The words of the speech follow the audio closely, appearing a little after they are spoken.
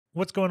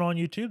What's going on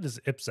YouTube? This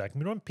is IPSEC.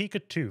 I'm doing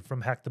Pikatwoo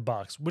from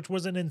HackTheBox, which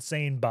was an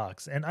insane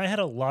box, and I had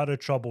a lot of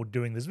trouble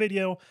doing this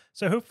video,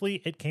 so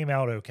hopefully it came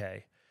out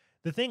okay.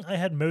 The thing I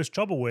had most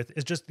trouble with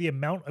is just the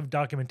amount of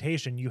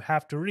documentation you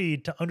have to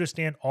read to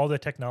understand all the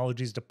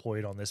technologies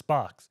deployed on this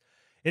box.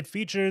 It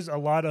features a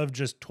lot of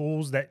just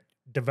tools that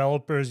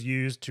developers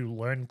use to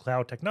learn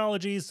cloud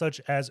technologies,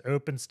 such as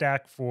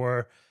OpenStack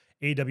for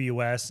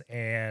AWS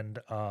and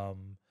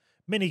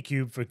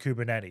Minikube for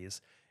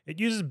Kubernetes. It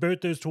uses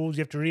both those tools.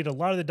 You have to read a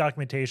lot of the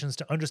documentations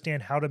to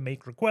understand how to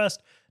make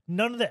requests.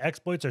 None of the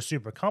exploits are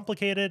super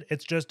complicated.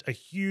 It's just a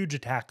huge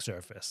attack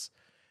surface.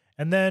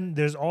 And then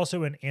there's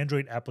also an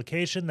Android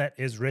application that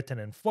is written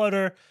in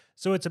Flutter,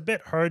 so it's a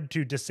bit hard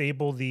to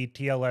disable the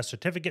TLS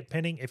certificate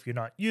pinning if you're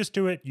not used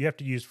to it. You have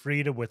to use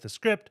Frida with a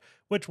script,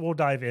 which we'll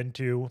dive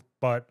into.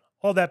 But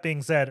all that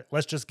being said,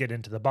 let's just get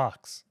into the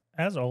box.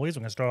 As always,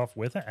 we're going to start off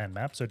with an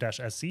nmap, so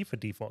 -sc for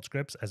default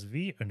scripts,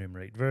 SV,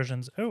 enumerate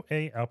versions,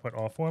 OA, output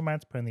all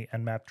formats, put in the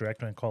nmap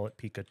directory and call it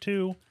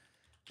Pikatwoo,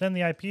 then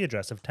the IP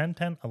address of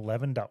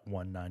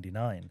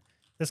 10.10.11.199.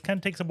 This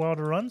can take a while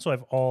to run, so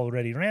I've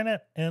already ran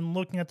it, and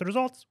looking at the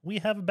results, we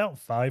have about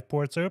 5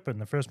 ports open,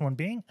 the first one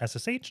being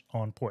SSH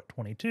on port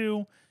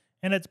 22,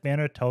 and its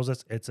banner tells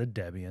us it's a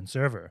Debian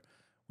server.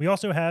 We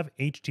also have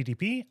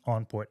HTTP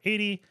on port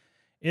 80,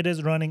 it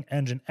is running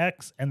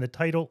Nginx, and the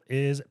title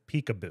is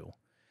Pikatwoo.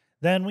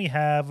 Then we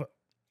have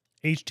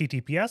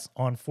HTTPS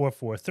on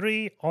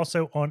 443,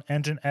 also on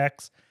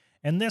Nginx,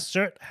 and this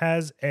cert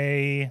has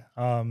a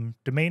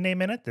domain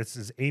name in it. This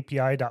is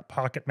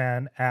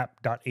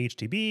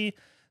api.pokatmonapp.htb.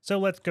 So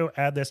let's go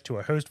add this to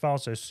a host file.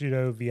 So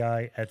sudo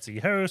vi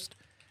etc host,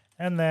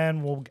 and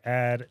then we'll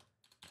add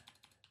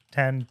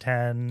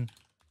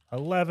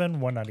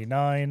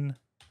 10.10.11.199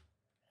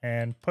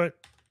 and put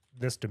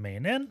this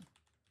domain in.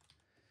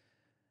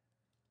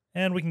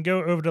 And we can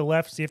go over to the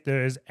left, see if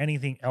there is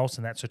anything else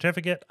in that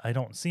certificate. I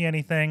don't see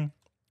anything.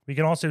 We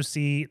can also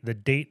see the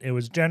date it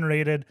was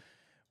generated,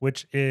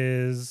 which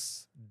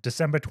is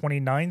December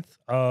 29th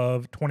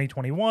of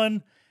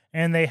 2021,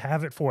 and they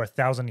have it for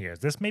 1,000 years.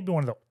 This may be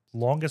one of the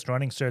longest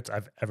running certs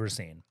I've ever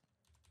seen.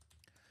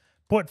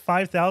 Port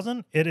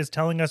 5000, it is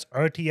telling us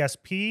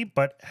RTSP,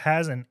 but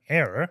has an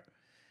error,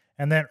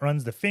 and then it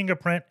runs the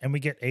fingerprint, and we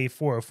get a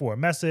 404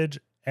 message,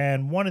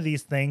 and one of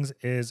these things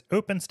is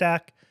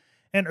OpenStack.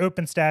 And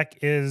OpenStack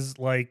is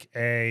like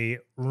a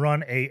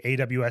run a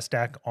AWS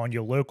stack on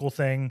your local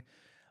thing.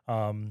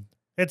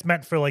 It's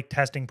meant for like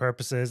testing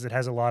purposes. It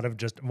has a lot of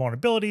just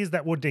vulnerabilities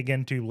that we'll dig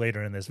into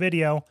later in this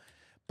video.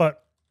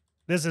 But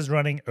this is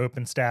running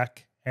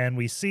OpenStack, and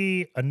we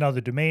see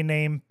another domain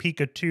name,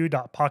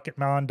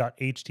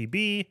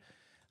 pikatwoo.pokatmon.htb.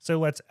 So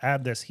let's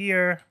add this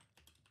here.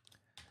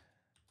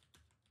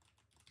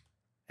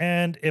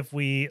 And if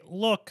we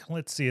look,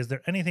 let's see, is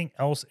there anything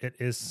else it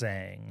is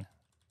saying?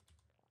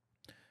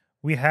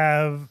 We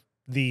have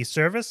the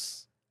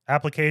service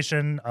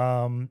application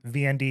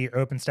VND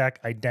OpenStack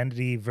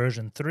identity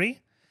version 3,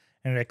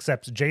 and it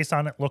accepts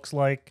JSON, it looks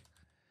like.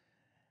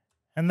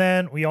 And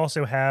then we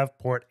also have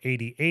port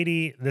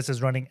 8080. This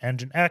is running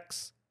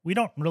Nginx. We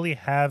don't really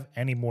have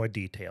any more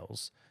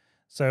details.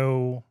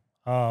 So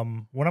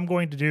what I'm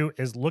going to do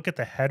is look at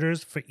the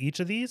headers for each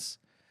of these.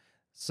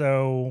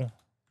 So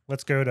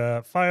let's go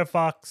to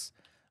Firefox.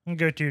 I'm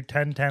going to go to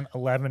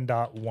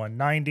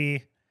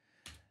 10.10.11.190.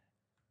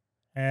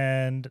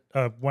 And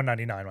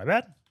 199, my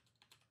bad.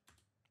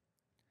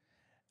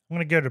 I'm going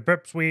to go to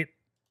Burpsuite.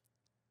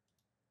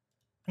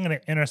 I'm going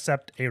to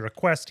intercept a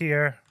request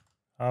here.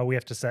 We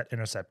have to set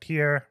intercept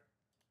here.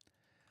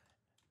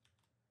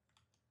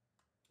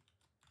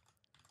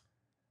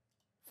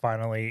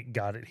 Finally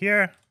got it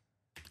here.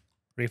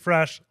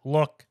 Refresh,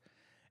 look,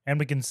 and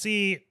we can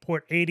see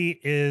port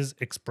 80 is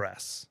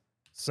Express.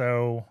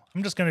 So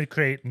I'm just going to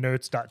create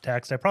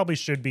notes.txt. I probably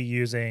should be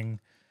using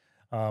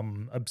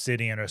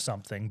Obsidian or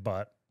something,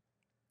 but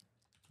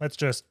let's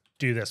just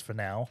do this for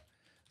now.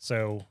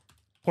 So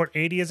port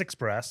 80 is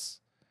Express,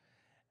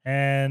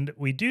 and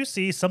we do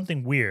see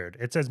something weird.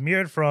 It says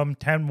mirrored from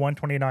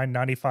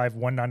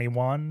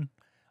 10.129.95.191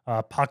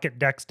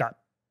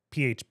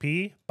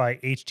 pocketdex.php by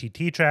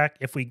HTTrack.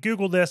 If we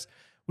Google this,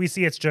 we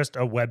see it's just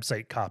a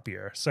website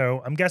copier.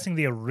 So I'm guessing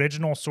the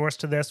original source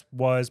to this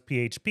was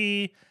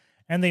PHP,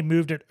 and they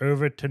moved it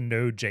over to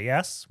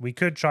Node.js. We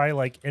could try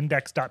like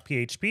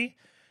index.php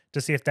to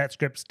see if that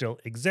script still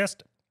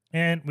exists,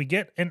 and we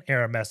get an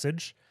error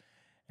message,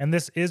 and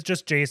this is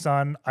just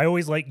JSON. I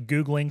always like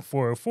Googling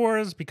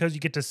 404s because you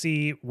get to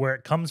see where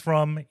it comes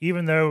from,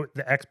 even though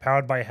the X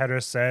powered by header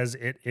says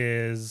it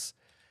is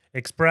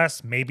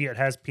Express, maybe it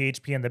has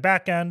PHP in the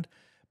backend,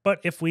 but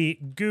if we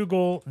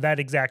Google that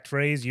exact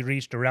phrase, you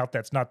reached a route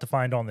that's not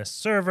defined on this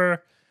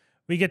server,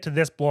 we get to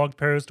this blog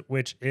post,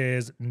 which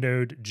is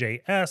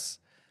Node.js,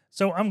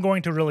 so I'm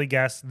going to really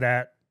guess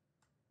that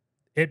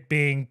it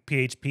being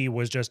PHP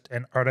was just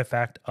an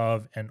artifact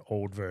of an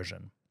old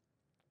version.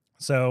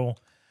 So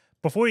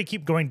before you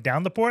keep going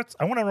down the ports,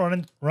 I want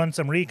to run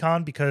some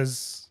recon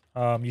because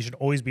you should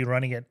always be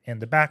running it in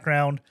the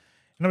background.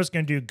 And I'm just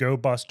going to do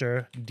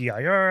GoBuster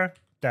dir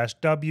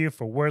 -w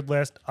for word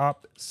list,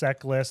 op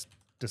sec list,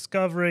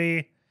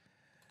 discovery,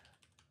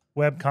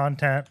 web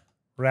content,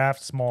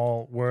 raft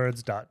small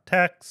words dot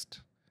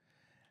text,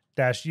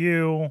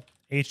 -u,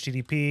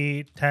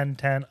 http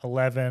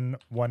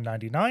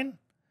 10.10.11.199,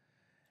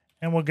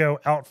 and we'll go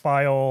out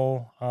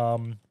file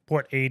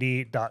port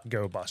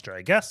 80.GoBuster,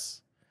 I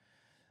guess.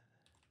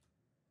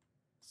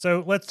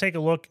 So let's take a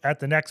look at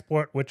the next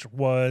port, which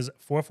was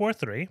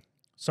 443.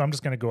 So I'm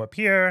just going to go up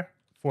here,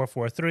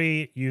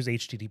 443, use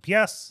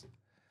HTTPS,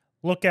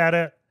 look at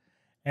it,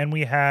 and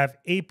we have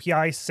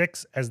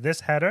APISIX as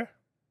this header.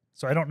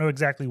 So I don't know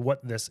exactly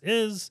what this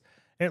is.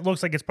 It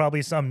looks like it's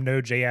probably some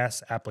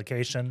Node.js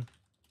application.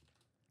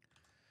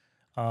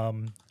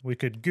 We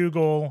could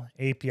Google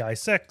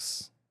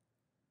APISIX.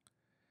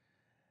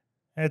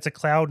 And it's a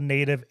cloud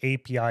native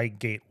API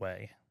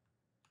gateway.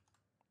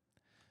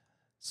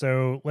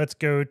 So let's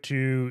go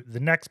to the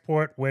next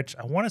port, which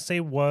I want to say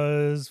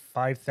was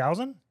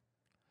 5000.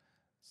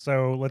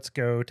 So let's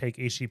go take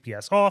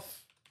HTTPS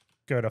off,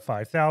 go to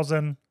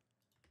 5000.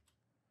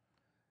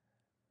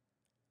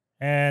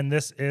 And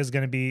this is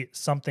going to be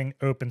something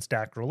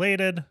OpenStack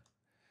related.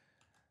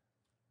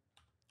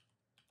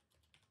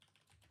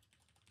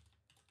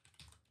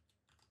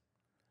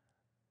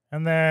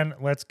 And then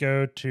let's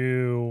go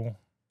to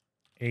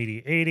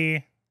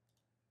 8080.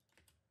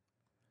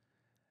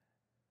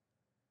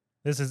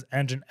 This is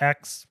engine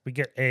X. We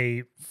get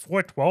a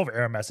 412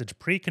 error message,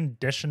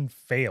 precondition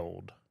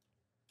failed.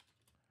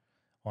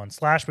 On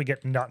slash, we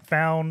get not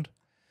found.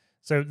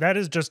 So that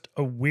is just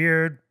a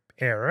weird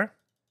error.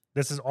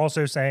 This is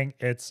also saying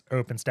it's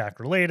OpenStack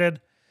related.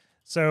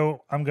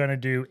 So I'm going to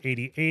do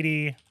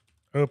 8080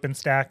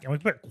 OpenStack, and we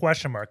put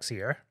question marks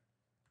here.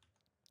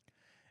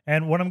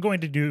 And what I'm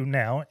going to do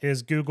now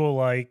is Google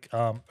like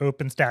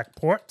OpenStack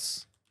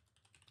ports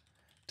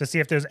to see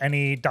if there's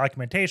any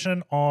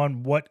documentation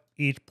on what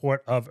each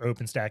port of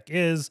OpenStack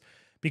is,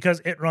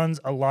 because it runs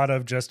a lot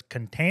of just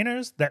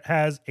containers that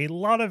has a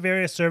lot of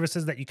various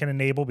services that you can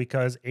enable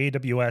because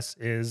AWS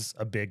is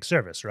a big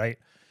service, right?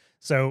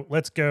 So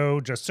let's go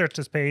just search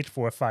this page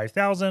for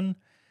 5000,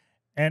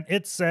 and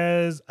it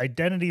says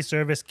Identity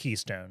Service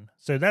Keystone.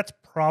 So that's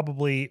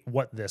probably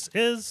what this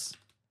is.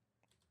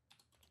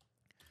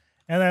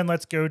 And then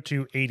let's go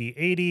to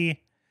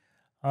 8080.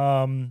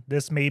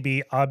 This may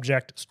be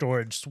Object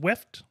Storage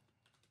Swift.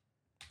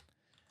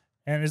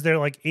 And is there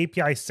like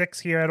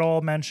APISIX here at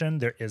all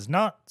mentioned? There is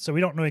not. So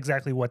we don't know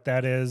exactly what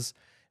that is.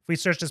 If we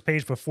search this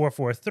page for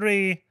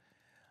 443,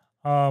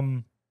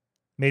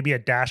 maybe a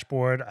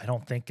dashboard. I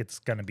don't think it's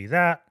going to be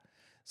that.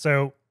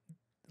 So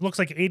it looks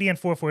like 80 and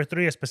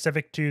 443 are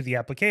specific to the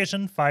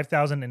application.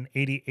 5000 and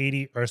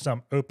 8080 are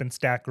some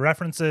OpenStack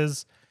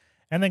references.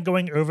 And then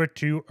going over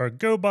to our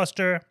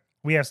GoBuster,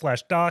 we have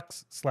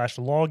 /docs,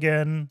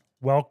 /login,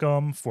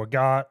 welcome,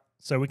 forgot.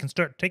 So we can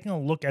start taking a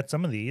look at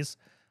some of these.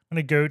 I'm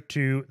going to go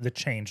to the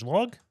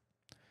changelog.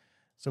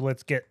 So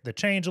let's get the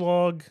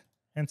changelog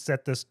and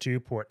set this to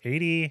port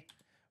 80.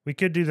 We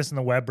could do this in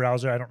the web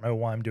browser. I don't know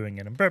why I'm doing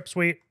it in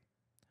Burpsuite.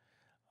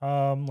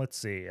 Let's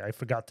see. I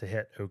forgot to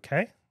hit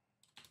OK.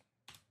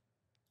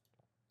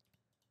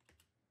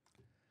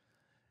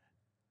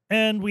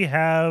 And we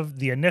have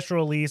the initial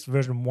release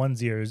version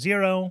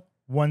 1.0.0.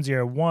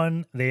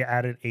 1.0.1, they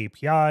added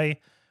API.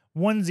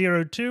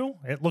 1.0.2,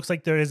 it looks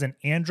like there is an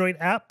Android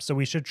app, so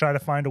we should try to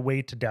find a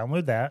way to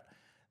download that.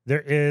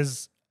 There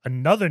is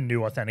another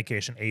new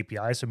authentication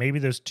API, so maybe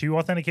there's two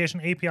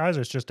authentication APIs,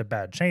 or it's just a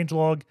bad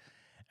changelog.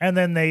 And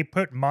then they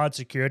put mod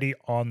security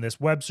on this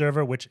web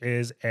server, which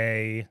is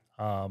a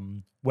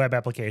web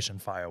application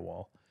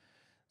firewall.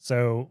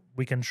 So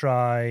we can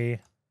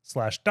try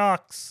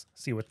 /docs,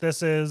 see what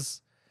this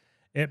is.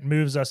 It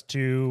moves us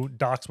to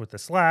docs with the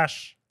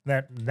slash.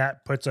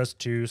 That puts us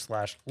to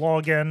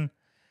 /login, and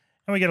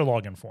we get a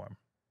login form.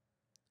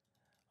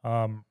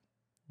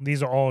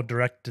 These are all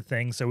direct to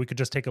things, so we could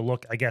just take a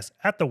look, I guess,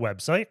 at the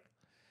website.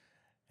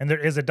 And there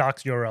is a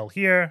docs URL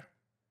here.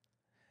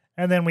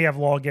 And then we have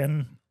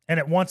login, and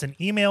it wants an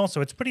email, so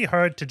it's pretty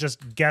hard to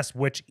just guess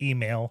which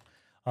email.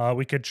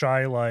 We could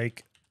try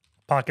like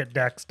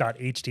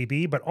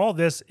pocketdex.htb, but all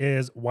this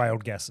is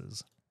wild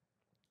guesses.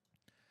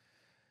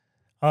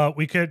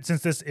 We could,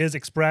 since this is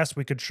Express,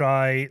 we could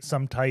try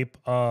some type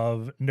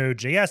of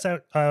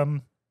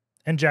Node.js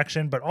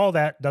injection, but all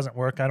that doesn't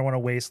work. I don't want to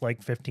waste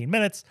like 15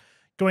 minutes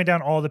going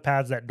down all the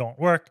paths that don't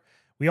work.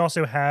 We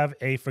also have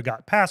a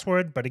forgot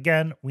password, but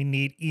again, we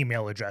need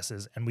email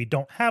addresses and we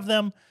don't have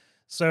them.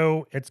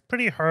 So it's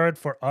pretty hard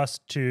for us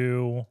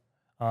to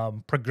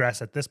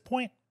progress at this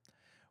point.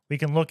 We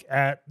can look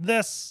at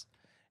this,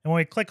 and when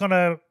we click on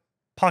a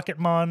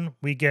Pokatmon,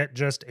 we get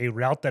just a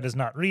route that is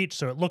not reached.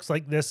 So it looks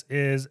like this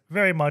is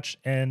very much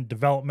in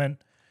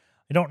development.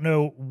 I don't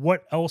know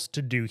what else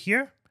to do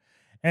here.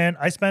 And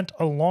I spent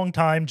a long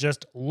time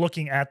just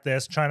looking at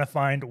this, trying to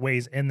find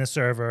ways in the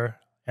server.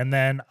 And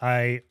then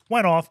I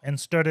went off and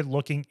started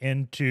looking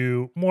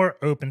into more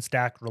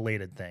OpenStack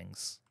related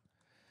things.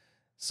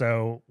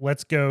 So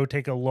let's go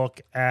take a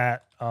look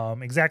at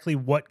exactly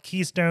what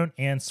Keystone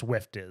and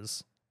Swift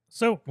is.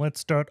 So let's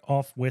start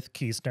off with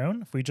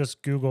Keystone. If we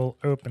just Google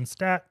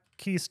OpenStack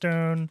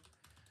Keystone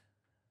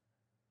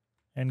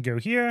and go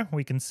here,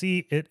 we can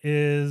see it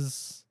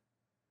is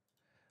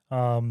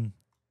a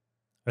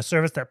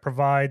service that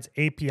provides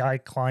API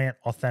client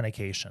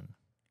authentication.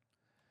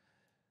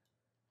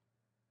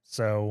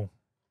 So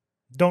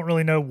don't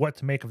really know what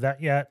to make of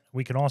that yet.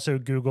 We can also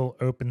Google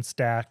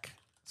OpenStack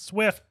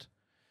Swift.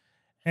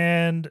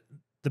 And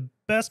the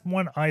best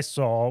one I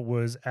saw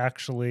was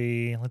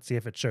actually, let's see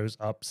if it shows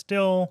up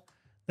still,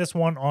 this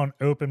one on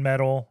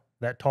OpenMetal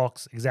that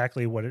talks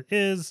exactly what it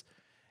is.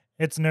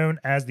 It's known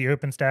as the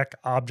OpenStack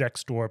Object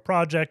Store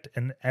Project,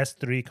 an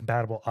S3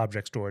 compatible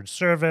object storage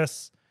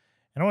service.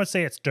 And I want to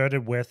say it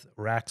started with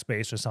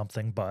Rackspace or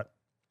something, but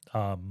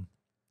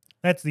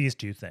that's these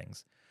two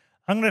things.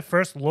 I'm going to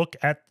first look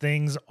at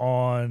things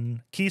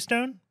on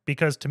Keystone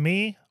because to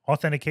me,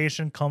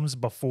 authentication comes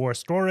before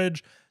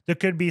storage. There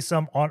could be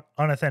some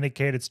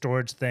unauthenticated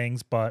storage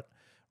things, but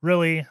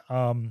really,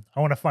 I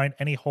want to find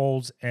any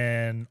holes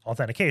in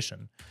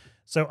authentication.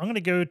 So I'm going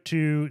to go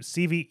to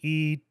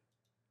CVE.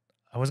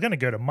 I was going to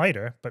go to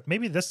MITR, but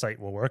maybe this site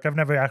will work. I've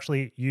never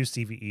actually used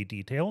CVE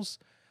details.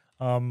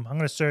 I'm going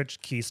to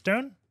search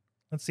Keystone.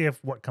 Let's see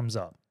if what comes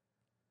up.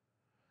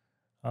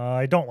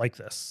 I don't like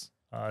this.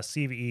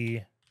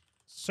 CVE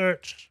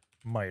search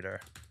MITR.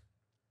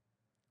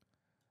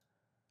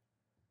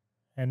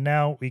 And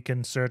now we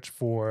can search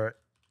for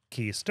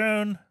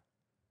Keystone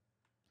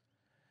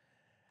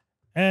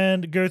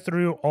and go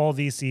through all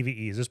these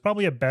CVEs. There's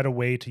probably a better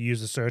way to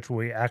use the search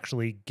where we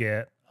actually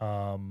get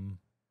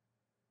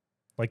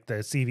like the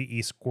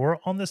CVE score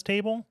on this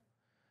table.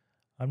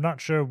 I'm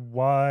not sure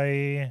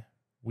why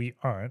we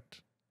aren't,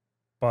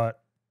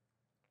 but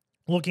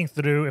looking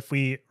through, if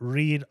we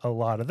read a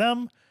lot of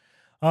them,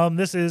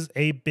 this is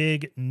a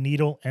big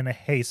needle in a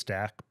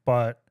haystack,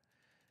 but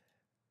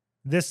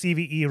this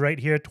CVE right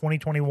here,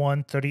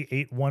 2021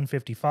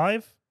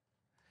 38155,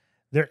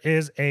 there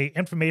is a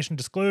information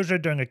disclosure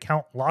during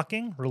account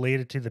locking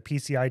related to the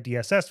PCI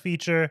DSS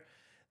feature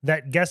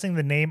that guessing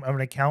the name of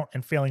an account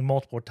and failing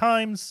multiple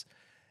times,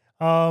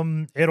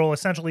 it'll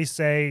essentially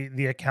say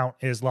the account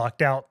is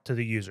locked out to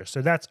the user.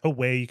 So that's a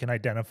way you can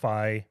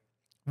identify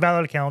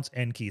valid accounts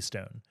in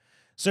Keystone.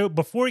 So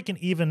before we can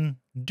even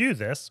do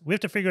this, we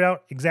have to figure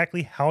out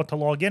exactly how to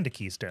log into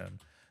Keystone.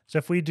 So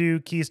if we do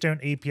Keystone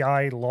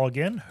API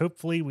login,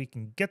 hopefully we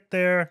can get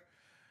there.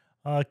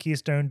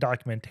 Keystone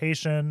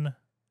documentation.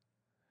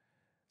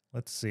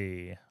 Let's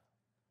see.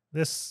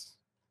 This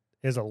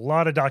is a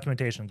lot of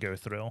documentation to go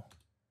through.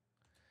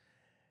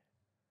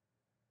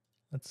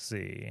 Let's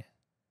see.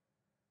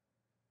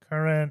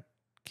 Current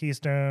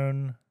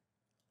Keystone.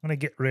 I'm going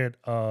to get rid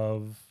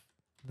of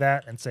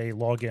that and say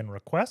login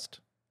request.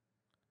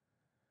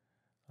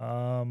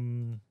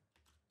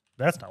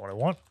 That's not what I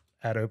want.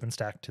 Add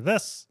OpenStack to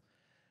this.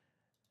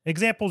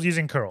 Examples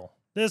using curl.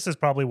 This is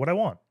probably what I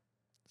want.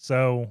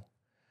 So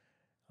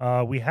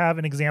we have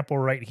an example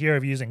right here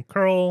of using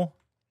curl.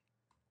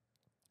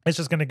 It's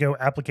just going to go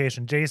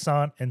application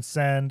JSON and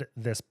send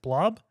this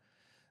blob.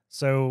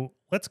 So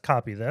let's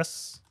copy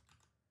this.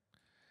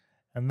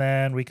 And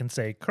then we can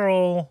say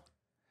curl.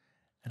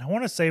 And I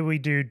want to say we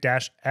do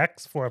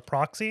 -x for a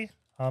proxy.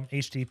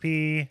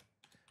 HTTP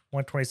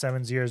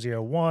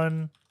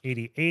 127.0.0.1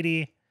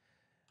 80.80.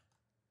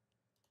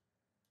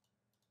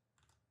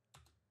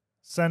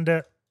 Send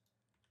it.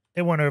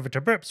 It went over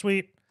to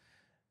Burpsuite.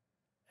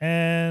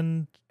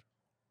 And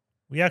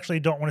we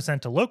actually don't want to send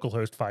it to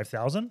localhost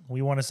 5000.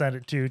 We want to send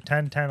it to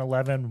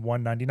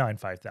 10.10.11.199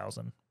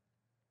 5000.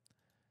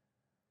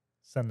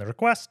 Send the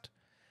request.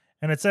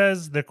 And it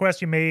says the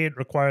request you made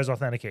requires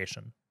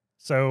authentication.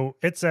 So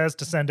it says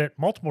to send it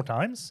multiple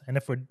times. And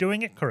if we're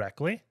doing it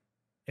correctly,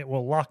 it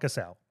will lock us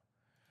out.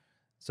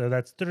 So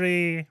that's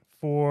 3,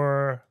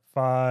 4,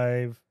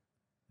 5.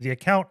 The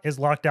account is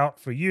locked out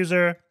for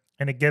user,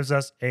 and it gives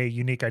us a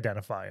unique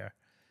identifier.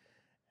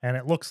 And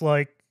it looks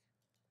like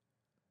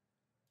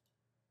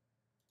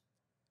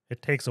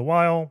it takes a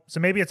while. So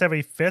maybe it's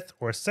every 5th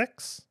or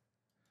 6th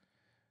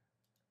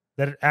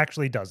that it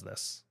actually does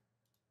this.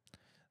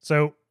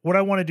 So what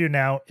I want to do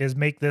now is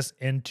make this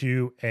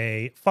into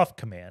a FFUF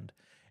command.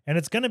 And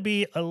it's going to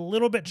be a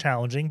little bit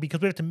challenging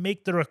because we have to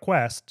make the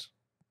request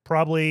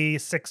probably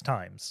 6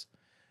 times.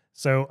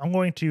 So I'm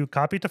going to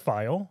copy to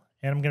file,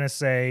 and I'm going to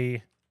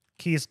say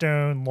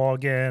keystone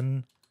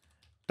login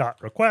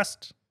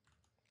 .request.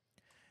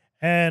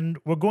 And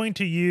we're going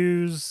to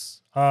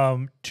use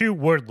 2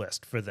 word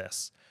lists for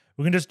this.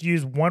 We can just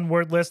use 1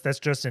 word list that's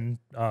just in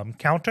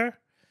counter,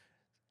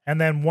 and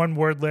then 1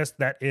 word list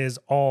that is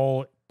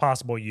all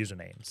possible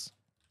usernames.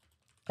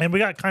 And we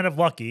got kind of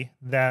lucky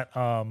that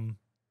I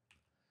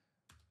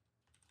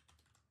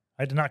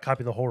did not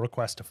copy the whole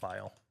request to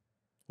file.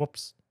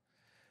 Whoops.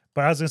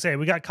 But I was going to say,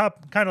 we got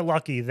kind of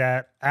lucky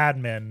that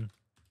admin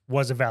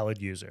was a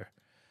valid user.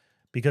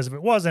 Because if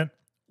it wasn't,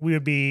 we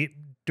would be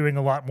doing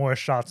a lot more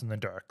shots in the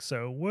dark.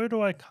 So where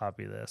do I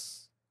copy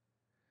this?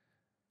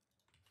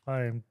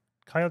 I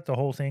copy out the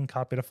whole thing,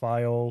 copy to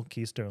file,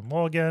 keystone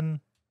login.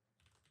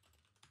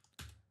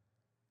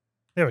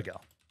 There we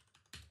go.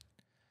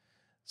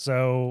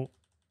 So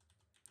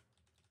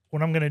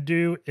what I'm going to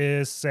do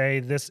is say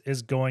this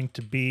is going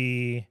to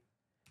be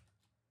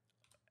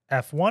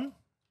F1.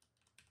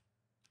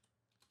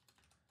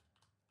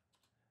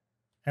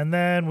 And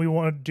then we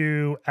want to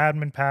do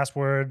admin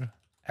password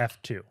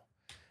F2.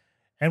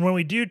 And when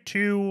we do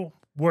two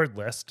word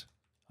list,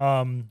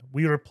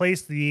 we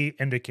replace the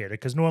indicator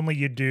because normally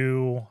you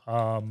do,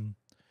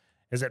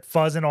 is it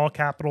fuzz in all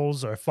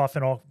capitals or FFUF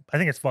in all? I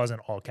think it's fuzz in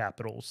all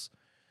capitals.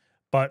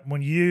 But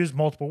when you use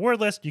multiple word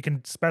list, you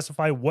can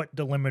specify what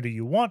delimiter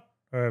you want,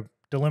 or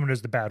delimiter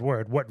is the bad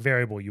word, what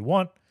variable you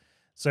want.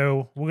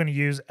 So we're going to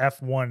use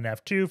F1 and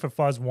F2 for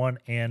fuzz1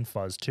 and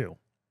fuzz2.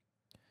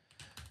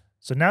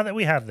 So now that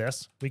we have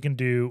this, we can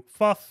do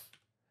FFUF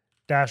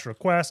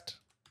 -request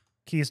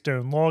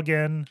Keystone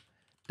login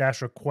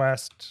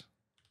 -request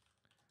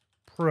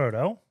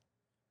proto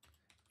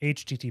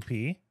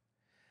HTTP.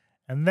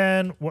 And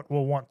then what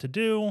we'll want to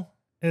do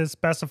is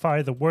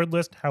specify the word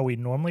list how we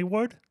normally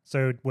would.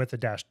 So with a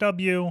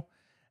 -w,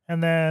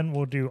 and then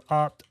we'll do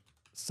opt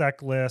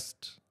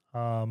seclist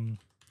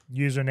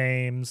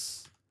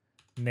usernames,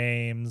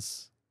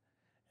 names,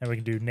 and we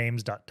can do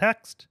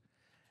names.text.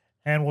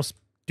 And we'll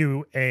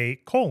do a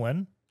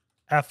colon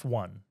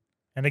F1.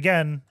 And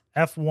again,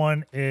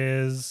 F1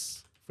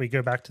 is, if we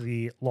go back to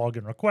the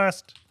login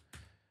request,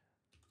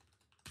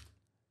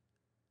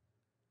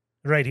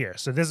 right here.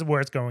 So this is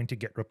where it's going to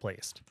get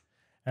replaced.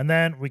 And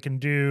then we can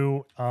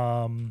do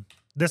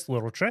this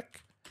little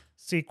trick,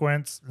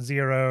 sequence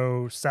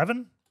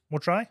 07, we'll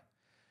try,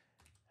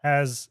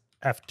 as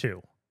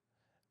F2.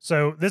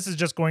 So this is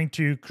just going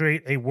to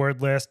create a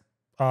word list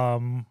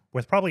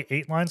with probably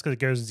 8 lines because it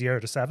goes 0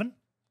 to 7.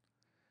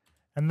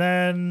 And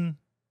then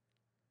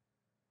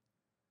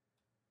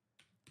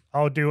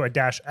I'll do a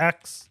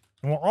 -x,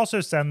 and we'll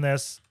also send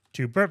this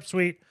to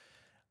Burpsuite.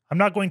 I'm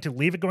not going to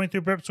leave it going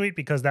through Burpsuite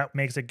because that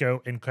makes it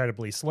go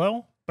incredibly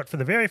slow. But for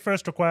the very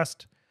first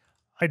request,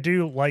 I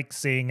do like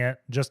seeing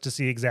it just to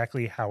see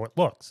exactly how it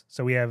looks.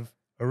 So we have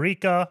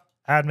Eureka,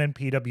 admin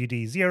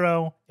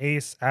pwd0,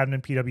 ace,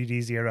 admin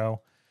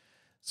pwd0.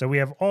 So we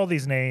have all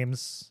these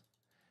names.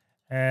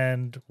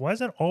 And why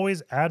is it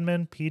always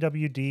admin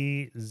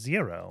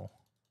pwd0?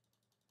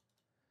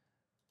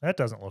 That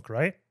doesn't look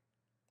right.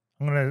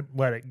 I'm going to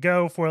let it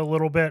go for a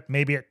little bit.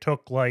 Maybe it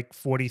took like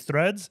 40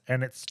 threads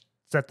and it's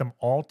set them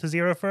all to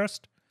 0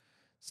 first.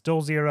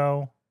 Still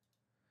 0.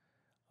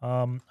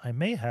 I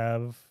may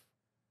have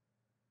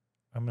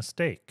a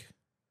mistake.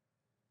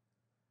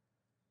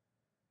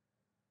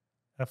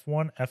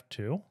 F1,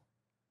 F2.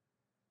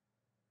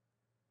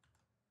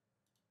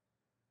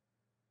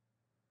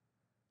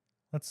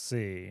 Let's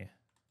see.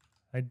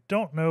 I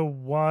don't know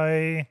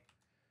why.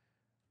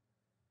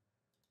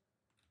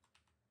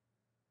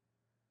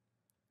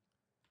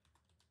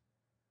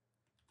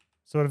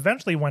 So it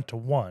eventually went to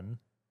 1.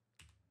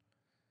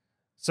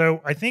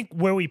 So I think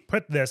where we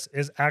put this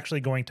is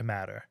actually going to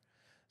matter.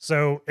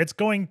 So it's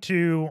going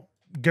to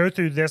go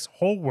through this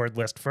whole word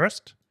list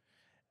first,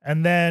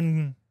 and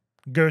then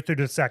go through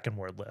the second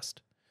word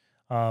list.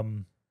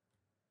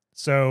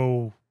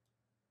 So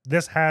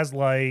this has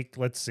like,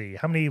 let's see,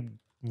 how many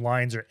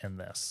lines are in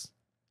this?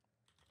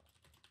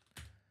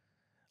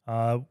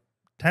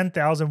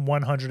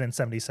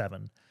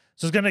 10,177.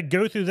 So it's going to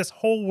go through this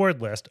whole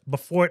word list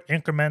before it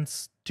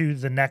increments to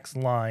the next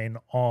line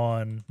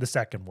on the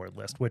second word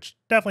list, which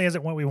definitely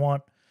isn't what we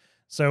want.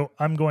 So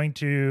I'm going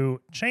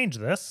to change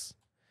this,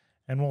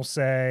 and we'll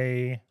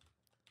say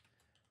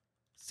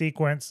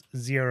sequence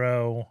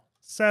 07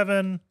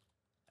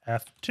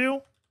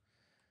 F2.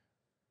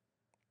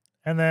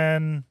 And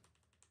then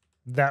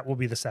that will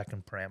be the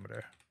second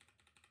parameter.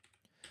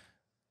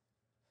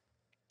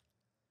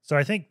 So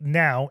I think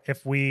now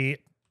if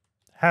we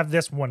have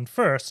this one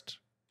first,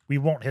 we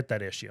won't hit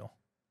that issue.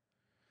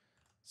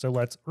 So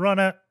let's run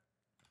it.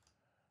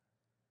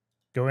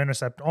 Go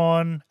intercept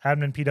on,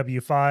 admin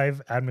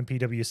PW5, admin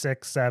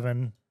PW6,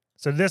 7.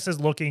 So this is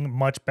looking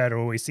much better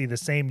where we see the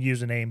same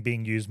username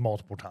being used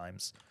multiple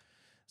times.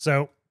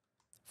 So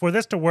for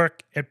this to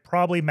work, it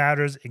probably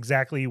matters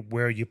exactly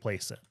where you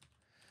place it.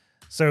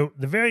 So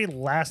the very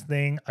last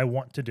thing I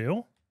want to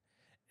do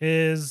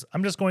is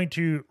I'm just going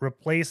to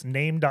replace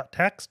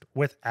name.text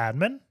with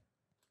admin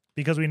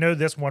because we know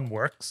this one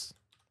works.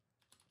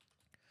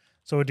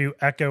 So we'll do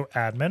echo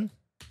admin.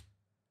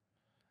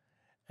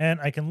 And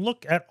I can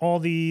look at all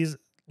these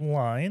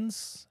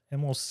lines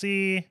and we'll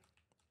see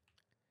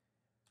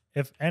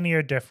if any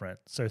are different.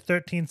 So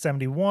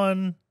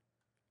 1371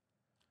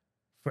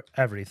 for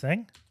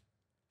everything.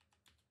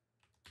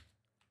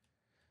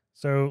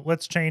 So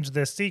let's change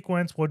this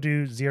sequence. We'll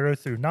do 0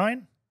 through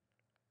 9.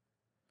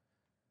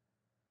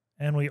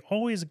 And we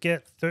always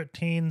get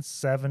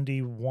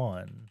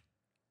 1371.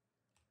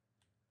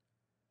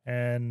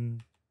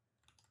 And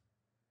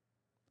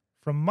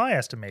from my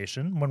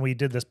estimation, when we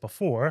did this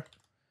before,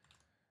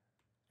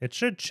 it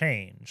should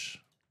change.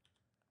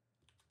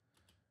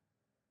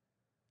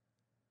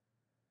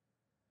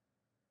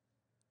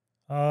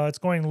 It's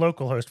going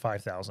localhost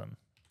 5000.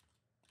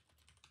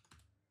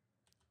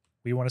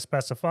 We want to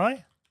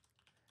specify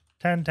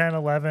 10, 10,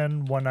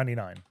 11,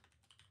 199.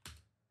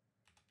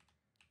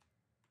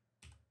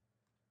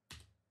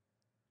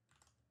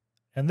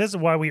 And this is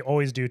why we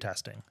always do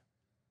testing.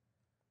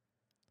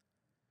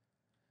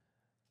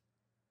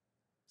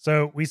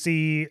 So we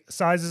see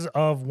sizes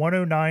of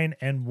 109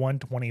 and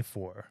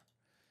 124.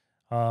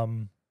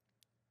 So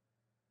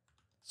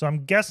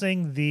I'm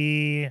guessing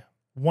the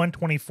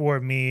 124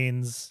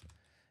 means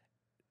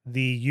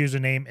the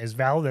username is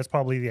valid. That's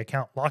probably the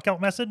account lockout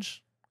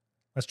message.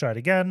 Let's try it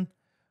again.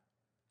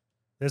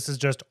 This is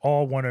just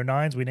all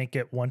 109s. We didn't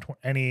get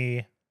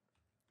any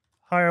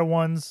higher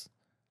ones.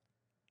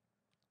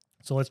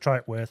 So let's try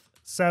it with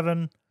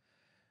 7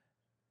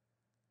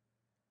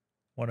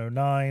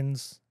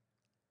 109s.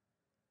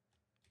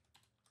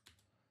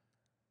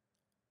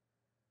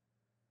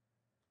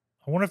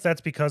 I wonder if that's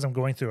because I'm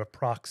going through a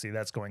proxy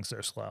that's going so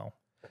slow.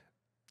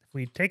 If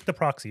we take the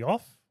proxy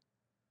off,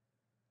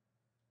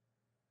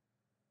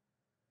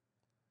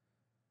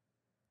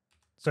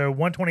 so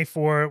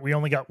 124, we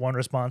only got one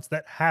response.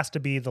 That has to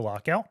be the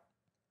lockout.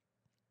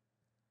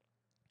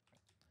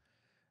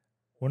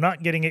 We're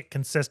not getting it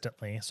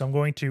consistently, so I'm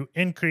going to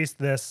increase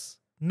this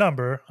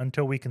number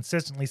until we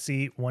consistently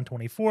see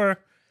 124.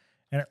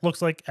 And it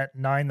looks like at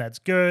 9, that's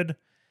good.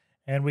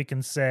 And we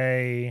can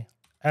say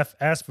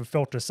FS for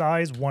filter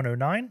size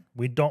 109.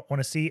 We don't want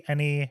to see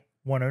any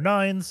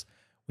 109s.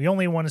 We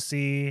only want to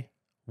see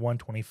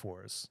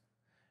 124s.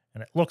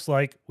 And it looks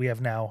like we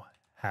now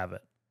have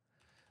it.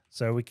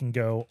 So we can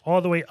go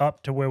all the way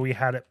up to where we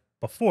had it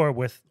before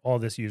with all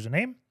this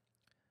username.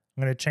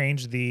 I'm going to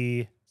change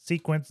the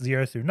sequence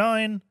 0 through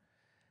 9.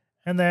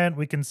 And then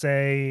we can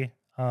say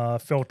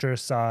filter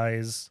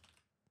size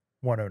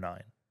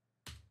 109.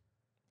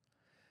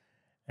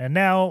 And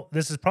now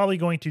this is probably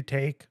going to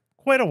take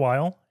quite a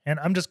while. And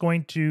I'm just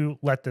going to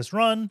let this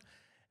run.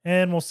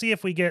 And we'll see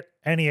if we get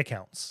any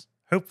accounts.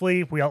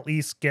 Hopefully we at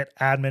least get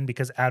admin,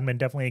 because admin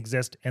definitely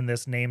exists in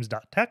this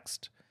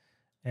names.txt.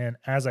 And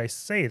as I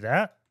say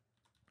that,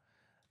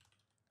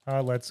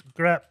 let's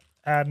grep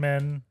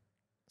admin.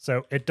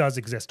 So it does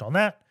exist on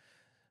that.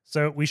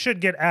 So we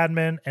should get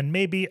admin and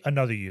maybe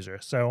another user.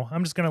 So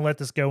I'm just going to let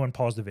this go and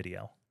pause the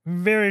video.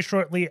 Very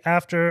shortly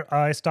after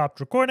I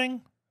stopped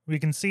recording, we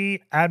can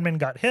see admin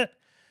got hit.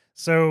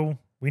 So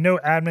we know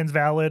admin's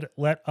valid.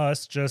 Let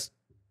us just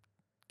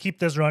keep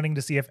this running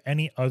to see if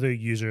any other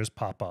users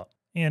pop up.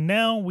 And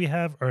now we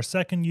have our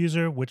second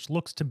user, which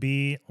looks to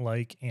be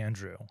like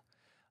Andrew.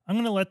 I'm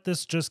going to let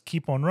this just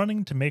keep on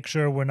running to make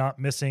sure we're not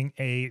missing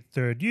a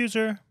third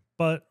user,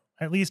 but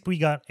at least we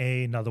got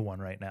another one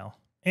right now.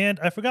 And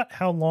I forgot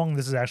how long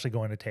this is actually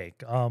going to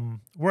take.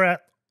 We're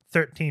at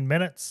 13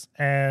 minutes,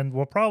 and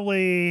we're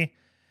probably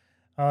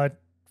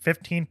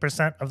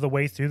 15% of the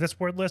way through this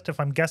word list, if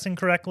I'm guessing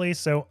correctly.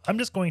 So I'm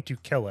just going to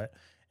kill it.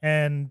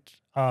 And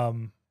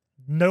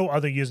no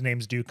other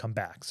usernames do come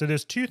back. So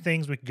there's two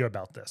things we could go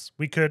about this.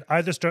 We could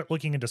either start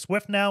looking into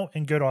Swift now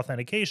and go to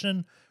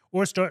authentication,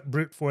 or start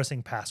brute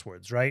forcing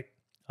passwords, right?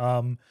 So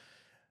I'm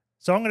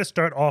going to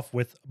start off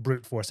with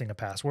brute forcing a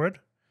password.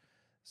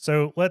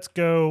 So let's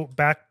go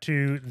back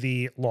to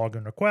the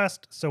login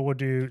request. So we'll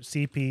do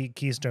cp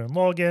keystone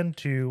login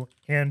to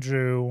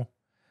Andrew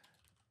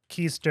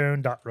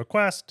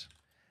keystone.request,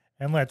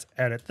 and let's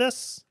edit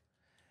this.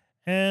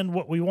 And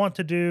what we want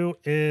to do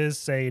is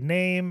say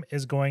name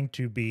is going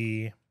to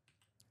be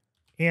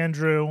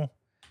Andrew,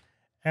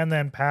 and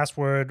then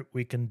password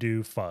we can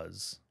do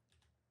fuzz,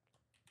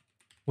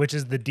 which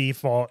is the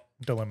default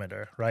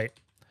delimiter, right?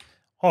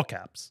 All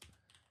caps.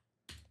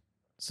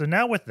 So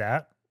now with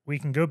that, we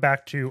can go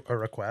back to a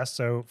request.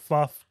 So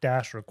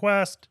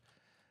FFUF-request.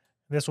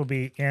 This will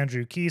be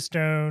Andrew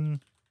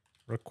Keystone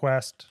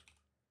request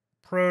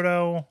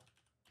proto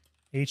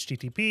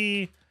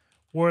HTTP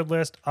word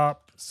list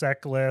up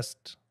sec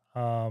list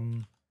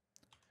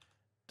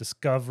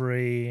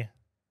discovery.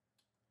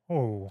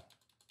 Oh,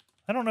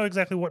 I don't know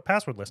exactly what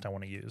password list I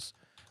want to use.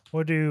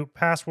 We'll do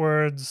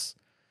passwords,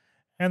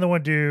 and then we'll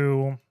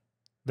do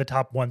the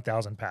top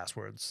 1,000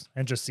 passwords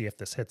and just see if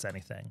this hits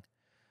anything.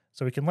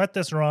 So we can let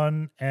this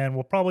run, and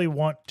we'll probably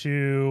want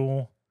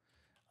to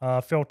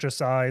filter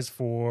size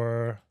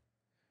for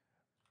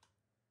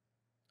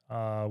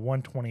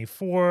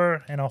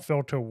 124, and I'll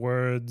filter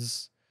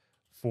words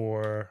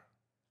for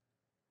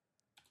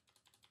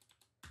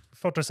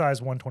filter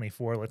size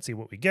 124. Let's see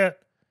what we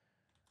get.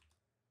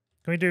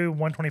 Can we do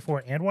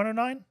 124 and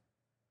 109?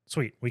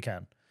 Sweet, we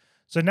can.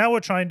 So now we're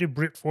trying to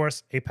brute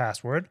force a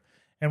password.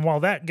 And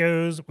while that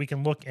goes, we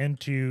can look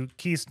into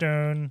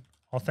Keystone,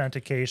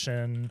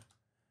 Authentication,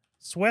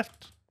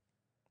 Swift.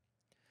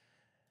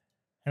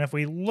 And if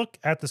we look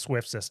at the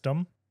Swift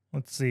system,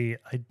 let's see,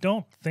 I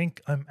don't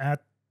think I'm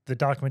at the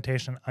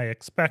documentation I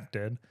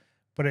expected,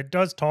 but it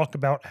does talk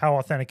about how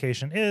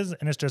authentication is,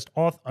 and it's just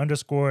auth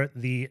underscore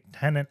the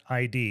tenant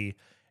ID,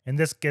 and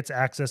this gets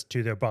access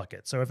to their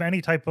bucket. So if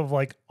any type of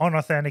like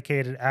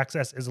unauthenticated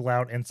access is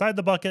allowed inside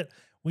the bucket,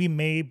 we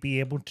may be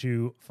able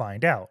to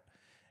find out.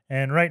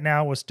 And right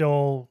now we're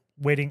still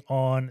waiting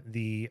on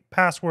the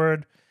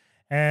password,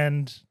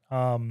 and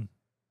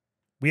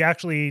we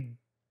actually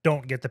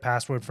don't get the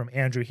password from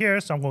Andrew here,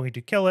 so I'm going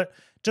to kill it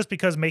just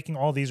because making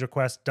all these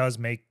requests does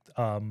make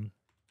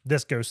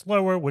this go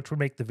slower, which would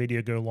make the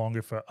video go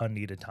longer for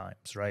unneeded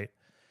times, right?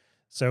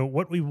 So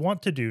what we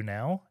want to do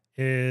now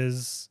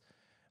is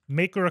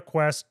make a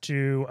request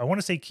to, I want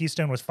to say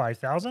Keystone was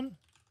 5,000.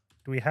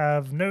 Do we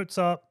have notes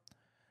up?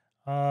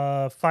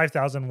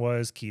 5,000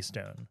 was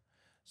Keystone.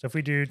 So if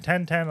we do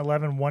 10, 10,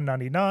 11,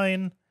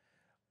 199,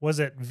 was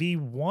it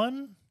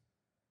V1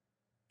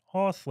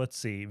 auth? Let's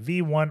see,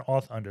 V1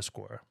 auth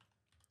underscore.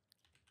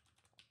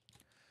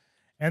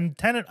 And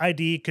tenant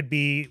ID could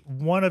be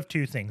one of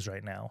two things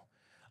right now.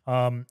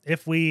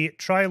 If we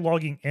try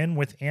logging in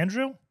with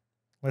Andrew,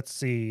 let's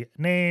see,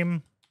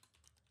 name,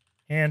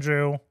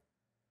 Andrew.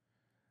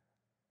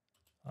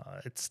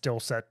 It's still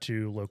set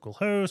to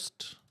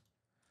localhost,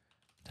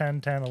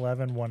 10, 10,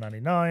 11,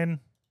 199.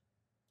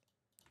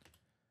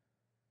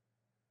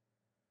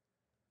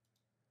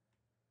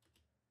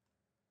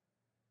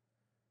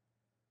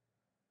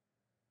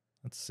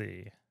 Let's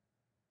see.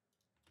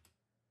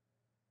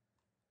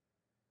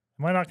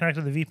 Am I not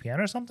connected to the VPN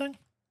or something?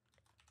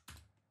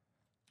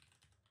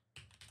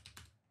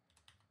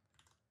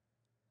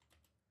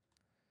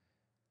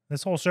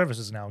 This whole service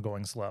is now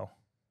going slow.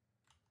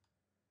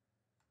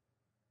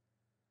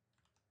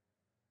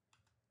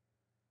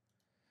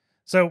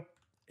 So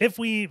if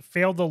we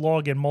failed to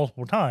log in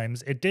multiple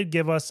times, it did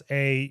give us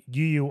a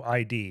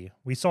UUID.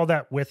 We saw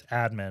that with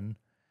admin.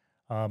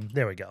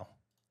 There we go.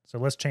 So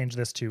let's change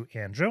this to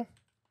Andrew.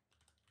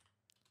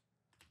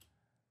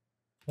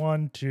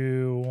 1,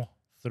 2,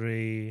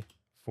 3,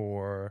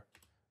 4,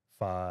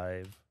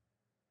 5,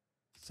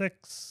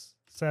 6,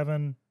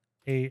 7,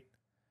 8.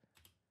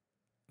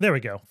 There we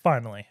go,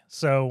 finally.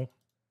 So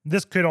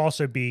this could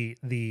also be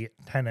the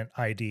tenant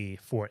ID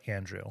for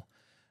Andrew.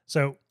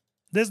 So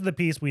this is the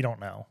piece we don't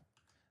know.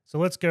 So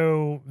let's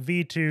go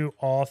v2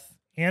 auth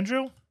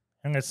Andrew.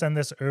 I'm going to send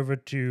this over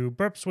to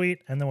Burpsuite,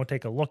 and then we'll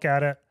take a look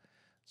at it.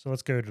 So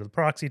let's go to the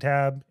proxy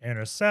tab,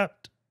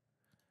 intercept.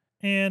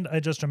 And I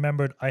just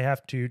remembered I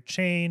have to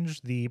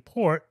change the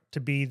port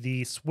to be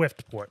the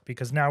Swift port,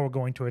 because now we're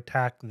going to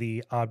attack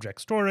the object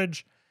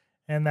storage,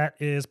 and that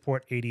is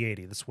port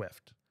 8080, the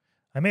Swift.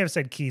 I may have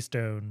said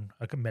Keystone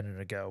a minute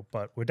ago,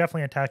 but we're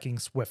definitely attacking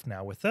Swift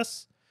now with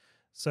this.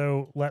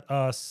 So let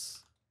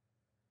us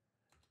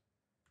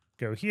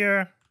go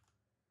here.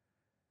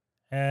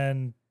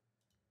 And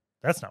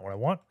that's not what I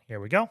want. Here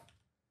we go.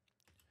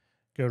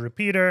 Go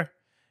repeater.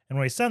 And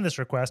when we send this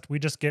request, we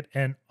just get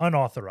an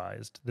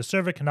unauthorized. The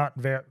server cannot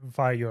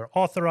verify you're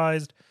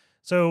authorized.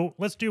 So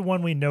let's do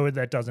one we know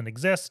that doesn't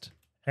exist.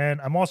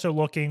 And I'm also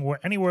looking, we're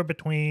anywhere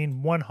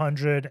between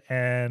 100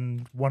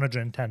 and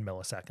 110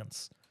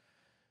 milliseconds.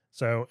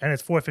 So, and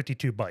it's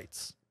 452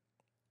 bytes.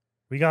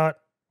 We got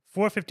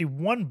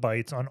 451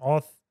 bytes on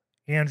auth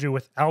Andrew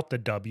without the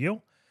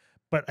W,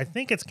 but I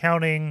think it's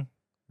counting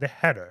the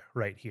header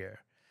right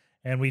here.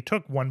 And we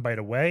took 1 byte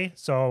away,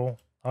 so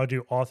I'll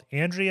do auth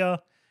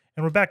Andrea,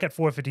 and we're back at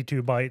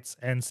 452 bytes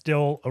and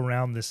still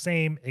around the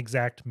same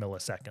exact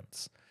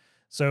milliseconds.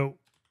 So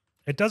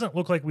it doesn't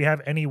look like we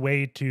have any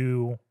way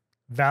to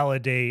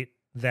validate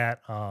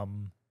that our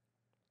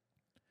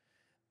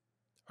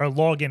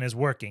login is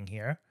working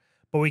here.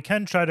 But we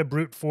can try to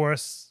brute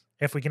force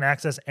if we can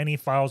access any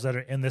files that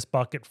are in this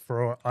bucket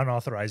for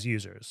unauthorized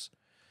users.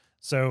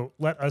 So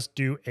let us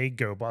do a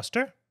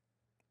GoBuster.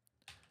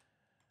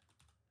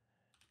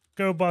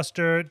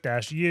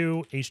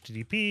 GoBuster-u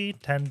HTTP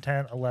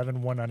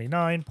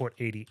 10.10.11.199 port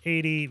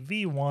 8080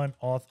 v1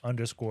 auth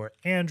underscore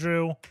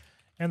Andrew.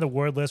 And the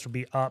word list will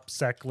be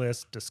opsec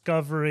list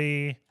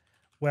discovery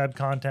web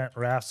content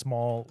raf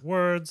small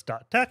words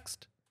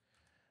 .text.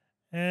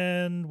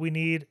 And we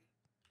need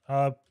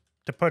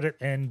to put it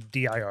in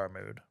dir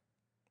mode.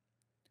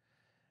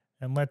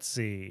 And let's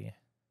see.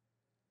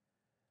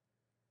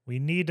 We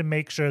need to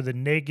make sure the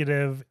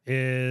negative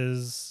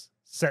is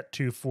set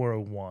to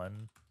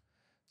 401.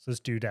 So let's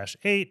do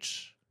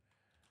 -h.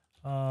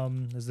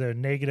 Is there a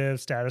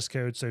negative status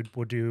code? So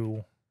we'll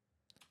do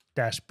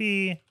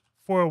 -b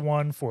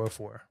 401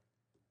 404.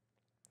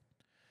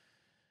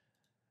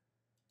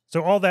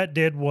 So all that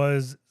did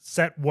was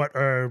set what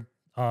our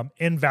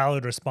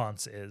invalid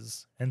response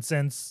is. And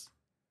since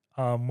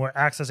we're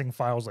accessing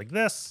files like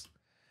this,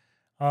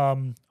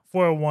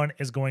 401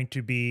 is going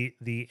to be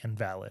the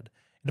invalid.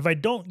 And if I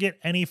don't get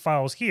any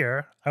files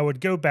here, I would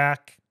go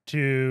back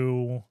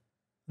to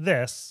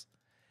this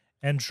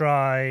and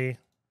try,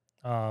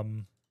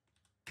 auth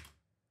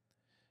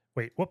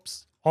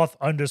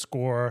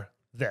underscore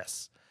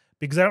this.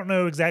 Because I don't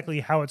know exactly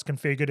how it's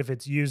configured, if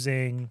it's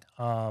using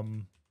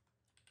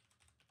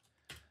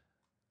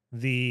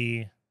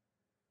the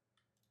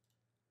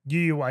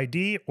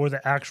UUID or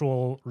the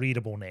actual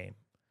readable name.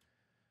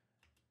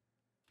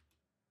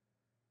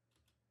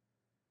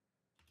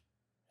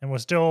 And we're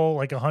still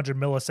like 100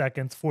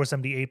 milliseconds,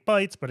 478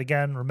 bytes. But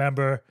again,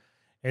 remember,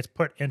 it's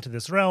put into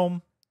this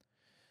realm.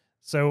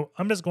 So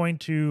I'm just going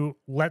to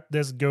let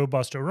this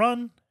GoBuster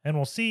run, and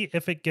we'll see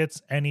if it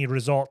gets any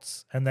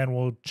results. And then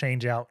we'll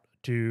change out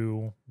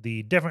to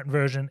the different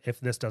version if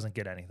this doesn't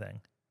get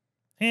anything.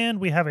 And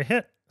we have a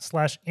hit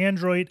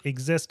 /Android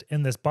exist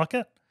in this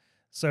bucket.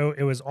 So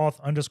it was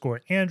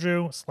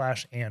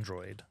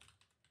auth_Andrew/Android.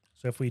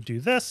 So if we do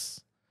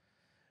this,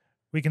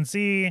 we can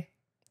see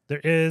there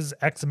is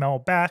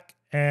XML back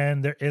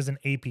and there is an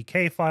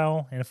APK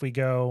file. And if we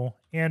go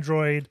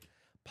Android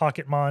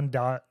Pokatmon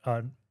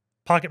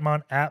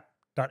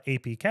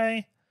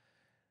app.apk,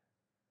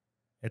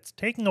 it's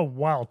taking a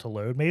while to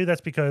load. Maybe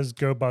that's because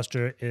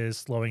GoBuster is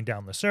slowing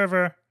down the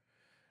server.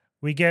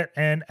 We get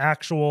an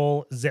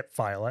actual zip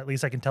file. At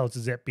least I can tell it's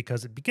a zip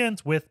because it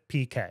begins with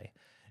PK.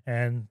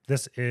 And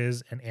this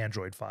is an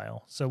Android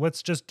file. So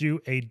let's just do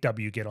a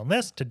wget on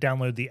this to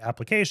download the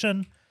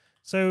application.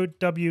 So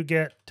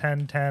wget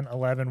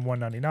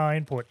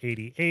 10.10.11.199 port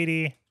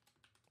 8080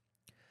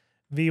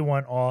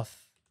 v1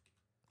 auth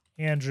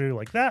Andrew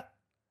like that.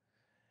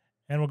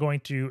 And we're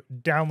going to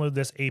download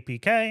this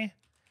APK.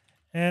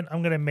 And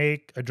I'm going to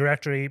make a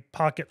directory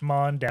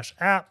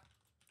Pokatmon-app.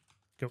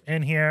 Go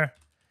in here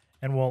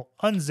and we'll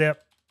unzip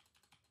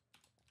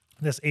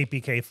this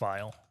APK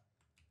file.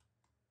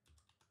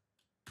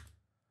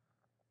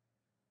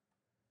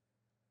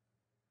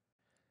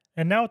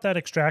 And now with that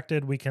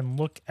extracted, we can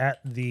look at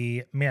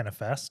the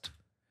manifest.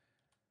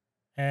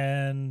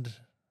 And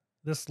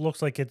this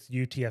looks like it's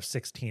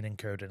UTF-16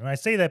 encoded. And I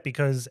say that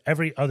because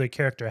every other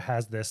character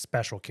has this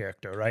special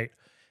character, right?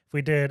 If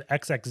we did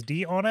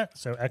XXD on it,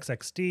 so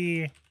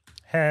XXD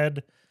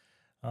head,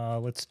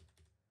 let's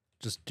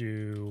just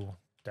do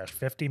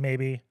 -50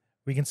 maybe.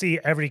 We can see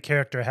every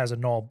character has a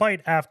null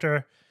byte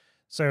after.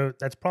 So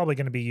that's probably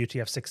going to be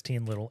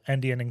UTF-16 little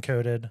endian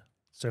encoded.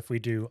 So if we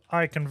do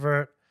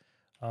iConvert,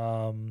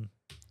 I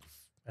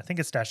think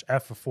it's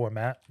 -F for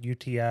format,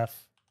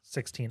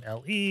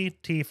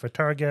 UTF-16LE, T for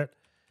target,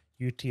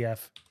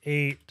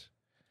 UTF-8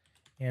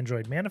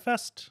 Android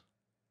manifest.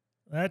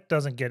 That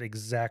doesn't get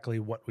exactly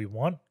what we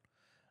want.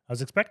 I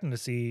was expecting to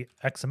see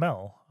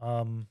XML.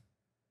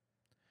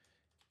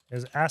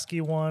 Is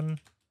ASCII one?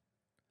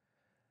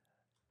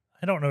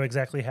 I don't know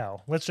exactly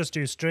how. Let's just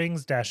do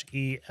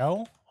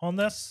strings-EL on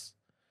this,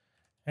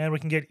 and we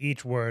can get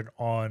each word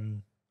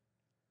on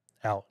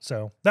out.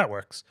 So that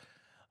works.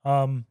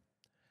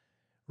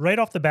 Right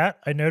off the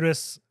bat, I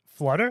notice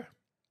Flutter,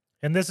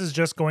 and this is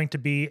just going to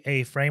be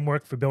a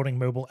framework for building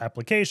mobile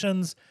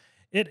applications.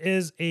 It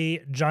is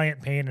a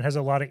giant pain. It has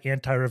a lot of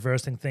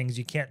anti-reversing things.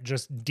 You can't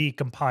just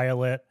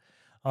decompile it.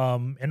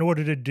 In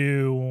order to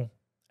do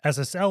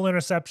SSL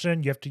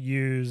interception, you have to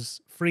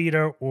use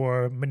Frida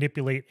or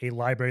manipulate a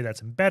library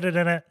that's embedded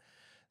in it.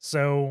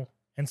 So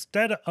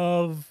instead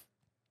of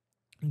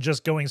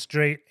just going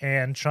straight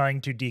and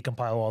trying to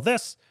decompile all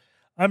this,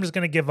 I'm just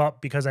going to give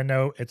up because I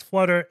know it's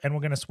Flutter, and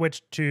we're going to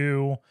switch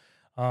to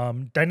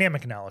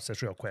dynamic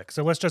analysis real quick.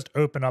 So let's just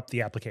open up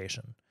the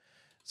application.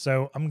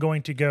 So I'm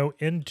going to go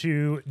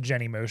into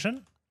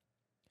Genymotion.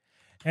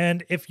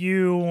 And if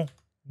you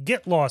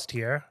get lost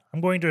here,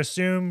 I'm going to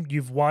assume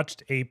you've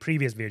watched a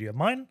previous video of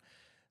mine.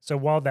 So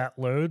while that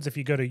loads, if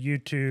you go to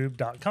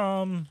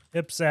youtube.com,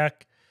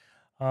 IPSEC,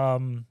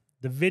 the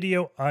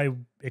video I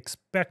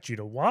expect you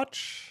to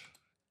watch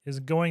is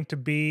going to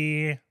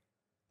be,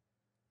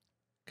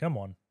 come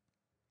on.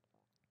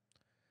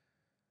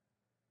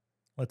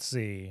 Let's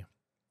see.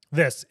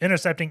 This,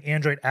 intercepting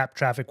Android app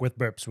traffic with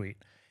Burpsuite.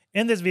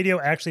 In this video,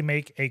 I actually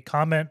make a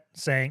comment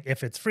saying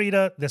if it's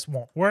Frida, this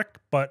won't work,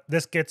 but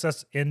this gets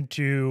us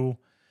into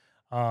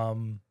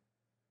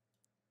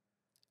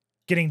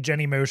getting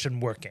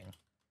Genymotion working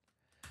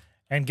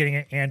and getting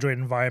an Android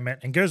environment,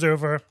 and goes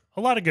over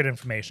a lot of good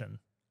information.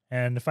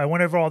 And if I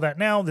went over all that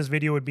now, this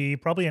video would be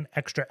probably an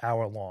extra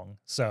hour long.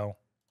 So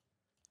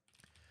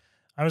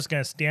I'm just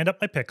going to stand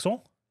up my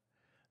Pixel.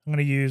 I'm going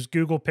to use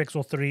Google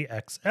Pixel 3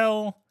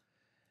 XL.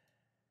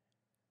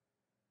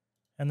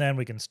 And then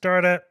we can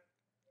start it.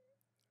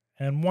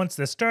 And once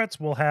this starts,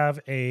 we'll have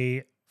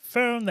a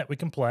phone that we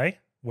can play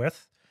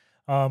with.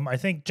 I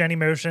think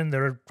Genymotion,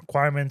 the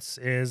requirements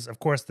is, of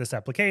course, this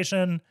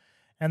application.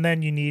 And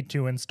then you need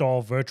to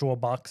install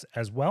VirtualBox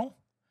as well.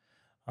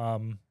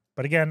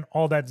 But again,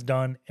 all that's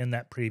done in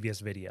that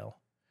previous video.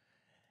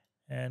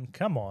 And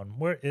come on,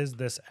 where is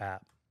this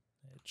app?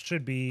 It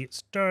should be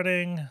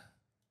starting.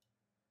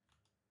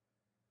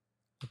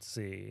 Let's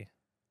see.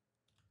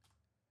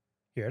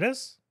 Here it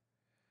is.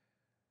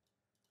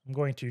 I'm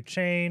going to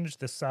change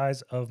the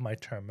size of my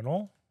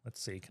terminal.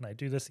 Let's see, can I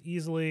do this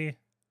easily?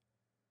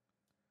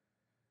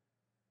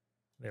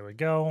 There we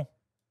go.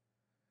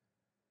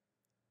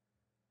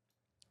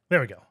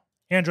 There we go.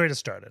 Android is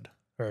started,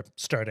 or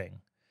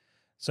starting.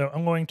 So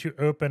I'm going to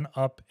open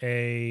up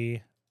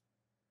a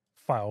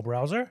file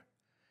browser.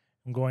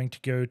 I'm going to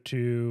go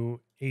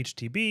to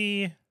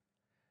HTTP,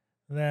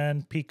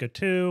 then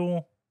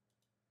Pikatwoo.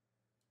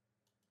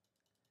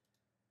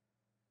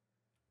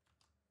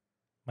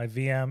 My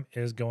VM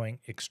is going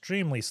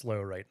extremely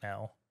slow right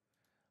now.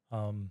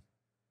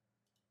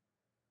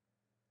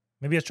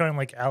 Maybe it's trying to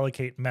like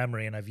allocate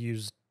memory and I've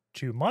used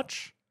too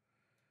much.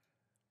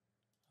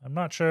 I'm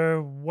not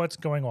sure what's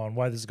going on,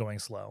 why this is going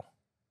slow.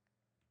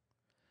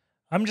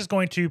 I'm just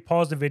going to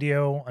pause the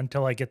video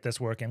until I get this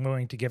working. I'm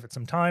going to give it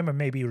some time or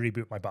maybe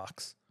reboot my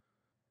box.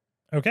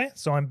 Okay,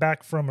 so I'm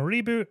back from a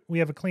reboot. We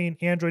have a clean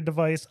Android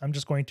device. I'm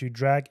just going to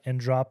drag and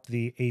drop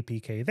the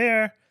APK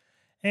there,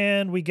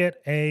 and we get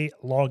a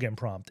login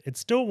prompt. It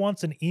still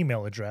wants an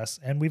email address,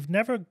 and we've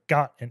never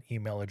got an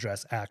email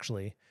address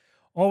actually.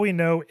 All we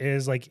know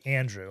is like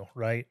Andrew,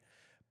 right?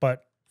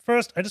 But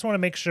first, I just want to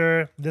make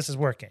sure this is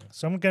working.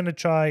 So I'm going to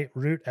try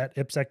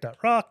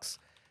root@ipsec.rocks,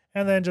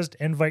 and then just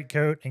invite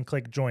code and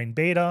click join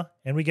beta,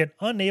 and we get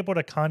unable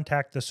to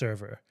contact the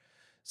server.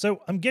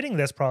 So I'm getting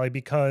this probably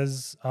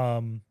because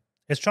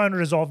it's trying to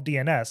resolve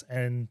DNS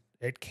and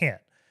it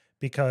can't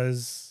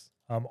because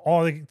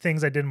all the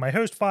things I did in my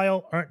host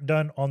file aren't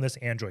done on this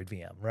Android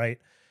VM, right?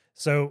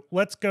 So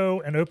let's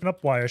go and open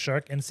up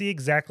Wireshark and see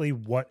exactly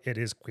what it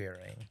is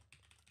querying.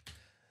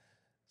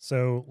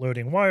 So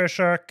loading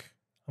Wireshark,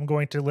 I'm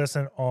going to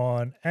listen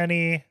on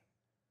any,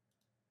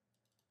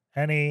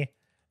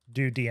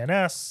 do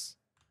DNS,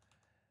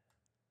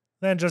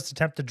 then just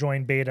attempt to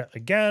join beta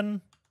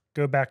again,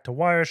 go back to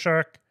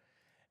Wireshark,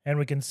 and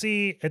we can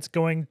see it's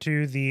going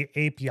to the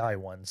API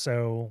one.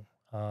 So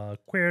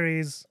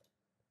queries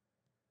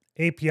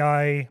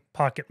API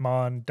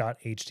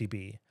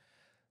Pokatmon.htb.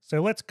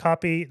 So let's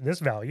copy this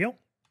value.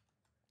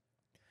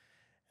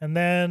 And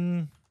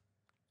then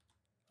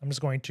I'm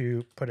just going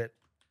to put it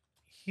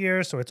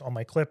here so it's on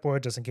my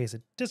clipboard just in case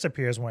it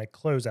disappears when I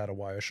close out of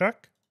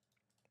Wireshark.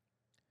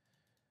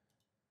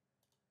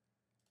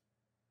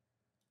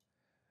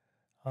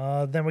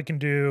 Then we can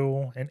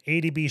do an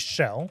ADB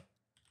shell.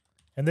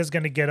 And this is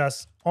going to get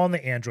us on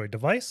the Android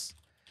device.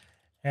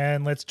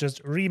 And let's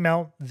just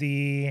remount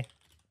the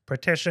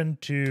partition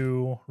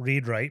to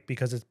read write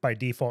because it's by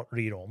default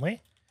read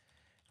only.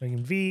 We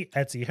can v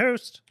etc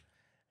host.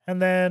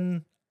 And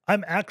then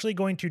I'm actually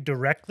going to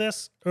direct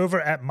this over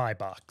at my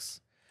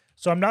box.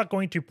 So I'm not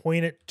going to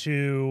point it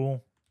to,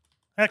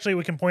 actually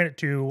we can point it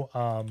to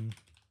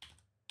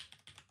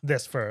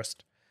this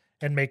first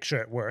and make sure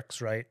it works,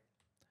 right?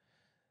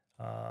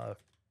 A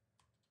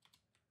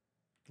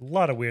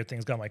lot of weird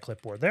things got on my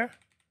clipboard there.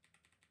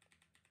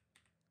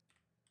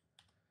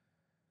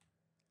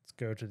 Let's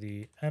go to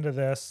the end of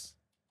this.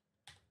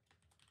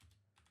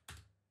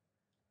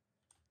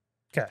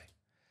 Okay.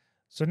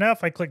 So now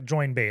if I click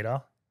join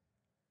beta,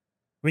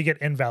 we get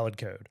invalid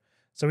code.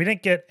 So we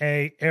didn't get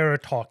an error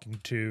talking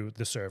to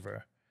the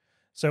server.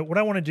 So what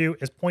I want to do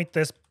is point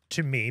this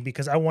to me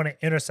because I want to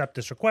intercept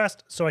this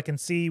request so I can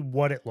see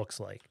what it looks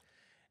like.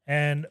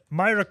 And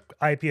my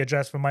IP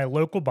address for my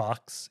local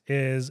box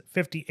is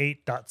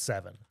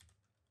 58.7.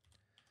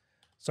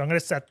 So I'm going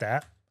to set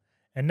that.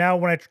 And now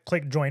when I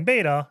click join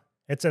beta,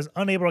 it says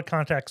unable to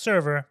contact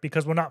server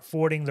because we're not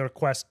forwarding the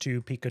request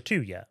to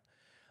Pikatwoo yet.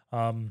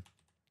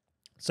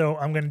 So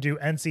I'm going to do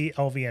nc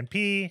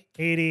lvnp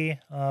 80.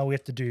 We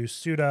have to do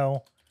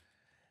sudo.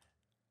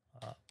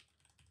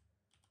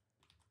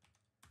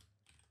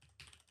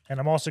 And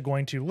I'm also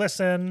going to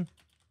listen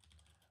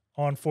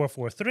on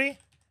 443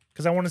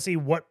 because I want to see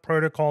what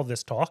protocol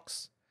this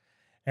talks.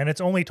 And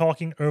it's only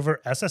talking over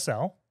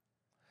SSL.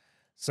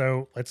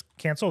 So let's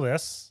cancel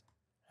this.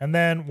 And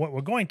then what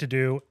we're going to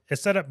do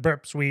is set up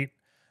Burpsuite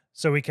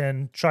so we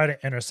can try to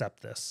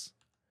intercept this.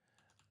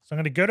 So I'm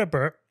going to go to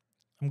Burp.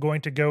 I'm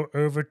going to go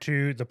over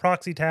to the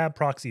proxy tab,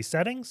 proxy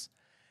settings.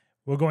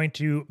 We're going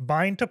to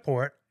bind to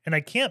port, and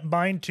I can't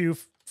bind to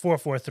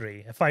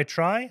 443. If I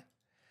try,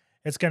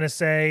 it's going to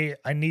say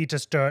I need to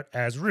start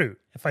as root.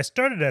 If I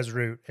start it as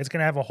root, it's going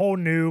to have a whole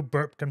new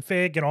burp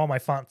config and all my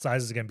font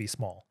sizes are going to be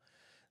small.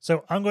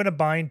 So I'm going to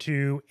bind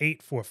to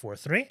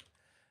 8443.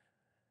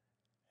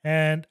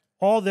 And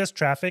all this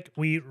traffic,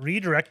 we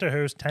redirect to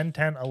host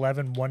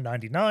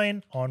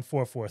 10.10.11.199 on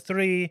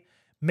 443.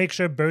 Make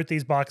sure both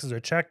these boxes are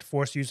checked,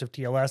 force use of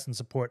TLS and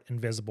support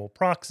invisible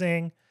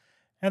proxying.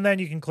 And then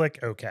you can click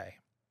OK.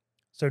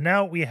 So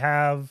now we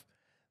have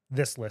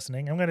this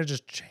listening. I'm going to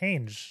just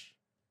change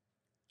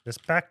this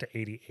back to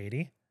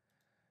 8080.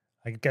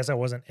 I guess I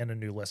wasn't in a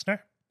new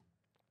listener.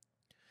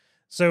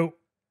 So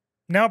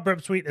now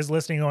Burpsuite is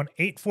listening on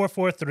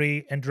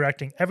 8443 and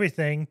directing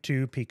everything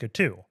to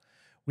Pikatwoo.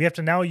 We have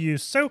to now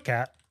use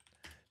Socat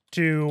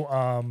to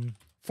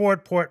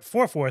forward port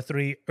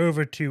 443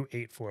 over to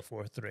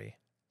 8443.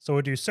 So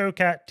we'll do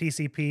Socat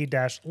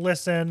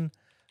TCP-listen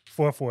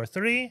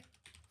 443,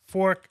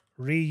 fork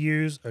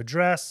reuse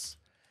address,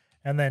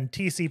 and then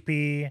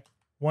TCP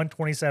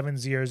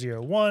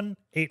 127.0.0.1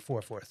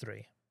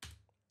 8443.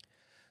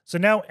 So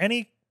now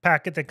any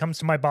packet that comes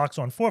to my box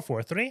on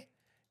 443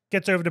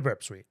 gets over to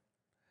Burpsuite.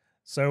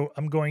 So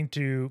I'm going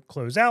to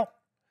close out.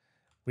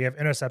 We have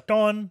intercept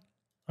on.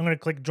 I'm going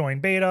to click join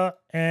beta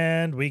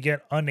and we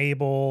get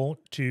unable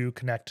to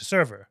connect to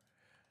server.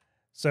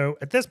 So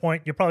at this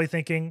point, you're probably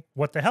thinking,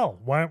 what the hell?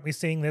 Why aren't we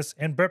seeing this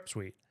in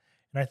Burpsuite?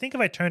 And I think if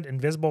I turned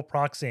invisible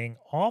proxying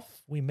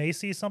off, we may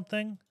see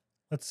something.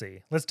 Let's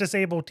see. Let's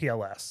disable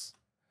TLS,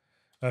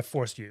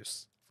 forced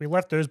use. If we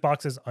left those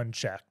boxes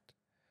unchecked,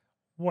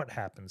 what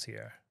happens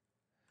here?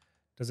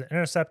 Does it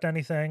intercept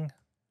anything?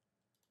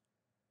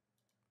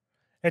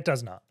 It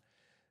does not.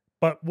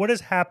 But what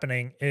is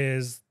happening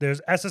is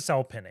there's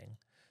SSL pinning.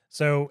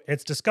 So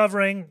it's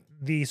discovering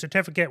the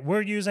certificate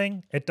we're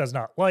using, it does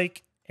not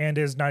like, and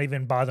is not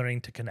even bothering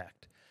to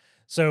connect.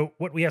 So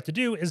what we have to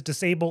do is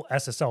disable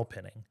SSL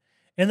pinning.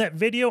 In that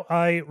video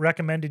I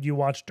recommended you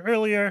watched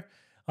earlier,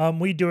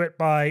 we do it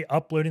by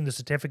uploading the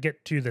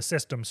certificate to the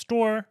system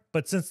store,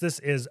 but since this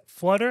is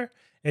Flutter,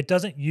 it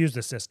doesn't use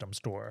the system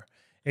store.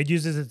 It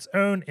uses its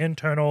own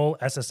internal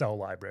SSL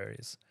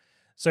libraries.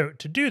 So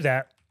to do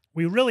that,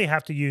 we really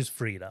have to use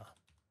Frida.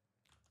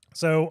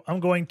 So I'm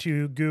going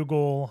to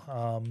Google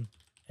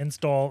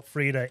install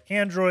Frida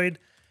Android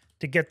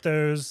to get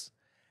those.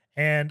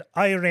 And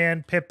I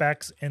ran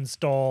pipx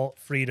install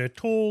Frida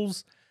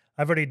tools.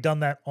 I've already done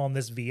that on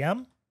this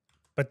VM,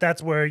 but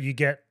that's where you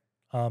get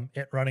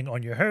it running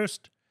on your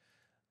host.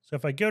 So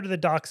if I go to the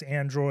docs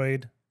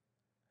Android,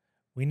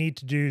 we need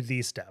to do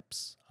these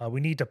steps.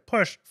 We need to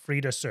push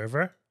Frida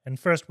server. And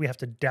first we have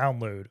to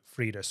download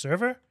Frida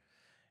server.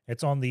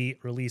 It's on the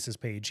releases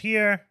page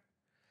here.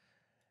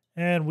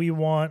 And we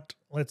want,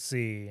 let's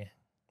see,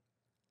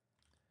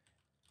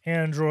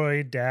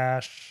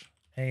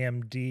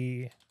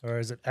 Android-AMD, or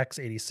is it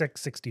x86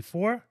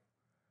 64?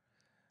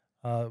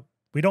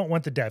 We don't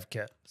want the dev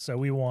kit. So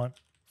we want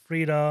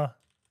Frida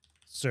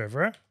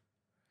server.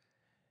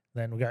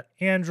 Then we got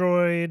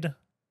Android,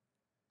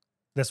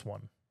 this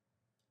one.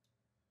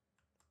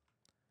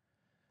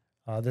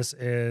 This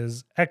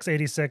is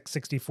x86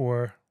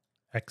 64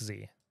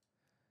 XZ.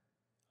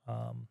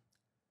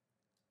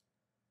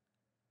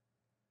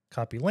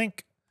 Copy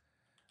link.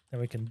 Then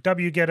we can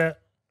wget it.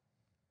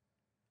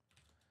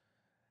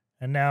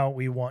 And now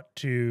we want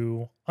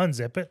to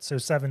unzip it. So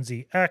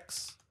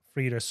 7zx,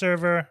 Frida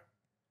server.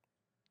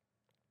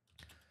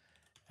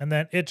 And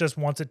then it just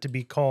wants it to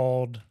be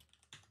called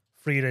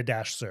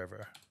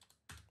Frida-server.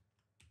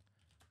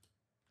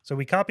 So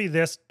we copy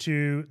this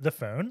to the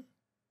phone.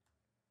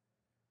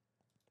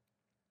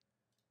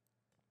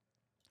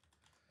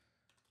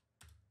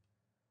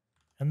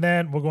 And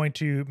then we're going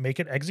to make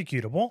it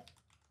executable.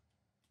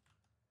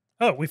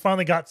 Oh, we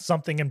finally got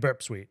something in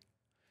Burpsuite.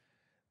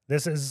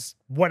 This is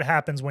what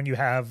happens when you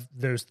have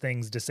those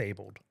things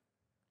disabled.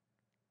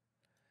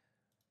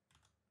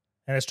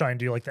 And it's trying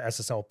to do like the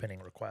SSL pinning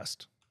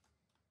request.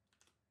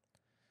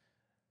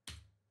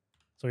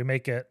 So we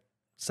make it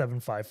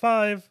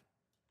 755.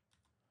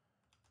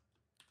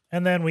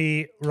 And then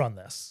we run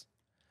this.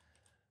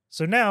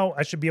 So now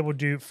I should be able to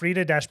do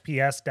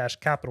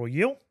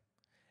Frida-PS-U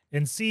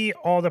and see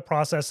all the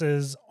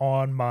processes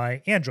on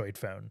my Android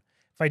phone.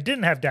 If I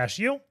didn't have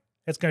 -U,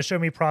 it's going to show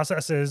me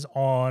processes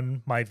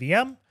on my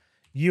VM.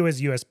 U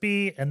is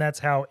USB, and that's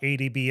how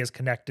ADB is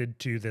connected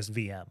to this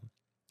VM.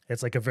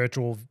 It's like a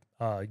virtual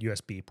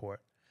USB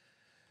port.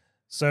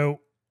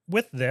 So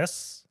with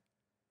this,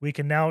 we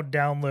can now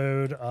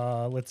download,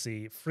 let's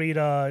see,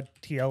 Frida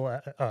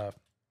TL,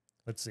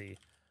 let's see.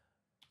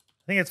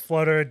 I think it's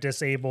Flutter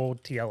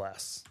disabled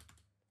TLS.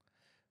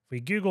 If we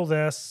Google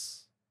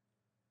this,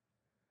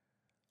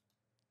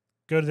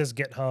 go to this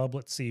GitHub,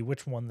 let's see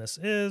which one this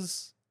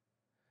is.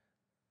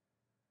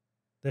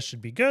 This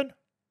should be good.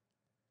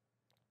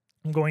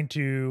 I'm going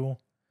to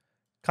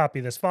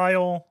copy this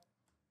file.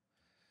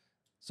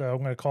 So I'm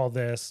going to call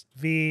this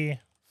v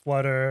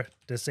flutter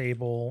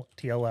disable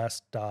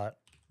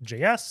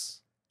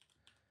tls.js.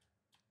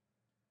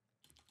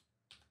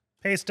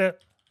 Paste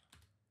it.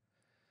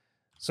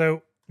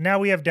 So now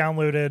we have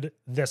downloaded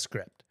this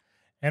script.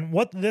 And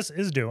what this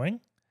is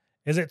doing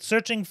is it's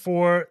searching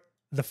for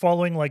the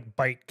following like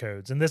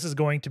bytecodes. And this is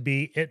going to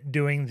be it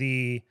doing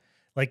the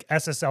like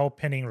SSL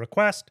pinning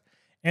request.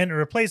 And it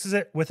replaces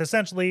it with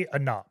essentially a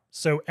NOP.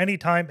 So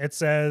anytime it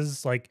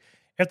says, like,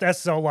 if the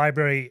SSL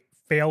library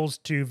fails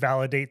to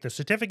validate the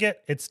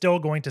certificate, it's still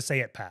going to say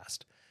it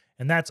passed.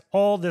 And that's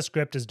all this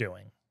script is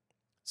doing.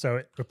 So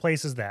it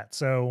replaces that.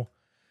 So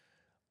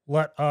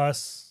let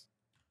us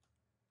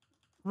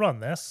run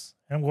this.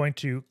 I'm going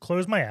to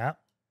close my app.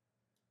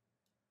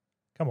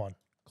 Come on,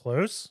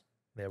 close.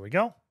 There we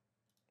go.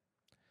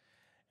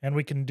 And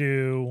we can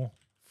do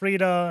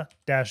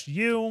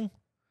Frida-U.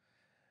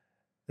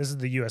 This is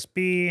the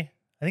USB.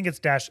 I think it's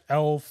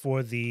 -L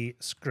for the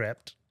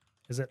script.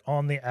 Is it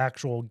on the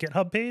actual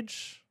GitHub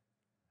page?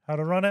 How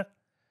to run it?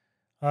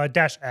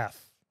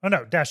 -F. Oh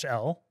no,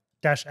 -L.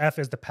 -F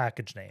is the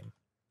package name.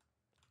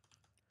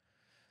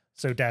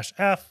 So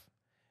 -F.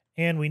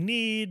 And we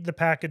need the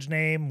package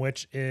name,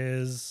 which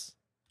is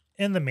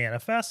in the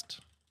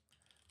manifest.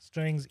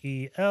 Strings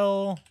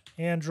EL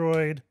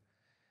Android.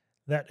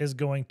 That is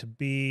going to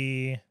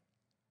be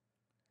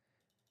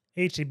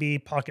HTTP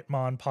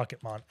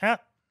Pokatmon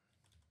App.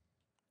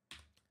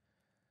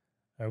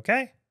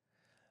 Okay.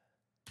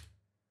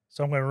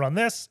 So I'm going to run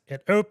this.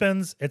 It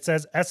opens. It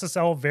says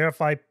SSL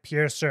verify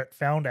peer cert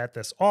found at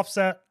this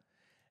offset.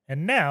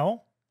 And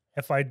now,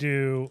 if I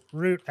do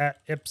root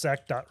at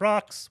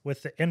ipsec.rocks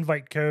with the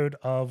invite code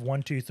of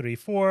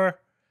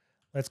 1234,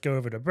 let's go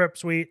over to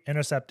Burpsuite.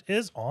 Intercept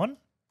is on.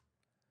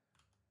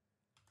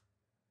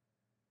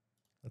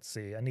 Let's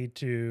see. I need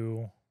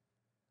to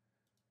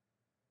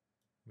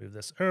Move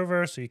this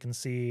over so you can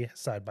see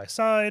side by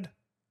side.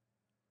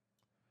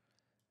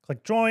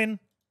 Click join,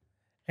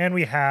 and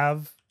we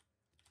have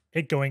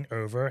it going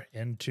over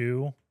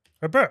into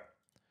our burp.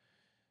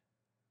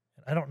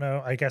 I don't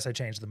know, I guess I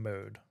changed the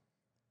mode.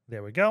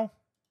 There we go.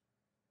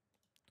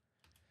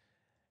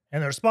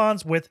 And it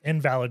responds with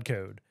invalid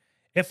code.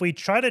 If we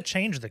try to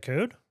change the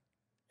code,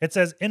 it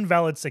says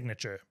invalid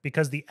signature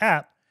because the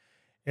app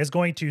is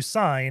going to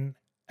sign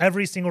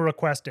every single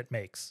request it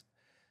makes.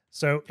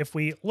 So if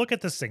we look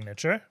at the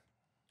signature,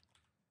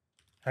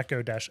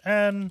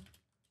 echo-n,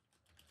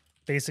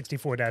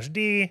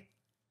 base64-d,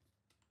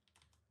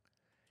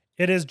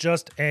 it is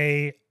just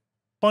a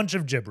bunch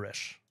of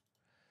gibberish.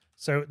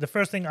 So the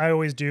first thing I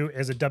always do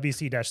is a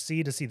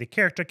wc-c to see the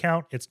character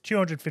count. It's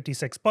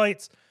 256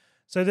 bytes.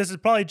 So this is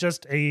probably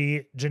just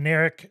a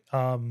generic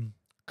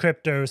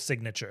crypto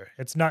signature.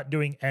 It's not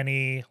doing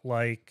any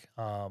like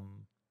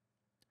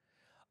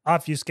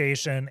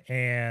obfuscation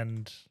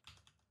and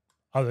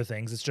other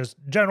things. It's just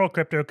general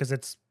crypto because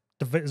it's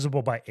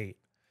divisible by 8.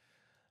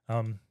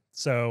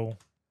 So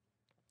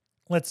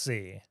let's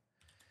see.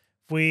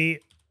 If we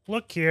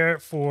look here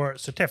for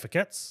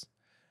certificates,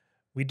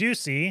 we do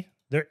see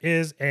there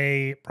is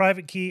a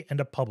private key and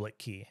a public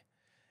key.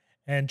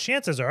 And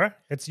chances are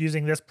it's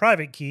using this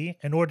private key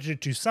in order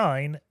to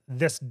sign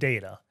this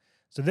data.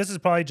 So this is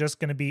probably just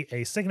going to be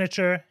a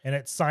signature and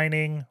it's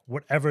signing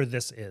whatever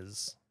this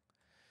is.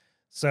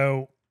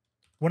 So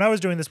when I was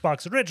doing this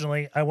box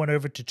originally, I went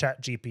over to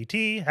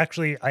ChatGPT.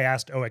 Actually, I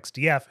asked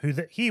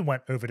OXDF, he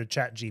went over to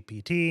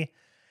ChatGPT,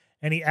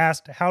 and he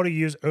asked how to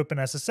use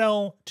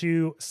OpenSSL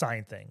to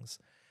sign things.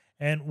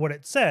 And what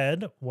it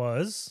said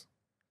was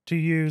to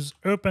use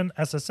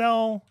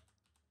OpenSSL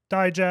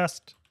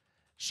digest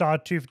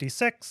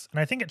SHA-256, and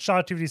I think it's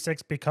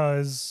SHA-256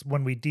 because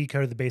when we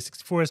decode the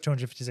base64 is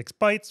 256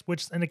 bytes,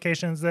 which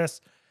indications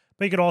this,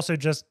 but you could also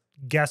just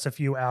guess a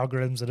few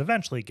algorithms that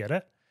eventually get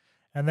it,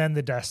 and then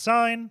the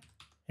 $sign,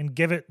 and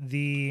give it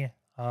the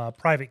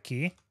private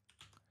key.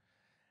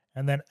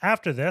 And then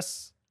after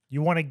this,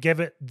 you want to give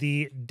it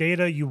the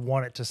data you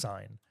want it to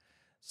sign.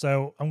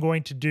 So I'm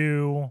going to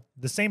do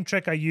the same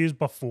trick I used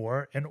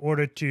before in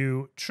order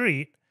to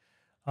treat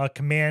a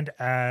command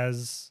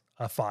as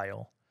a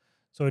file.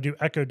 So we do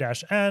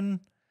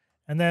echo-n,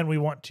 and then we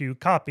want to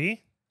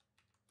copy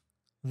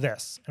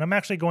this. And I'm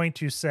actually going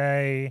to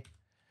say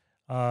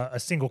a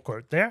single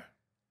quote there.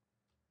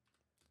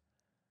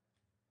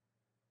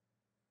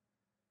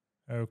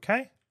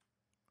 Okay.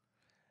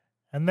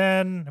 And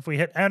then if we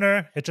hit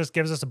enter, it just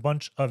gives us a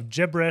bunch of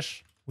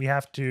gibberish. We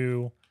have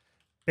to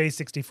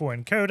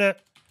base64 encode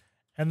it.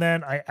 And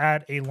then I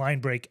add a line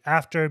break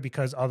after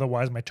because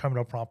otherwise my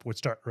terminal prompt would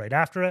start right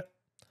after it.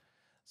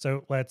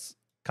 So let's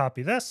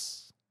copy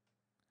this.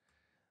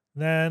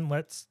 Then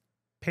let's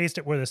paste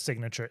it where the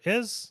signature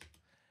is.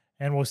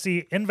 And we'll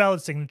see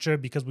invalid signature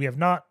because we have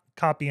not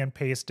copy and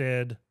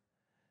pasted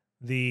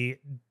the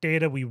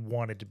data we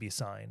wanted to be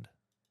signed.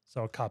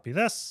 So I'll copy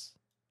this,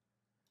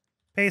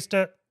 paste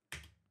it,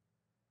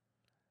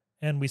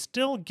 and we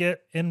still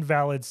get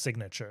invalid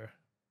signature.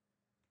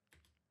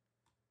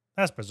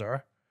 That's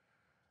bizarre.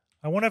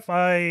 I wonder if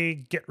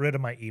I get rid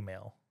of my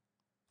email.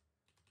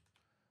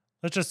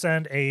 Let's just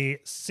send a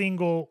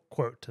single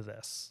quote to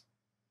this.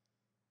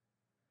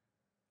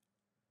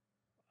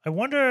 I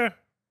wonder,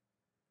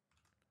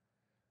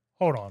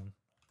 hold on.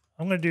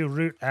 I'm going to do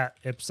root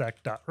at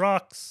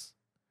ipsec.rocks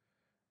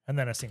and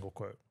then a single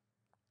quote.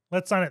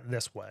 Let's sign it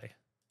this way.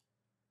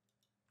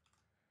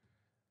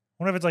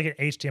 I wonder if it's like an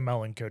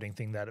HTML encoding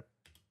thing that it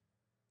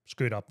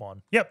screwed up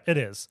on. Yep, it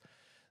is.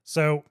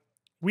 So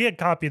we had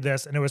copied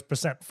this and it was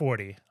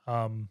 %40.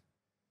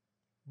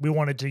 We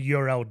wanted to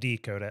URL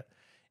decode it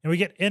and we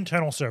get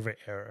internal server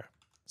error.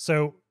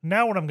 So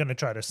now what I'm going to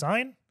try to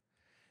sign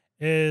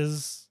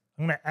is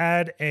I'm going to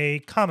add a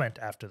comment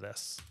after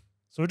this.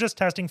 So we're just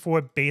testing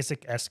for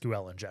basic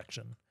SQL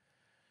injection.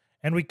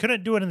 And we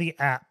couldn't do it in the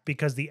app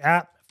because the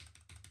app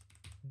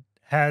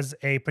has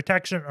a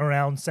protection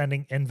around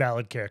sending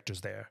invalid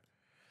characters there.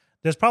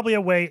 There's probably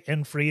a way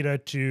in Frida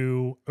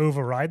to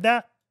override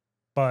that,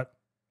 but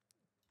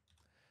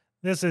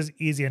this is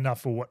easy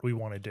enough for what we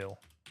want to do.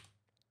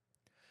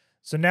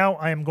 So now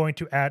I am going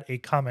to add a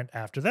comment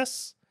after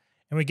this,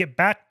 and we get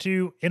back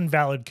to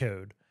invalid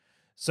code.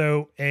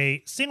 So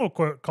a single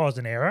quote caused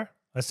an error.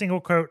 A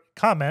single quote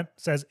comment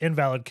says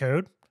invalid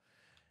code.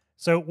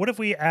 So what if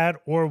we add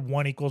or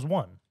 1 equals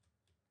 1?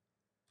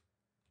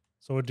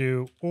 So we'll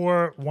do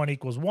or 1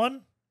 equals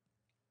 1.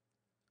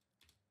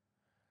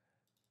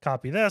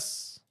 Copy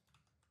this.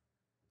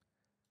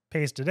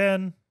 Paste it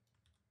in.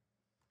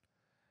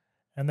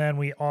 And then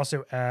we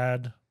also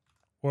add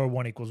or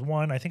 1 equals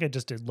 1. I think I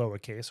just did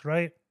lowercase,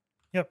 right?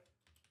 Yep.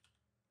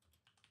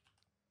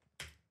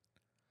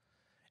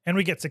 And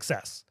we get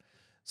success.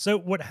 So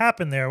what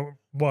happened there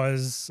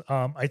was,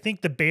 I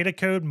think the beta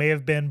code may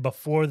have been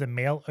before the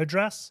mail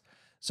address.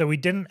 So we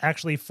didn't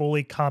actually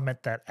fully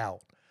comment that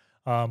out.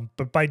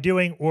 But by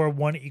doing or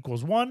 1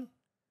 equals 1,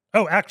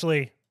 oh,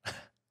 actually,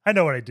 I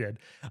know what I did.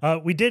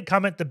 We did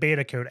comment the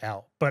beta code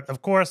out. But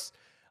of course,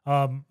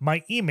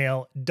 my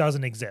email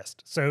doesn't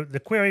exist. So the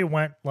query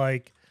went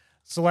like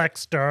select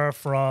stir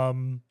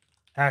from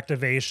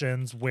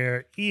activations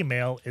where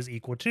email is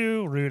equal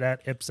to root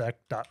at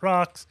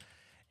ipsec.rocks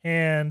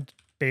and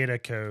beta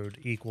code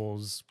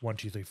equals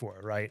 1234,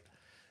 right?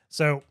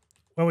 So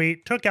when we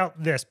took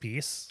out this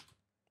piece,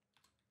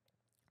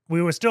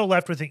 we were still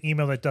left with an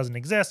email that doesn't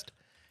exist,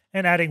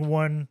 and adding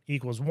 1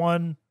 equals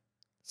 1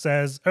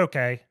 says,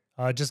 okay,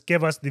 just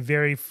give us the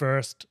very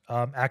first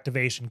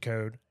activation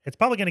code. It's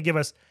probably going to give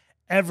us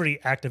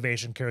every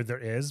activation code there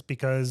is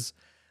because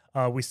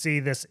we see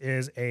this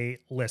is a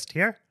list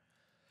here,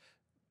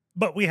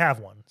 but we have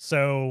one.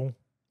 So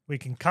we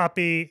can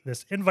copy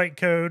this invite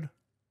code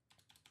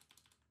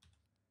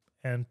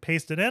and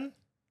paste it in.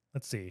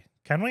 Let's see,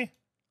 can we?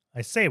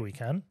 I say we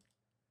can.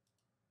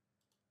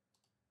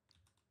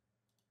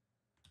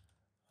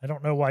 I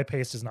don't know why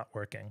paste is not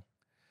working.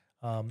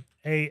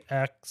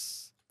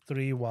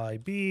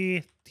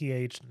 AX3YB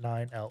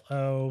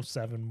TH9LO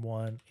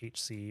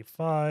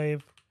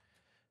 71HC5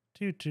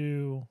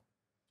 22.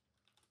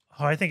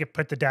 Oh, I think it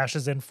put the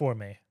dashes in for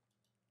me.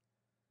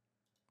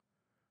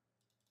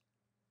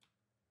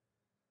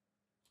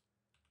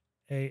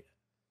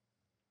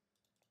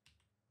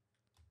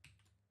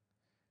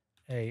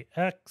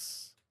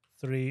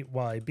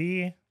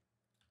 AX3YB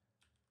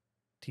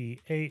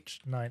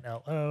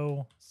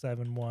TH9LO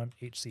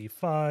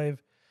 71HC5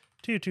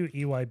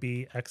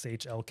 22EYB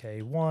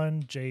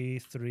XHLK1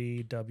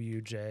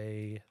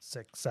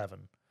 J3WJ67.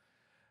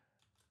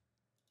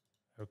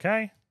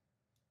 Okay.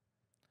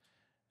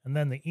 And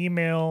then the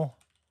email,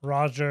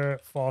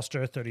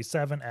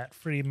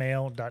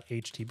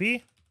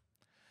 rogerfoster37@freemail.htb.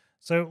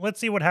 So let's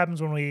see what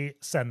happens when we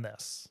send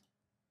this.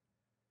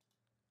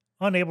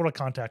 Unable to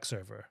contact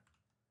server.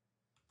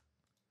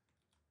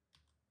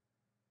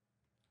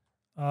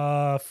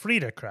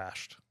 Frida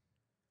crashed.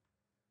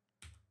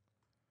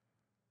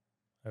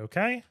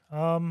 Okay.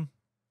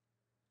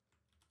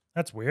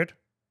 That's weird.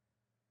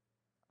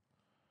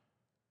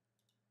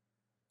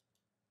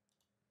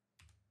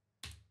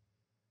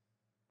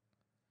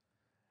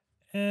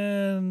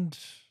 And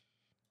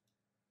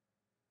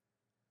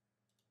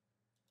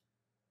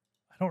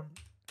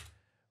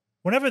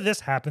whenever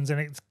this happens and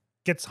it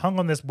gets hung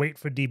on this wait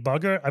for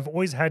debugger, I've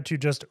always had to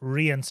just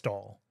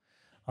reinstall.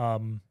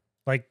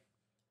 Like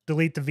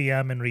delete the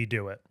VM and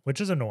redo it,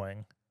 which is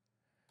annoying.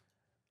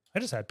 I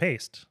just had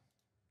paste.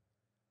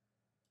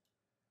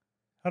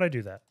 How'd I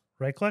do that?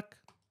 Right click,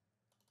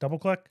 double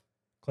click,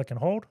 click and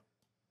hold,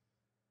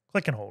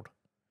 click and hold.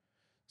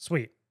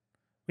 Sweet.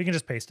 We can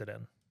just paste it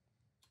in.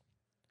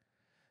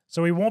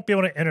 So we won't be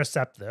able to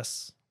intercept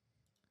this,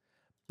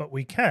 but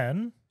we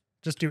can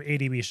just do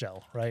ADB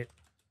shell, right?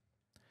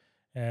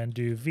 And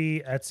do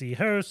v etc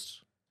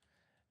host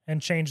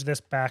and change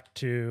this back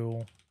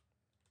to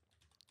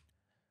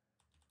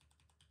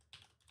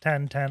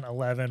 10, 10,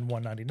 11,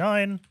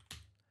 199.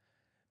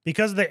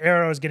 Because the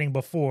error I was getting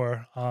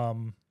before,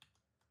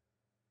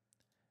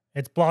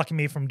 it's blocking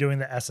me from doing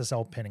the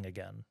SSL pinning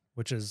again,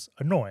 which is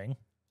annoying.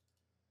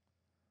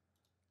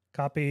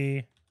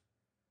 Copy,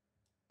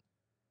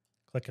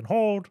 click and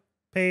hold,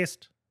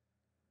 paste,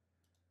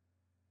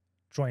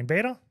 join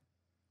beta.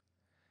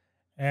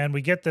 And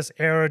we get this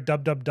error,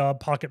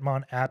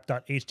 Pokatmon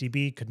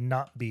App.htb could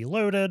not be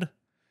loaded.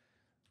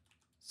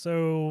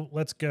 So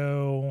let's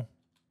go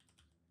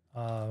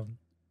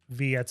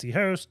v etc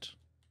host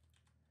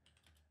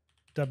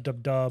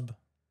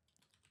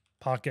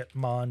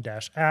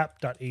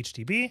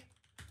Pokatmon-app.htb.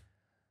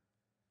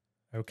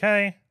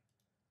 Okay.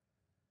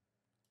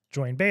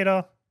 Join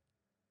beta.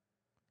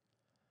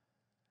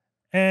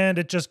 And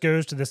it just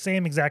goes to the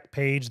same exact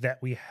page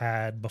that we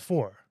had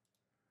before.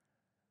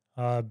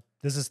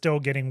 This is still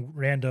getting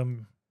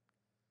random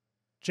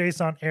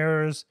JSON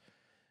errors.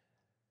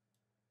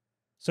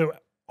 So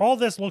all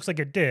this looks like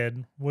it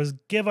did was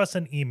give us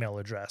an email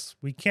address.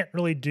 We can't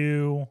really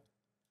do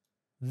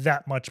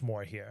that much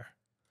more here.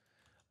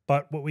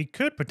 But what we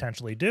could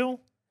potentially do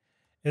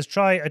is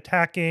try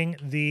attacking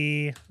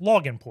the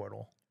login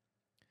portal.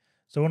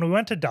 So when we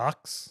went to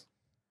docs,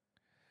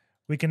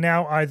 we can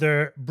now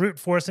either brute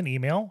force an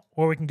email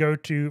or we can go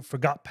to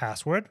forgot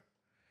password.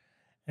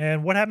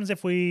 And what happens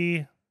if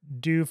we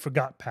do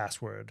forgot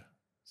password?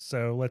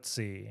 So let's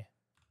see.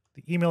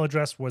 The email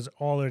address was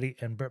already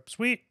in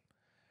Burpsuite.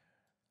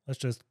 Let's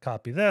just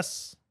copy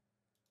this,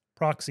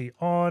 proxy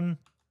on,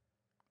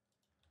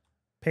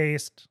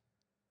 paste,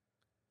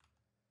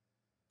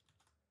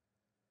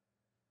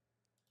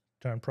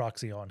 turn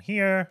proxy on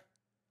here,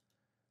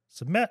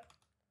 submit.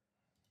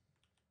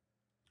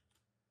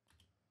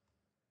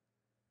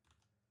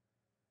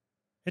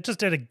 It just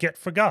did a get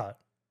forgot.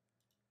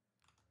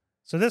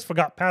 So this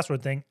forgot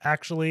password thing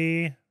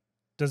actually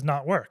does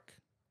not work,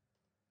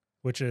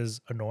 which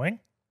is annoying.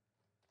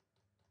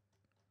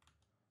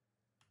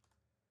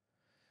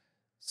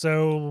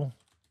 So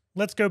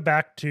let's go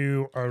back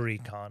to our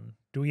recon.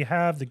 Do we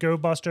have the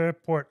GoBuster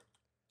port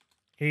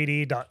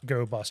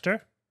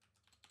 80.GoBuster?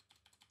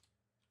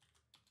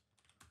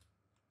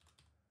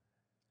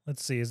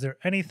 Let's see, is there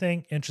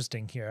anything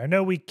interesting here? I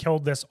know we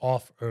killed this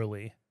off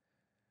early.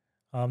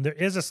 There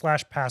is a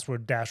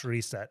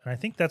 /password-reset, and I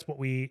think that's what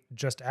we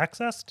just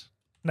accessed.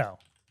 No,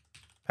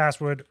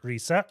 password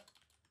reset,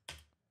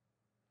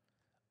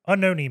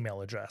 unknown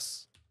email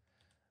address.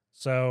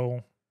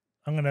 So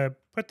I'm going to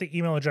put the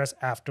email address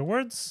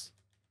afterwards,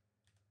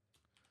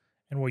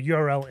 and we'll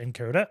URL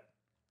encode it.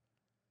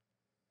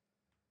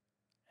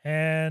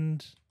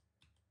 And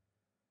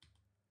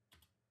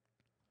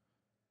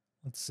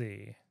let's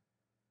see.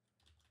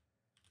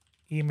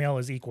 Email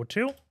is equal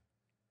to.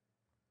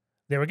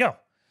 There we go.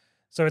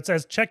 So it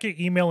says check your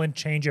email and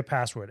change your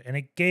password. And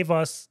it gave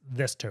us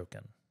this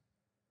token.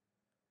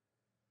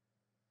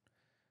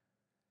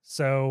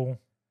 So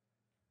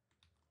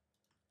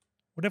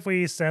what if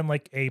we send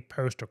like a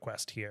post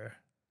request here?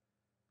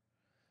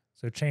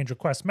 So change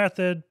request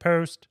method,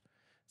 post.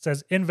 It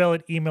says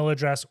invalid email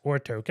address or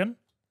token.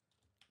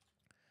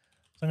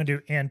 So I'm going to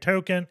do and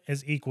token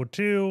is equal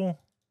to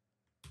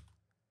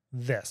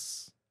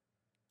this.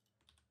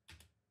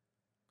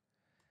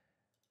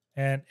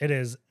 And it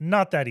is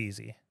not that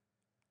easy.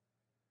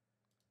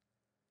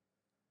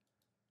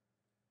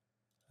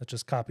 Let's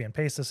just copy and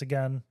paste this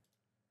again.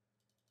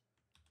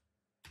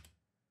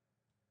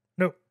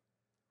 Nope.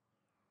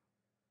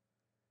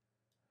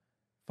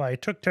 If I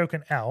took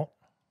token out,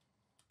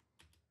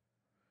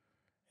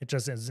 it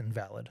just is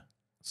invalid.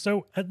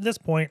 So at this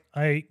point,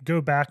 I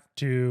go back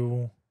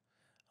to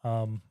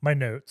my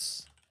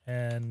notes,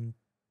 and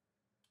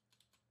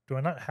do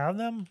I not have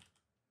them?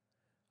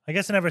 I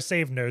guess I never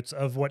saved notes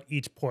of what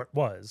each port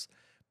was,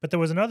 but there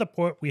was another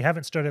port we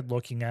haven't started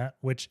looking at,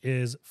 which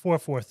is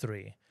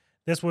 443.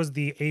 This was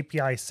the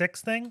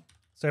APISIX thing.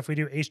 So if we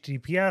do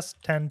HTTPS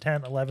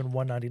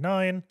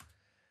 10.10.11.199,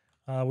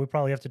 we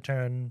probably have to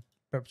turn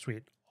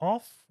Burpsuite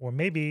off, or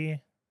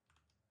maybe,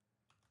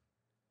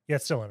 yeah,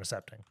 it's still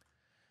intercepting.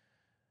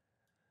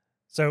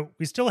 So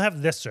we still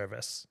have this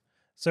service.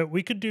 So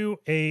we could do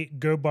a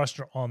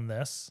GoBuster on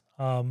this.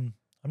 I'm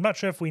not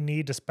sure if we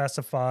need to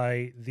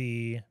specify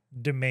the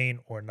domain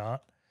or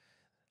not.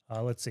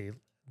 Let's see.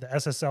 The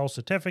SSL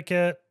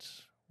certificate.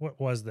 What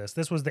was this?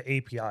 This was the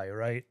API,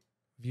 right?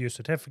 View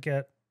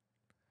certificate.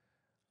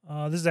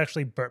 This is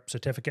actually burp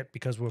certificate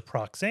because we're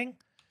proxying.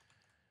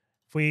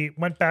 If we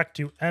went back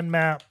to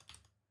nmap,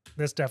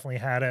 this definitely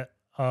had it,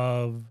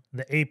 of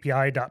the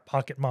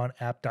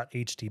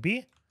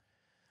api.pokatmonapp.htb.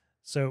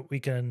 So we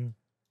can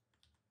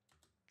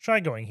try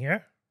going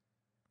here,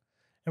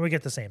 and we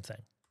get the same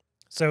thing.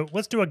 So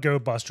let's do a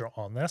GoBuster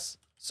on this.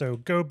 So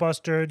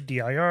GoBuster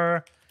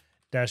dir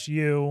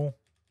 -u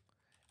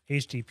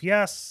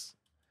HTTPS.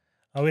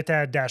 We have to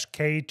add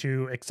 -k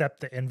to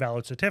accept the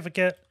invalid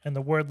certificate, and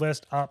the word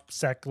list op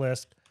sec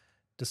list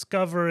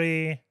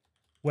discovery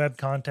web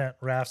content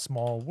raf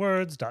small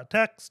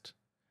words.txt,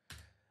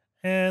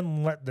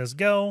 and let this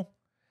go.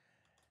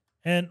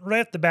 And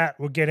right off the bat,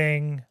 we're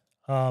getting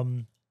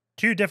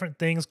two different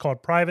things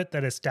called private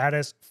that is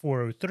status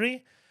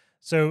 403.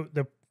 So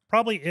there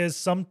probably is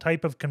some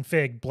type of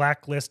config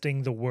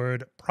blacklisting the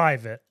word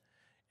private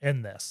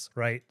in this,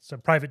 right? So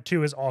private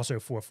 2 is also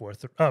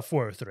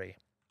 403.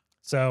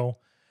 So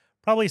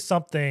probably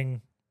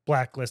something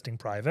blacklisting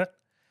private.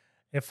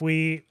 If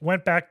we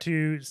went back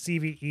to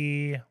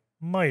CVE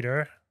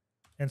MITR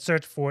and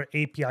search for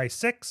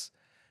APISIX,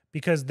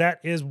 because that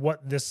is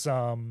what this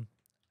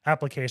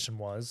application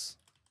was.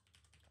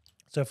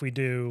 So if we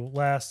do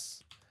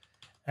less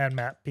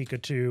nmap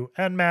Pikatwoo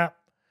nmap,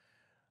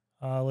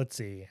 let's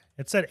see,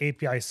 it said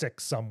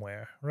APISIX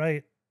somewhere,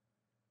 right?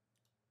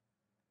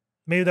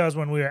 Maybe that was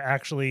when we were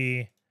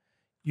actually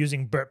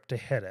using burp to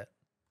hit it.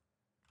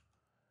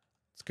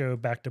 Let's go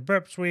back to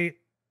Burpsuite,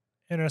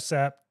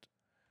 intercept.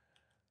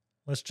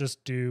 Let's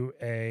just do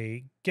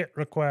a GET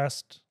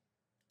request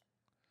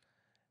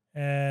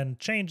and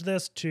change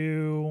this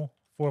to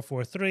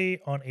 443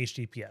 on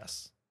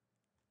HTTPS.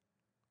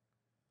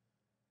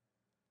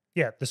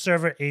 Yeah, the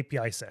server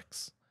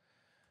APISIX.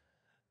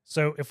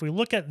 So if we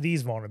look at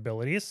these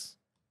vulnerabilities,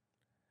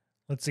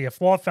 let's see, a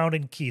flaw found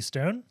in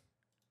Keystone,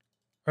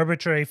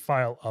 arbitrary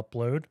file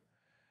upload.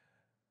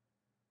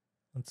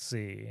 Let's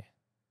see.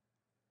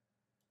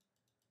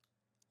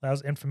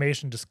 Allows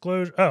information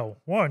disclosure. Oh,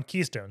 we're on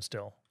Keystone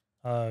still.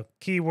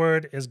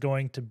 Keyword is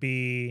going to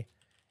be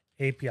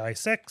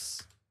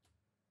APISIX.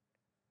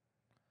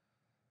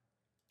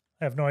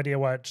 I have no idea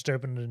why it just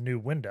opened a new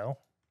window.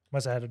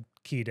 Must have had a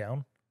key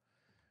down.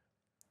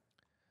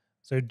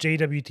 So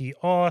JWT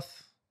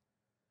auth.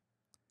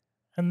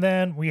 And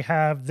then we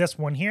have this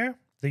one here,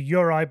 the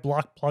URI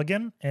block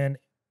plugin and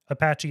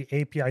Apache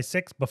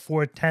APISIX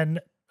before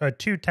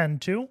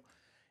 2.10.2.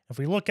 If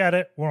we look at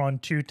it, we're on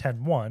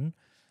 2.10.1.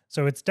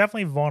 So it's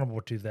definitely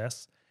vulnerable to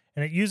this.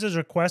 And it uses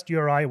request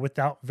URI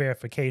without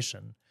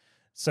verification.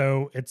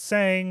 So it's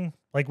saying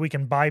like we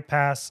can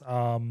bypass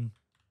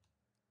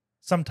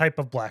some type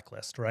of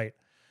blacklist, right?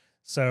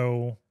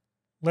 So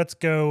let's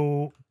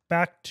go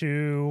back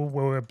to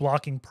where we're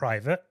blocking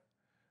private.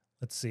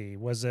 Let's see,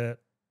 was it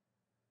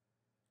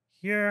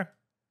here?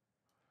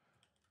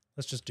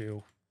 Let's just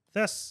do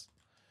this.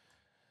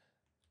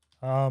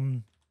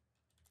 So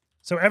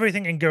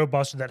everything in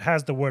GoBuster that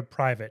has the word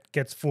private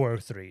gets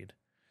 403'd.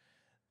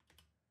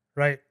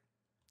 right?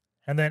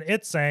 And then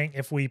it's saying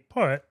if we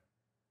put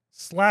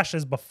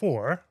slashes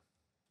before,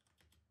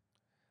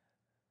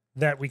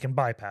 that we can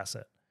bypass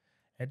it.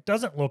 It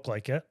doesn't look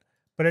like it,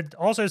 but it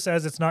also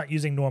says it's not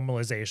using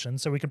normalization.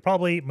 So we could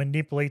probably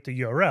manipulate the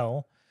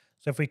URL.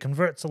 So if we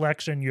convert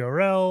selection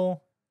URL,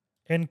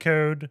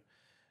 encode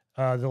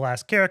the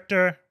last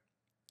character,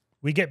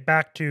 we get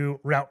back to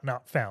route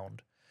not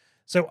found.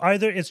 So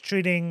either it's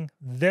treating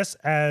this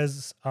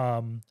as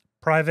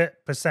private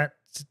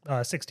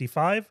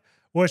 %65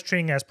 or it's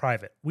treating it as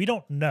private. We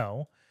don't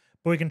know,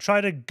 but we can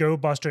try to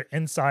GoBuster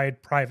inside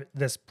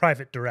this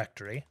private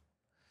directory.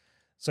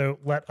 So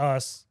let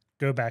us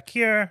go back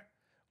here.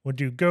 We'll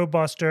do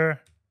GoBuster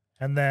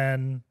and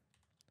then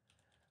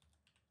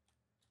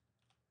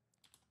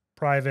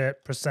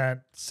private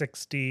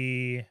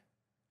 %60,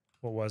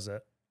 what was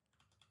it?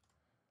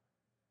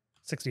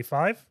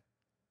 65.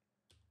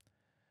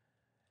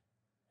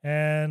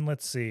 And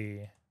let's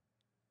see.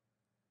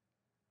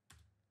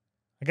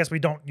 I guess we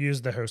don't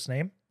use the host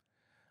name.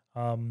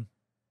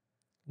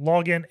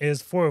 Login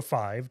is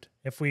 405.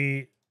 If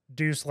we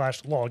do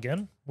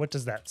 /login, what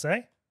does that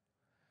say?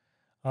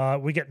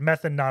 We get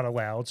method not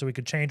allowed. So we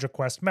could change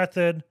request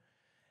method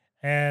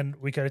and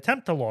we could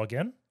attempt to log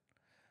in,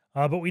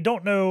 but we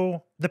don't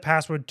know the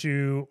password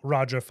to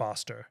Roger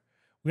Foster.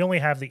 We only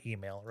have the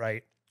email,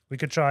 right? We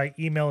could try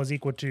email is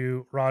equal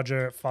to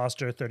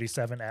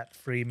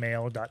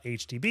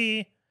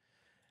rogerfoster37@freemail.htb.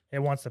 It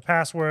wants the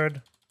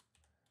password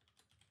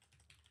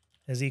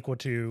is equal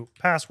to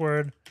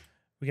password.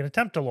 We can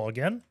attempt to log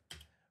in.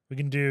 We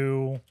can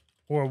do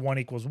or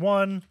 1 =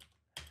 1,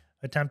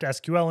 attempt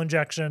SQL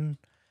injection.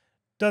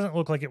 Doesn't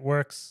look like it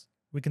works.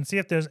 We can see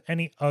if there's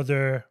any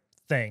other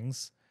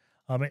things.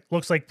 It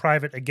looks like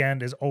private,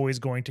 again, is always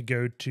going to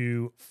go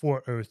to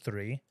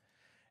 403.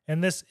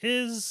 And this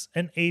is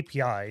an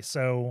API,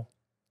 so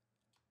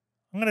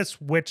I'm going to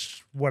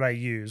switch what I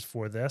use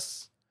for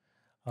this.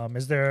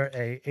 Is there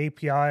a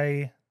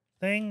API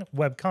thing?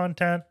 Web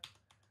content?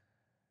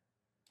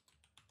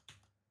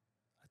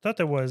 I thought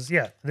there was,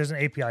 yeah, there's an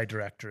API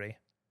directory.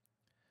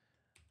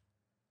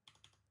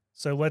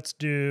 So let's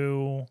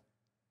do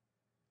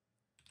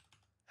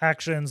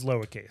actions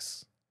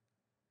lowercase.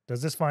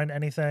 Does this find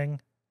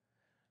anything?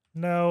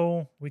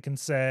 No. We can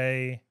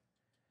say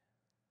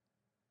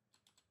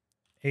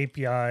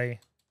API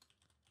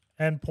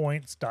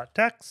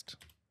endpoints.txt.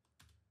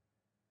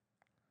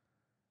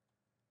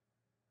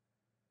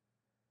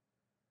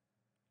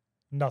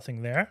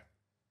 Nothing there.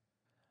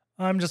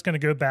 I'm just going to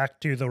go back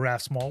to the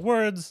raf small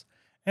words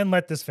and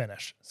let this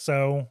finish.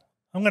 So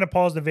I'm going to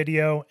pause the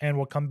video and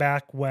we'll come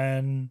back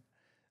when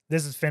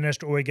this is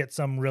finished or we get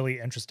some really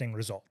interesting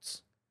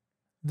results.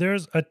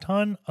 There's a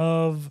ton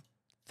of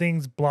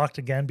things blocked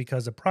again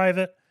because of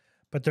private,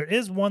 but there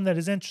is one that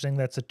is interesting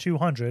that's a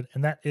 200,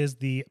 and that is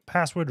the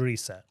password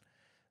reset.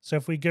 So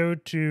if we go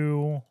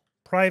to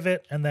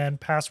private and then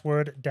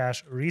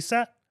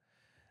password-reset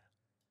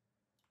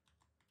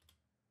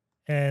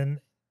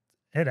and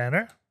hit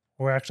enter,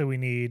 or actually we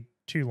need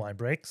 2 line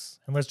breaks,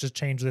 and let's just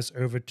change this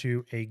over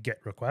to a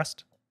GET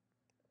request.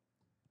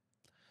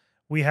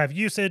 We have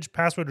usage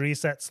password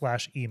reset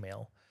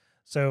 /email.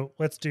 So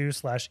let's do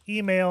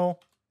 /email,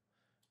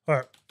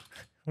 or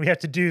we have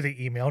to do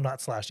the email, not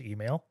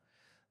 /email.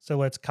 So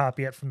let's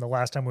copy it from the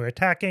last time we were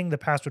attacking the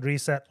password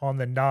reset on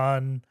the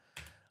non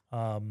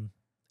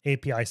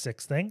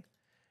APISIX thing.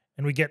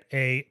 And we get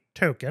a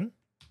token.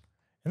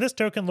 And this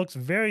token looks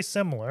very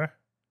similar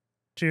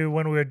to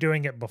when we were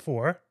doing it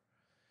before.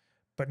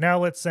 But now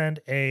let's send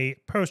a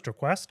post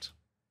request.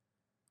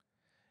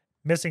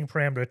 Missing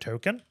parameter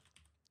token.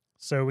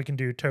 So we can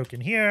do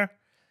token here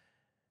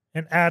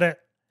and add it.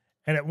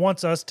 And it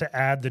wants us to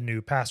add the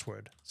new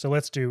password. So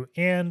let's do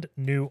and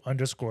new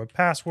 _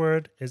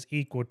 password is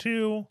equal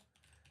to,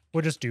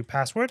 we'll just do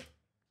password.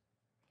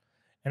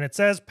 And it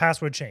says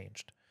password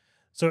changed.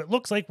 So it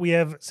looks like we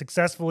have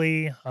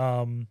successfully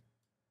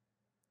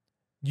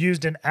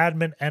used an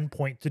admin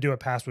endpoint to do a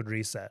password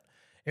reset.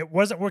 It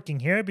wasn't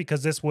working here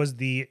because this was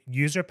the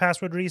user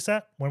password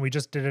reset when we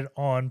just did it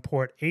on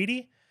port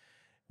 80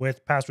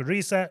 with password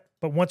reset.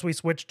 But once we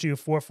switched to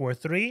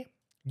 443,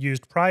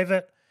 used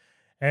private,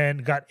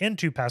 and got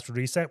into password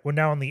reset, we're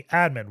now on the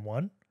admin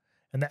one.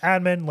 And the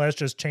admin, let's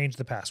just change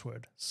the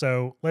password.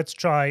 So let's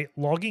try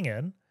logging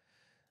in.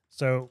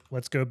 So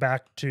let's go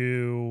back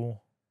to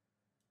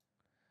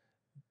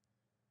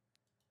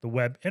the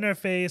web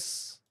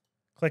interface,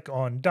 click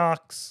on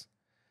docs,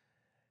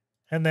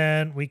 and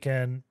then we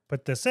can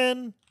put this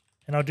in,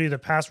 and I'll do the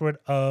password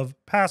of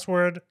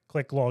password,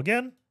 click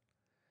login.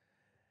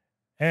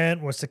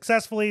 And we're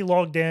successfully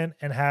logged in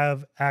and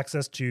have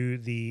access to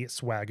the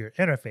Swagger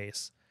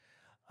interface.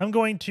 I'm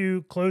going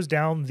to close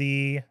down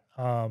the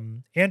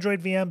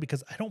Android VM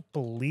because I don't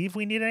believe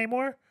we need it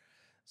anymore.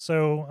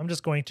 So I'm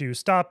just going to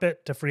stop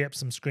it to free up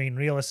some screen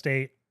real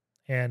estate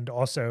and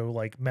also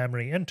like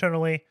memory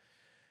internally.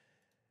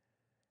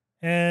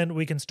 And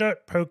we can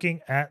start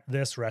poking at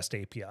this REST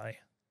API.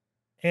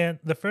 And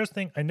the first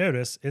thing I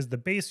notice is the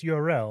base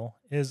URL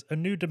is a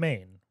new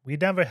domain, we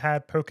never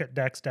had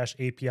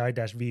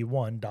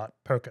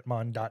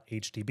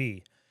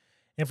pokatdex-api-v1.pokatmon.htb.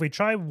 If we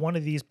try one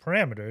of these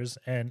parameters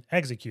and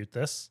execute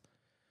this,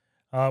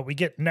 we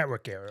get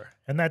network error.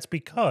 And that's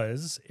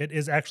because it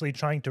is actually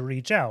trying to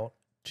reach out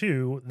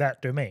to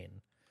that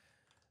domain.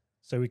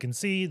 So we can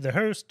see the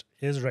host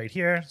is right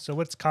here. So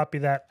let's copy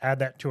that, add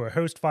that to our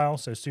host file.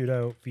 So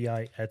sudo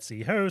vi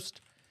etc host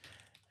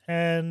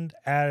and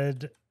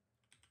add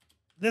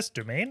this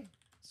domain.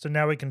 So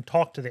now we can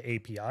talk to the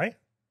API.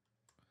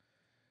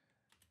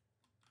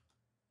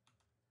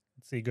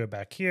 Let's see, go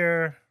back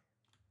here.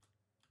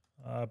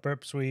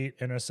 Burpsuite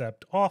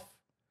intercept off.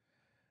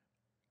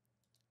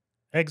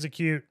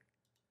 Execute.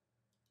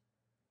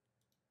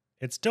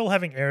 It's still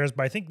having errors,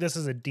 but I think this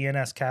is a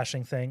DNS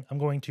caching thing. I'm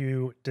going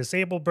to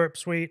disable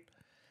Burpsuite,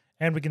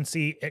 and we can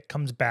see it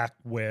comes back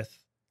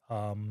with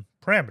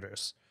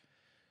parameters.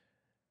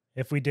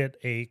 If we did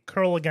a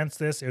curl against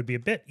this, it would be a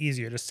bit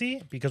easier to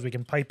see because we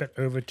can pipe it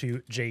over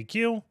to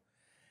JQ,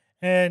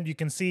 and you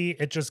can see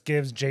it just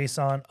gives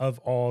JSON of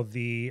all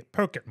the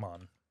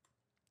Pokatmon.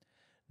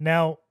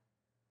 Now,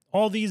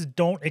 all these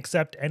don't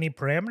accept any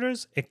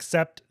parameters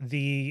except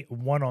the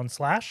one on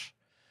slash.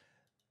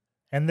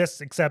 And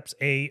this accepts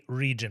a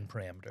region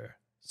parameter.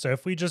 So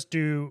if we just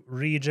do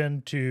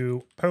region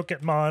to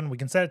Pokatmon, we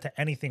can set it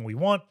to anything we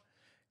want.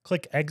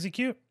 Click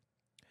execute.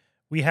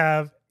 We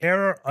have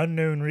error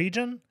unknown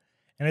region.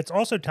 And it's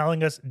also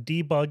telling us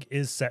debug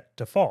is set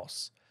to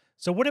false.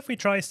 So what if we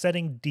try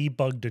setting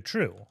debug to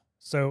true?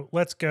 So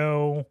let's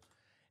go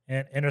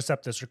and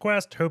intercept this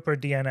request. Hope our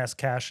DNS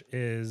cache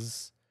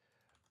is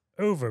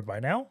over by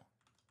now.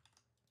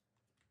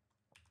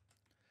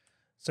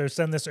 So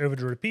send this over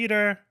to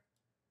repeater.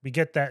 We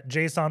get that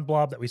JSON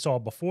blob that we saw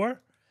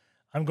before.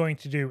 I'm going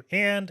to do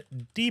and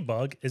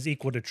debug is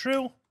equal to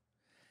true.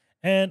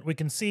 And we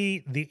can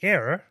see the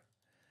error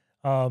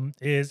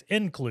is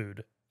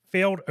include.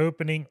 Failed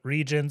opening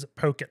regions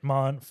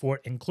Pokatmon for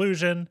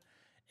inclusion.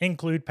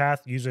 Include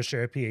path user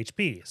share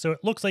PHP. So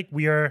it looks like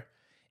we are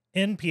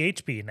in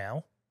PHP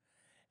now.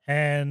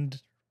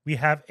 And we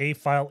have a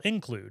file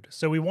include.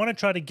 So we want to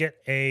try to get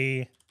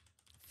a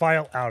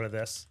file out of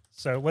this.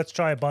 So let's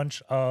try a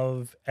bunch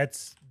of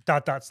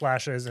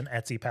slashes and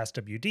etc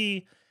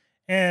passwd,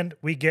 and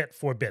we get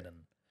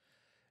forbidden.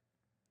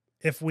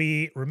 If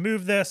we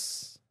remove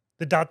this,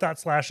 the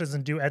slashes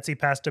and do etc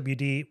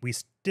passwd, we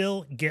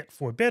still get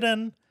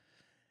forbidden.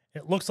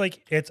 It looks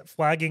like it's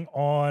flagging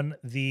on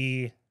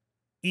the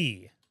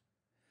E.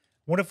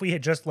 What if we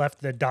had just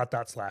left the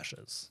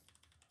slashes?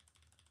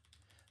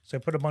 So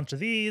put a bunch of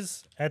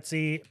these,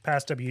 etc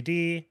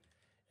passwd,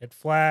 it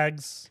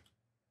flags,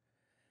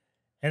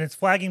 and it's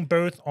flagging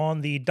both on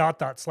the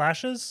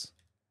slashes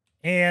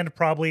and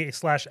probably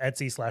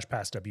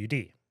 /etc/passwd.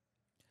 If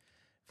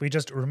we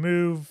just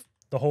remove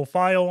the whole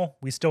file,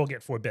 we still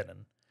get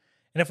forbidden.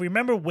 And if we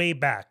remember way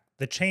back,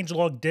 the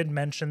changelog did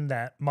mention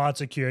that mod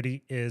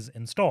security is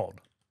installed.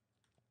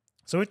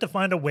 So we have to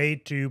find a way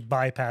to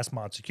bypass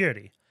mod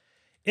security.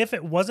 If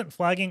it wasn't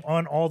flagging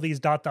on all these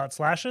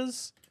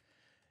slashes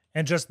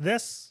and just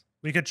this,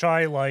 we could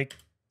try like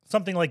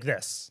something like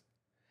this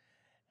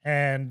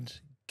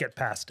and get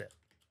past it.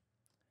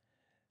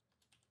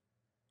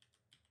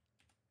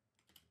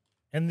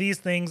 And these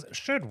things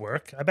should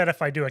work. I bet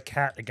if I do a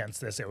cat against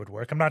this, it would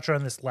work. I'm not sure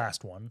on this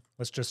last one.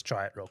 Let's just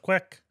try it real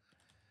quick.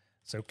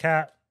 So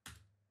cat,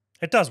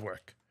 it does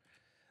work.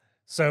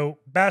 So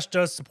Bash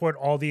does support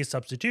all these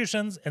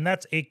substitutions, and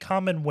that's a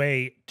common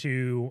way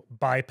to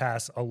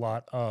bypass a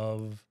lot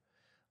of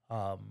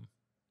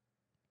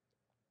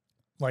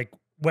like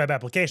web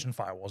application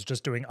firewalls,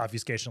 just doing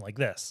obfuscation like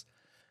this.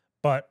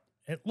 But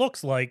it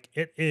looks like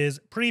it is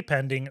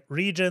prepending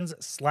regions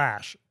 /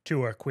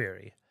 to our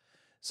query.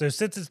 So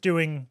since it's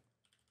doing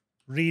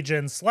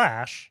region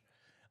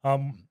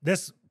 /,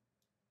 this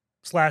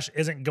 /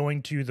 isn't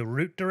going to the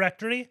root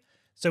directory.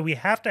 So we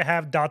have to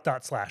have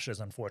slashes,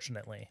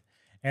 unfortunately.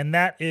 And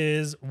that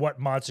is what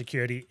mod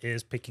security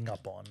is picking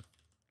up on.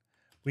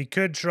 We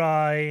could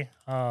try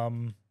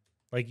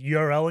like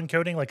URL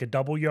encoding, like a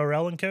double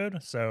URL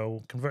encode.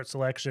 So convert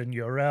selection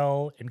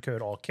URL,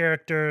 encode all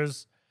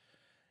characters.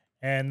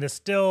 And this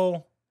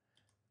still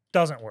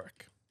doesn't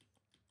work.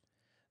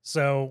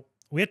 So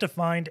we have to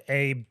find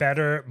a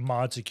better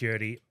mod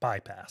security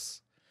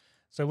bypass.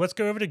 So let's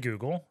go over to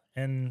Google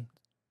and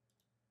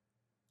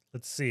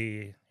let's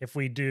see if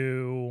we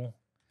do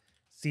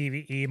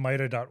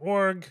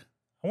cvemiter.org.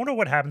 I wonder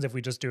what happens if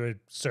we just do a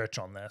search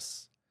on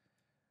this.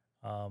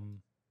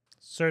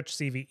 Search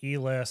CVE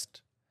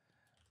list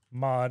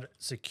mod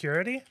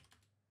security.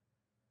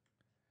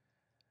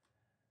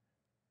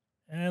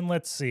 And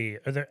let's see,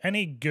 are there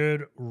any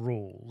good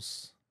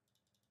rules?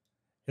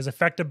 Is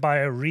affected by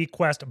a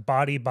request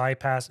body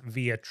bypass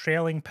via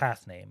trailing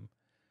path name.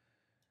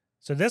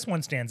 So this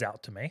one stands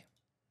out to me.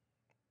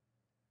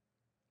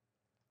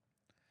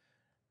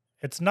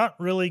 It's not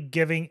really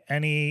giving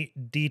any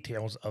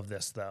details of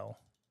this, though.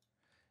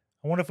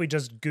 I wonder if we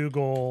just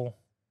Google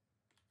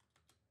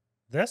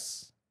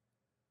this.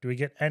 Do we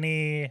get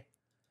any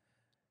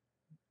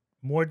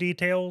more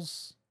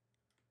details?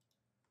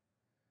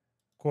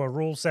 core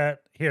rule set.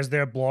 Here's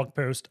their blog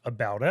post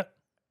about it.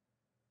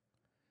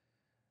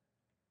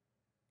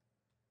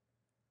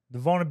 The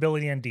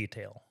vulnerability in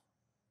detail.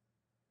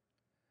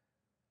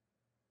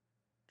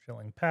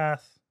 Trailing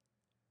path.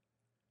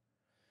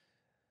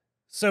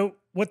 So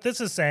what this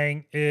is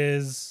saying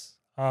is,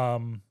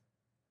 hold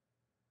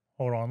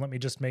on, let me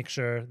just make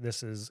sure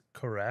this is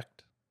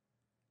correct.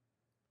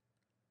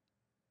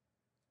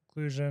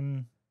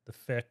 Inclusion, the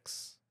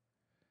fix.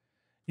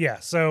 Yeah,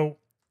 so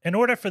in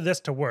order for this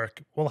to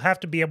work, we'll have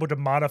to be able to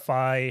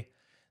modify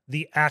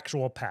the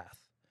actual path.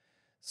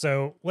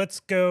 So let's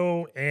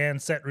go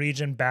and set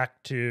region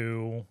back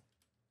to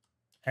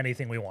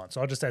anything we want.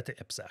 So I'll just set to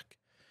IPSEC.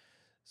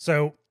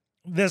 So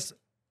this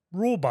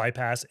rule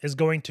bypass is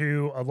going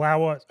to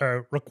allow us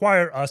or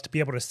require us to be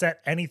able to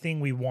set anything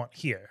we want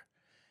here.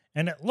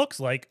 And it looks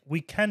like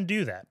we can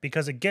do that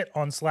because a get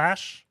on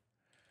slash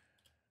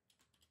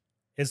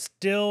is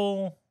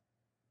still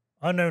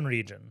unknown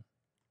region.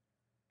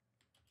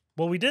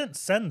 Well, we didn't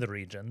send the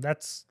region.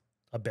 That's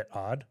a bit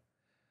odd.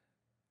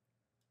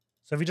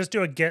 So if you just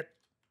do a get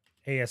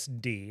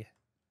ASD.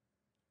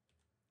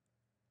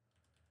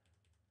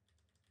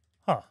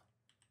 Huh.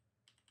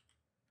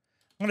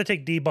 I'm going to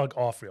take debug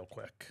off real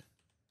quick.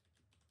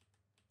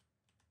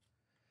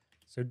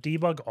 So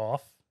debug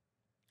off.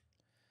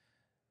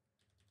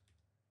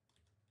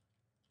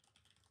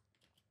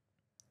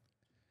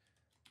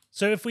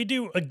 So if we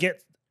do a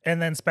get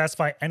and then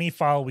specify any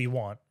file we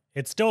want,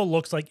 it still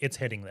looks like it's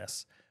hitting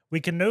this. We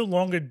can no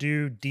longer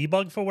do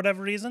debug for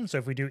whatever reason. So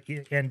if we do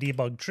and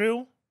debug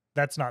true,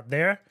 that's not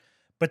there.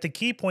 But the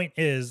key point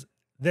is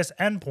this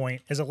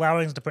endpoint is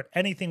allowing us to put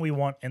anything we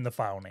want in the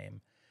file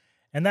name.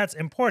 And that's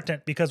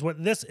important because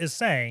what this is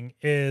saying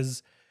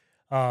is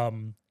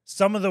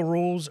some of the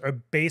rules are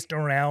based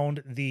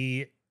around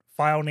the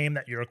file name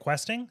that you're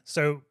requesting.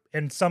 So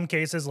in some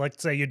cases,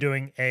 let's say you're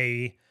doing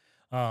a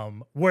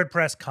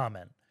WordPress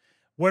comment.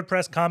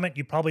 WordPress comment,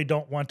 you probably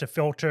don't want to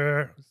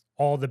filter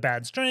all the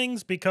bad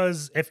strings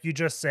because if you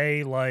just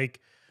say like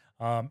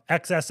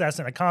XSS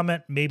in a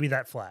comment, maybe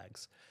that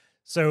flags.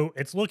 So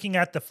it's looking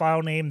at the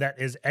file name that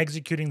is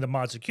executing the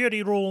mod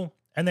security rule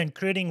and then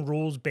creating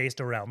rules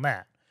based around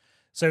that.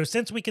 So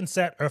since we can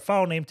set our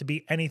file name to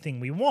be anything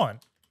we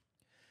want,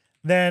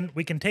 then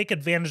we can take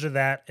advantage of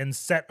that and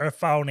set our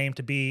file name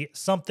to be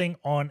something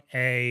on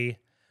a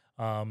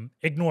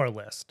ignore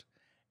list.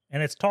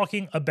 And it's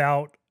talking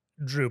about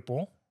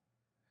Drupal.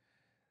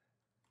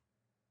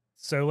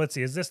 So let's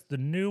see, is this the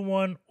new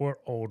one or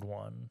old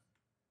one?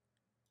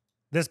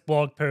 This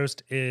blog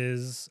post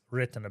is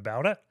written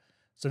about it.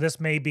 So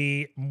this may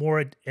be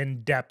more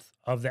in depth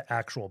of the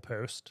actual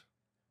post.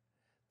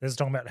 This is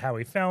talking about how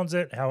he founds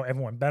it, how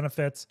everyone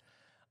benefits.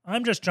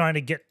 I'm just trying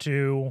to get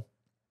to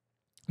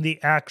the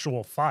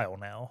actual file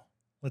now.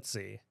 Let's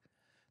see.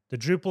 The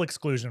Drupal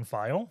exclusion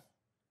file.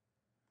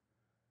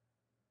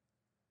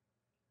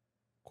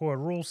 Core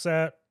rule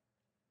set.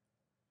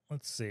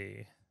 Let's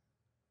see.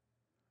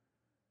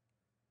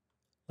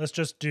 Let's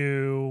just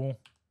do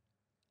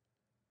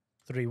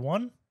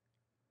 3.1.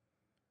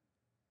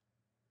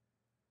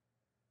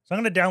 So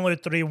I'm going to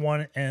download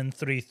 3.1 and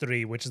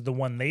 3.3, which is the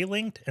one they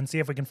linked, and see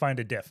if we can find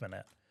a diff in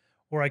it.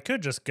 Or I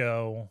could just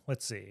go,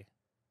 let's see.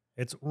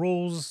 It's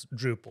rules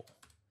Drupal.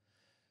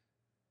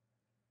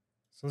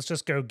 So let's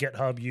just go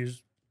GitHub,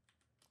 use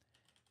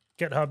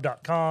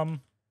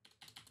github.com.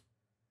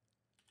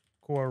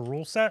 Core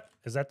rule set.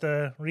 Is that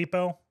the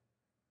repo?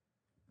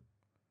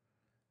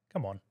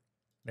 Come on.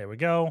 There we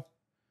go.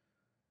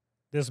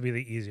 This will be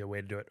the easier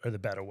way to do it, or the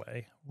better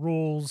way.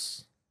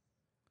 Rules.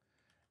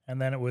 And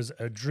then it was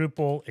a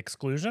Drupal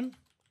exclusion.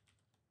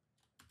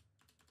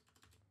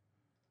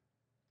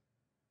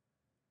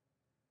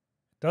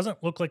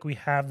 Doesn't look like we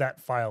have that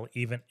file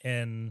even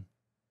in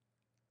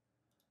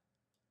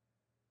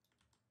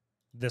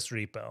this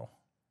repo.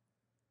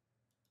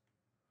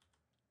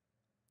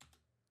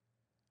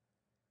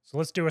 So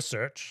let's do a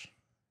search.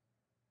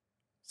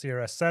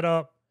 CRS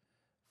setup,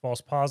 false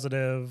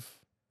positive.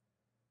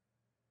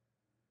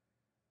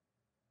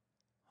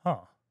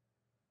 Huh.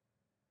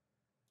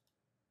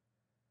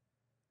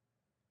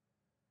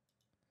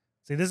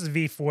 See, this is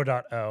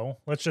v4.0.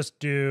 Let's just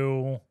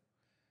do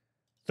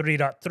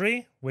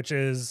 3.3, which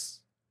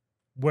is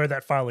where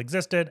that file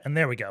existed. And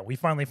there we go. We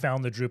finally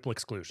found the Drupal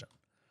exclusion.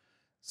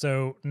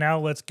 So now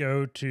let's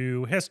go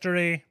to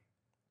history.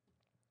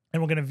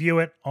 And we're going to view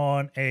it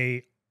on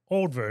a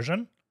old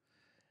version.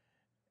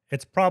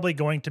 It's probably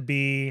going to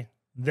be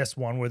this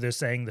one where they're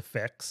saying the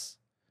fix.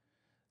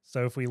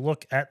 So if we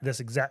look at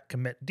this exact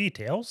commit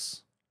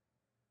details,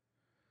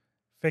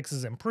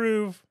 fixes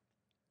improve.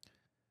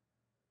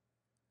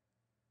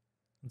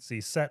 Let's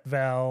see, set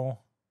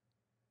val.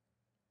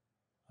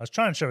 I was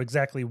trying to show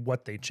exactly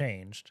what they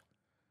changed.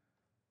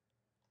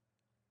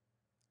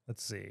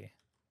 Let's see.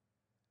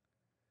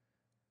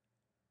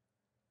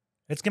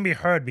 It's going to be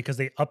hard because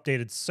they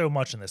updated so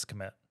much in this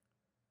commit.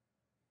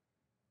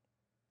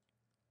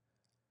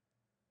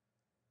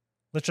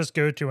 Let's just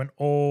go to an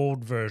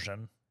old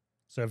version.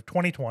 So of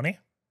 2020.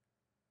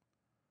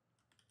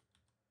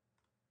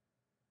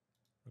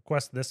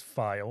 request this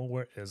file.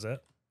 Where is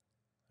it?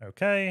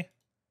 Okay.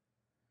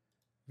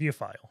 View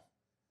file.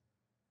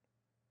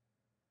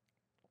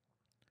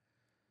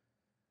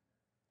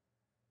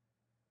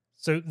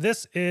 So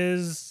this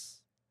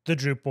is the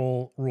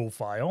Drupal rule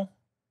file.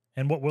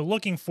 And what we're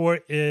looking for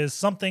is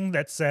something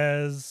that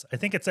says, I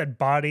think it said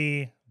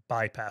body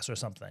bypass or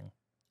something.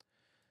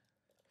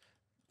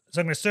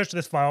 So I'm going to search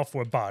this file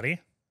for body.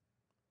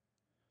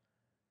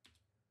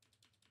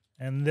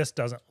 And this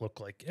doesn't look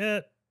like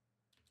it.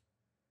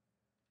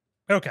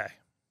 Okay.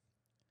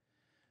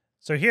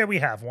 So here we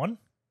have one.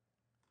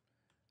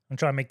 I'm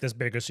trying to make this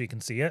bigger so you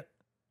can see it.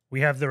 We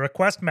have the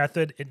request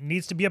method. It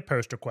needs to be a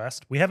post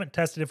request. We haven't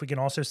tested if we can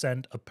also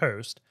send a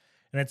post.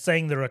 And it's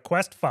saying the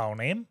request file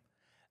name,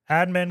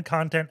 admin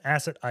content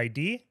asset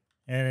ID,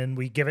 and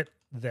we give it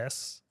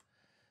this.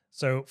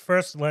 So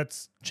first,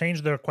 let's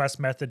change the request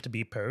method to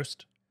be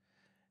post.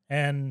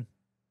 And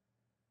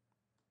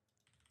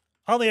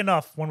oddly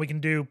enough, when we can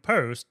do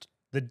post,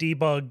 the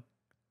debug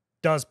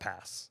does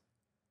pass.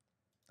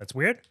 That's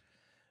weird,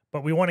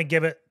 but we want to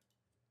give it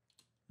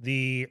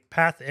the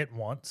path it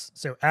wants.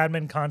 So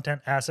admin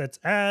content assets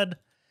add,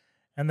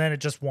 and then it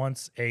just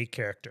wants a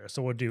character.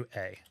 So we'll do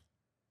A.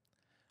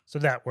 So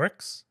that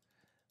works.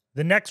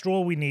 The next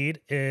rule we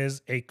need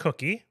is a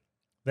cookie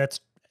that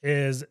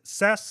is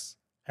ses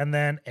and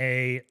then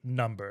a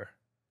number.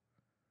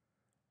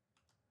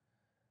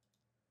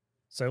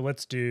 So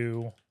let's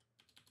do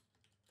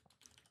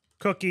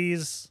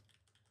cookies,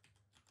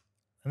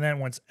 and then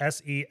once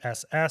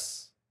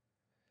SESS.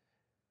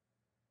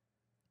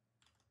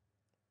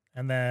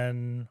 And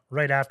then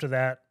right after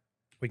that,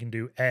 we can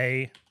do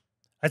A.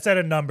 I said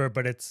a number,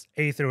 but it's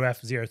A through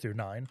F, 0 through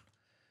 9.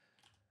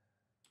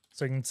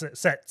 So you can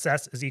set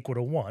ses is equal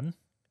to 1.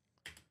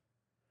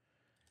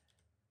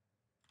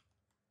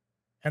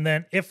 And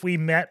then if we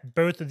met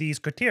both of these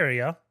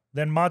criteria,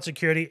 then mod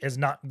security is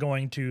not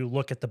going to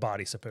look at the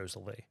body,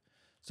 supposedly.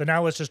 So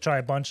now let's just try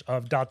a bunch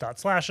of //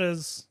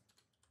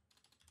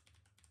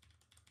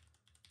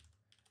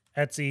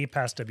 Etsy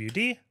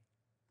passwd,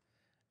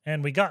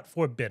 and we got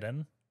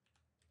forbidden.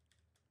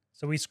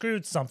 So we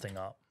screwed something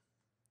up.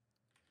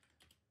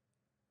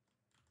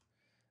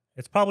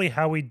 It's probably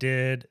how we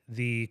did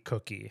the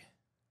cookie.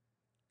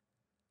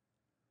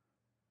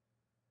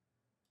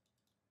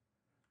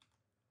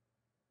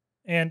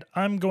 And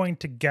I'm going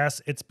to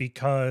guess it's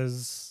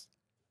because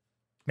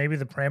maybe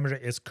the parameter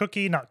is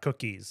cookie, not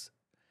cookies.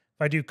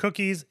 If I do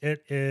cookies,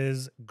 it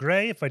is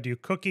gray. If I do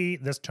cookie,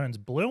 this turns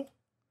blue.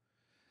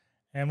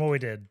 And what we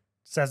did,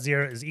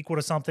 ses0 is equal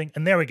to something.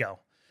 And there we go.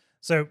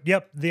 So,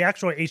 yep, the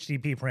actual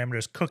HTTP parameter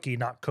is cookie,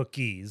 not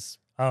cookies.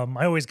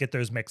 I always get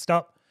those mixed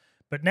up.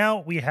 But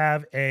now we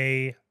have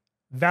a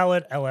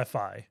valid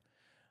LFI.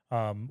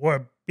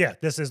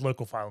 This is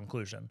local file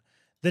inclusion.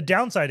 The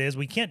downside is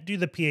we can't do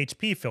the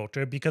PHP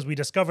filter because we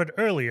discovered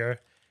earlier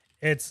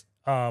it's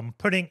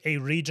putting a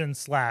region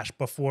 /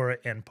 before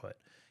input.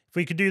 If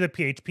we could do the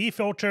PHP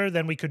filter,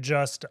 then we could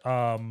just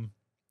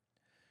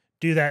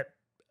do that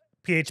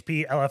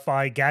PHP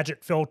LFI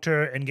gadget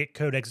filter and get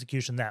code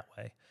execution that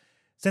way.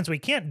 Since we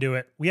can't do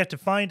it, we have to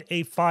find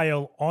a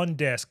file on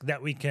disk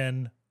that we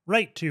can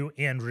write to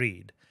and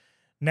read.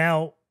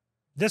 Now,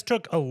 this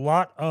took a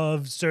lot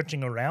of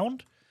searching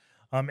around,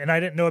 and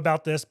I didn't know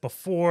about this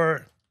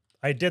before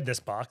I did this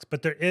box,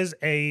 but there is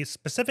a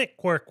specific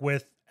quirk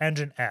with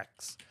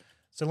Nginx.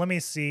 So let me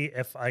see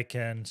if I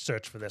can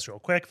search for this real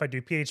quick. If I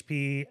do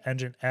PHP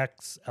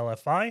Nginx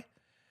LFI,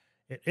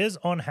 it is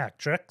on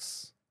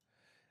Hacktricks.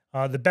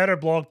 The better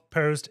blog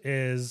post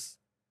is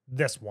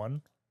this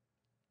one.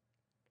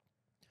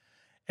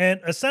 And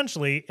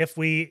essentially, if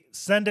we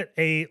send it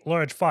a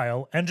large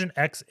file,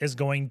 Nginx is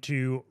going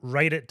to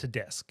write it to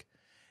disk.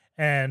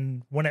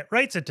 And when it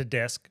writes it to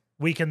disk,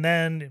 we can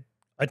then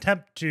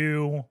attempt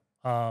to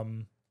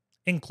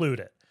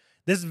include it.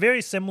 This is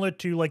very similar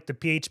to like the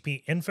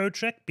PHP info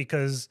trick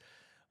because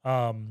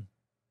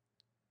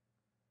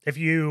if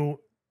you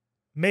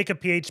make a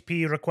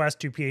PHP request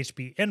to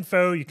PHP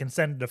info, you can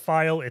send it a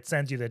file, it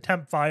sends you the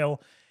temp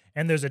file,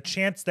 and there's a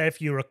chance that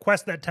if you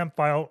request that temp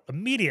file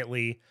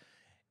immediately,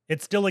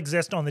 it still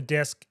exists on the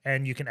disk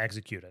and you can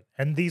execute it.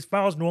 And these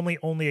files normally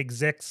only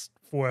exist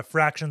for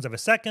fractions of a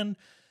second,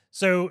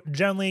 so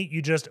generally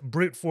you just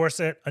brute force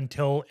it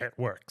until it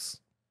works.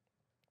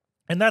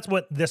 And that's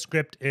what this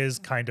script is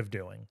kind of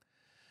doing.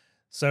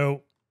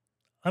 So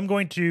I'm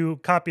going to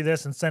copy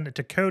this and send it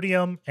to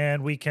Codium,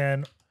 and we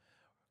can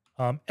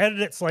edit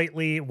it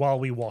slightly while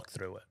we walk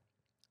through it.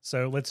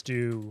 So let's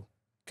do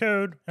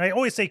code. And I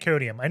always say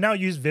Codium. I now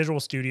use Visual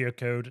Studio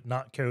Code,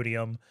 not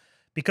Codium,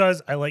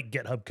 because I like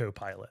GitHub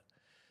Copilot.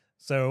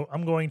 So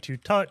I'm going to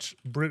touch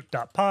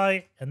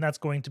brute.py, and that's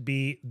going to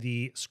be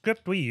the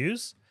script we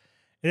use.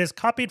 It is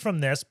copied from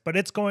this, but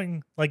it's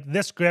going like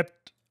this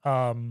script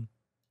is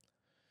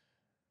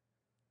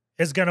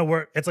going to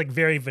work. It's like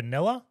very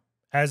vanilla,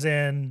 as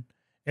in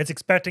it's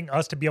expecting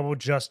us to be able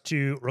just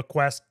to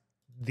request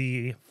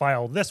the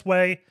file this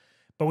way,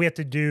 but we have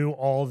to do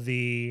all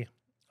the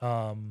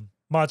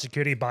mod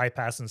security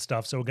bypass and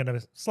stuff. So we're going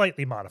to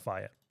slightly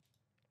modify it.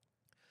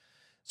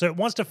 So it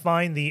wants to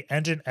find the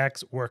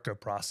Nginx worker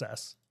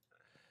process.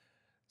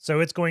 So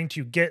it's going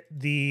to get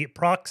the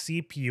proc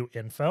CPU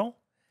info,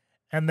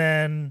 and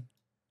then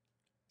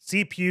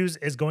CPUs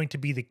is going to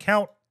be the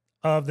count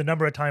of the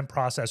number of time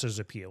processors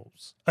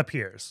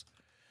appears.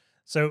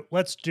 So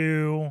let's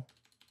do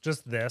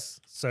just this.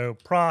 So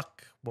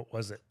proc, what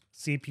was it?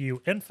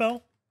 CPU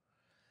info.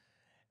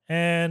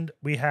 And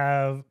we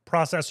have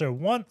processor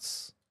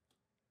once.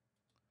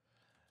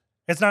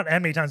 It's not how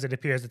many times it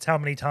appears, it's how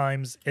many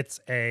times it's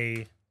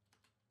a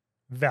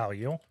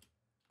value.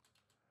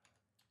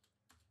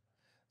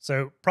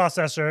 So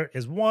processor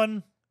is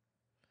 1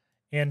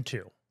 and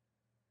 2.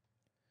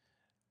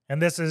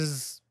 And this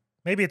is,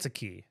 maybe it's a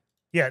key.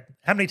 Yeah,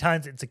 how many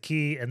times it's a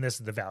key and this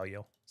is the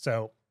value.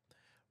 So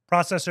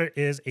processor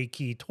is a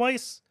key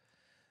twice.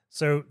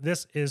 So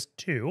this is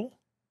 2.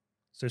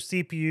 So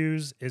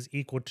CPUs is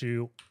equal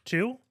to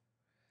 2.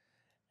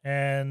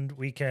 And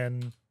we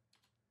can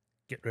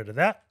get rid of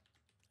that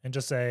and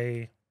just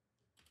say,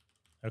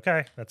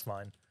 okay, that's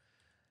fine.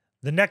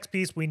 The next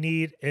piece we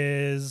need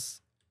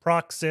is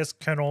proc sys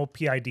kernel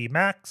PID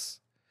max.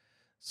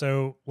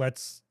 So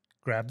let's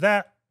grab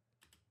that.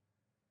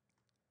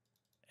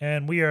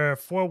 And we are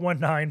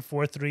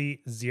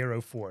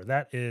 4194304.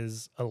 That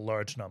is a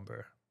large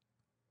number.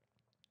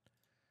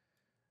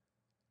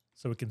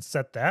 So we can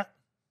set that.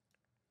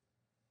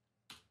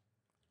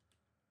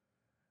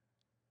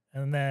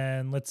 And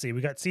then let's see,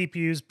 we got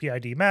CPUs,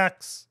 PID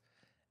max,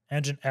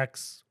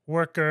 Nginx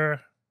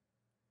worker.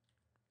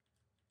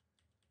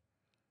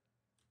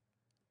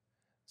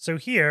 So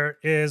here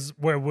is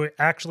where we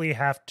actually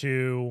have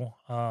to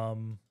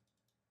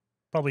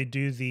probably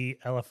do the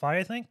LFI,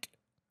 I think.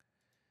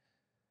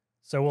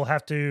 So we'll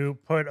have to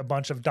put a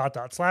bunch of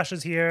dot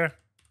slashes here.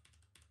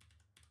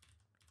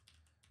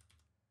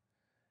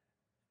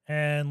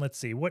 And let's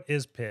see, what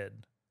is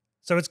PID?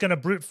 So it's going to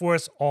brute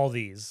force all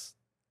these.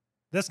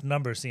 This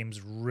number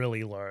seems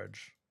really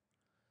large.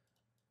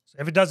 So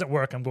if it doesn't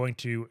work, I'm going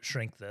to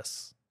shrink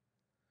this.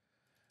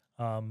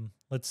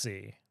 Let's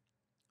see.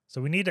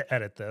 So we need to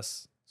edit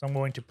this. So I'm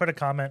going to put a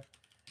comment,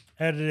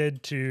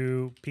 edited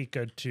to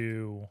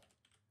Pikatwoo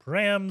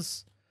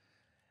params.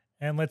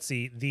 And let's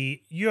see,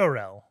 the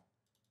URL.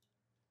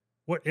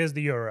 What is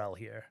the URL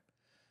here?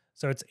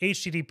 So it's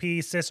HTTP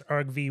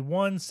sysargv1,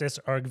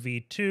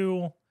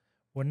 sysargv2.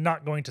 We're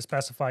not going to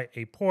specify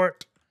a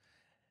port.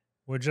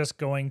 We're just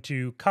going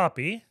to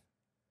copy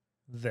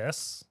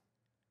this.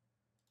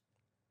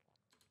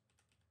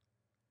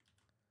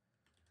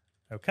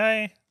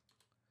 Okay.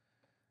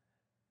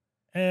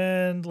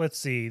 And let's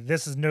see,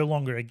 this is no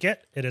longer a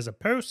get, it is a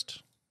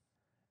post.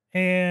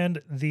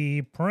 And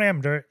the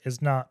parameter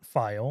is not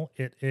file,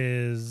 it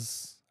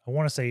is, I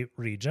want to say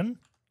region.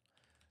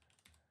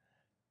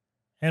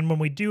 And when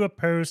we do a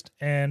post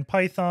in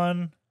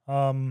Python,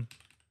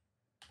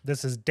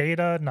 this is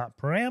data, not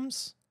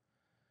params.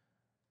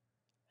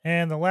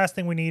 And the last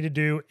thing we need to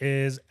do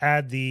is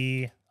add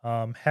the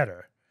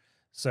header.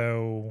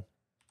 So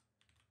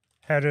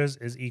headers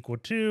is equal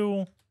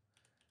to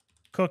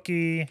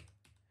cookie,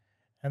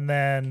 and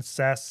then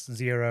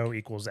ses0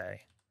 equals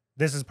a.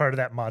 This is part of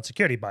that mod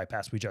security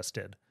bypass we just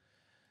did.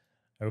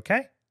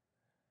 Okay.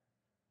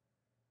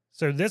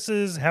 So this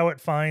is how it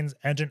finds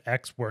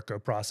Nginx worker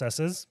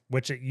processes,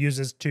 which it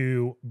uses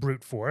to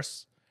brute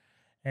force.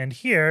 And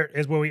here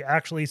is where we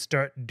actually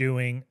start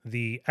doing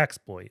the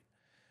exploit.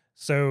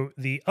 So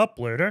the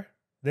uploader,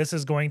 this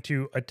is going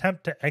to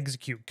attempt to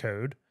execute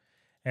code.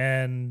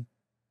 And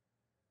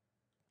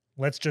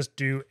let's just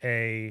do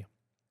a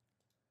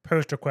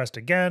post request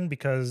again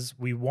because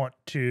we want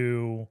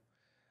to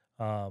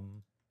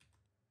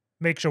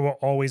make sure we're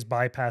always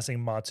bypassing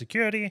mod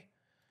security.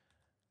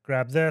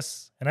 Grab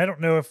this. And I don't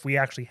know if we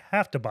actually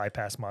have to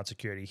bypass mod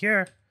security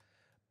here,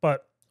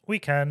 but we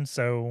can,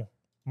 so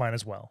might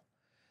as well.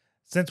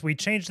 Since we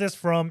changed this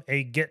from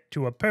a get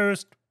to a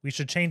post, we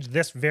should change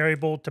this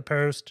variable to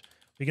post.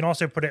 We can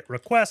also put it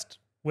request,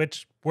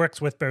 which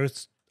works with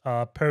both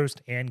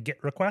post and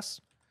get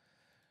requests.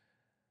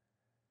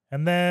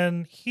 And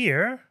then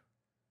here,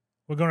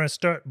 we're going to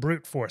start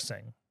brute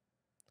forcing.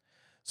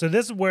 So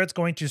this is where it's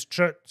going to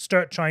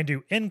start trying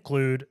to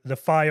include the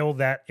file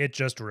that it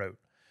just wrote.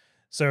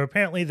 So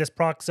apparently this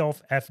proc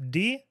self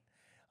fd,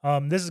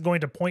 this is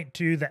going to point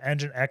to the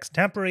Nginx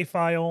temporary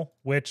file,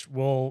 which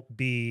will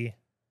be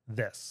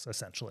this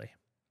essentially.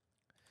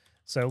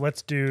 So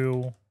let's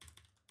do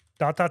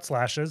dot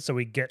slashes so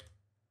we get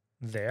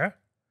there.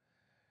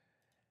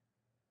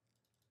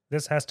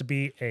 This has to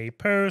be a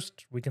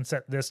post. We can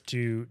set this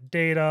to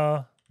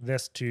data,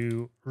 this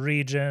to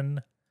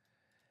region.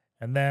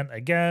 And then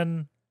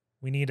again,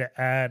 we need to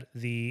add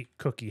the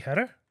cookie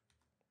header.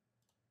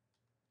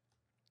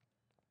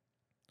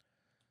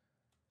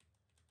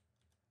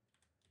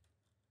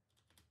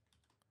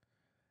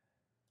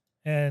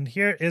 And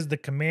here is the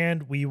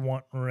command we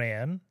want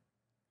ran.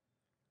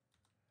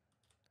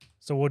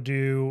 So we'll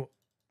do,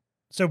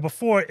 so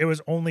before it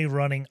was only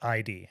running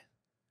ID.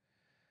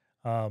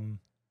 And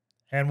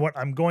what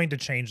I'm going to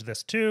change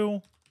this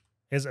to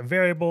is a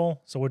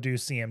variable. So we'll do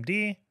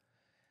CMD.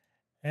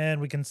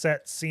 And we can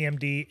set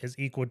cmd is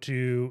equal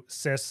to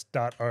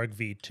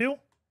sys.argv2.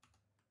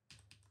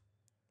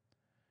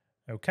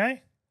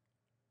 Okay.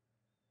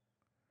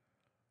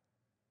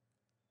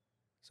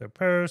 So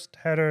post,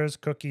 headers,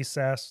 cookie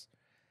sys,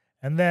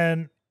 and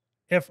then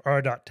if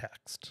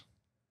r.text.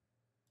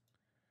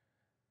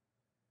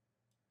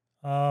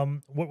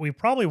 What we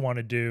probably want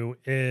to do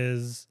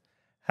is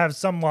have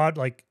some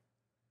logic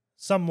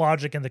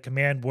in the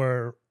command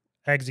we're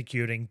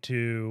executing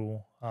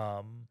to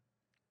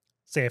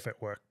say if it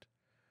worked.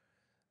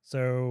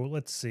 So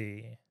let's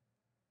see.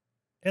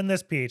 In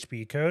this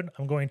PHP code,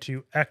 I'm going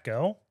to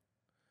echo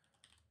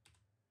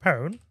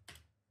pwn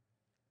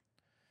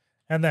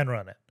and then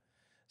run it.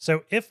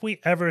 So if we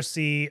ever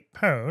see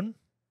pwn,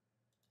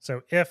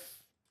 so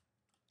if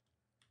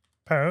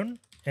pwn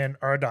in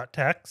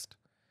r.text,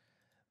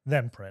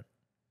 then print.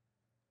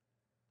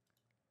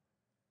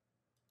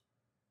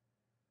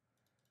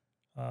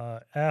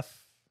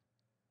 F,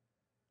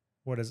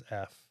 what is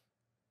F?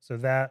 So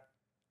that,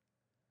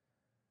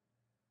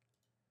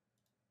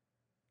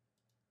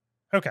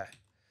 okay.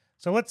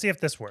 So let's see if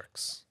this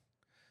works.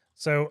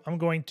 So I'm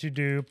going to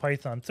do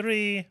Python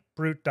 3,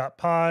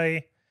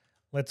 brute.py.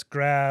 Let's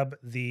grab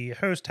the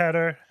host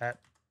header at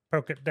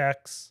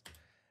Pokatdex.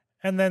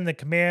 And then the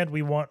command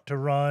we want to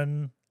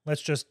run,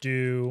 let's just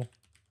do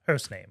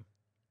hostname.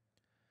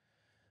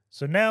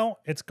 So now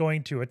it's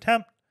going to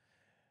attempt.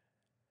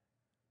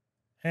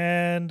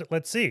 And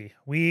let's see,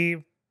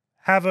 we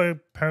have a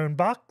pwn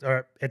box,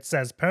 or it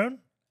says pwn,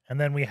 and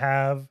then we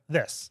have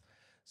this.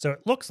 So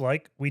it looks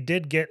like we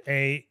did get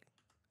a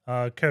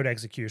code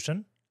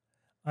execution.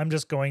 I'm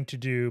just going to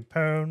do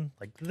pwn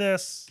like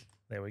this.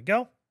 There we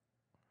go.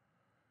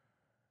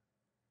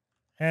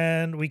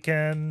 And we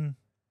can,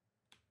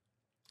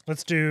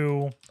 let's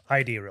do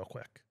ID real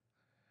quick.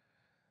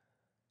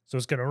 So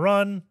it's going to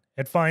run.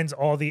 It finds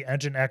all the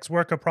Nginx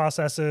worker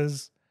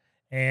processes,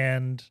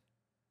 and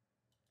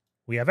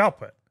we have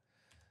output.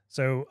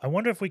 So I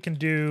wonder if we can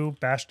do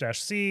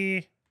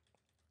bash-c.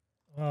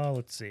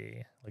 Let's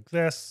see, like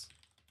this.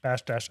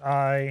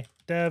 Bash-i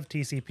dev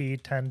tcp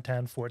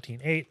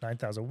 10.10.14.8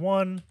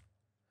 9001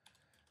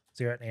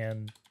 0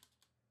 and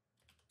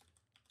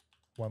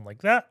 1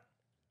 like that.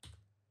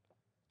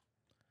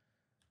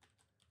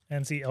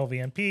 nc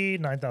lvnp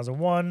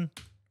 9001.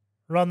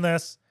 Run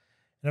this.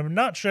 And I'm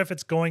not sure if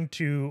it's going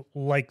to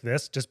like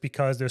this just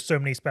because there's so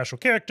many special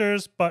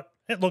characters, but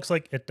it looks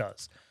like it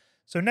does.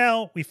 So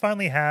now we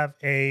finally have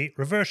a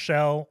reverse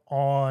shell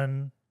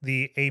on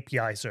the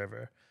API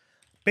server.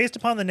 Based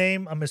upon the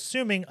name, I'm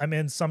assuming I'm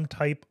in some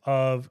type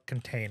of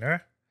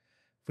container.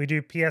 If we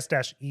do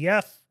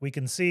ps-ef, we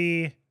can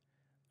see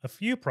a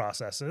few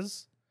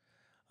processes.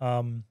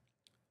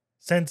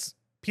 Since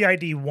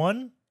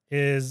PID1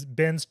 is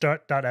bin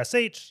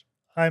start.sh,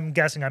 I'm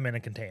guessing I'm in a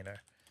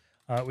container.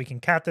 We can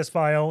cat this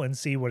file and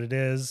see what it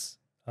is,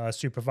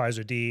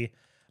 supervisor D,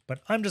 but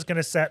I'm just going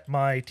to set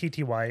my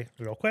TTY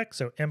real quick.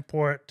 So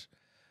import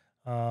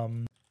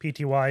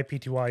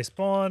pty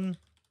spawn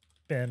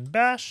bin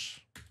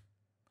bash,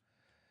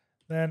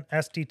 then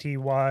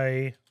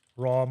stty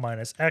raw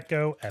minus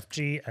echo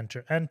fg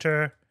enter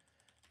enter,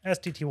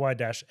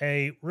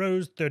 stty-a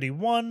rows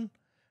 31,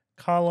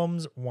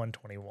 columns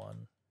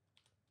 121.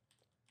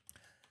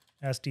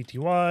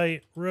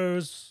 stty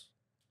rows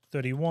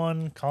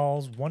 31,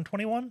 calls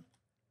 121.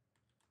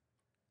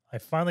 I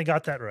finally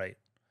got that right.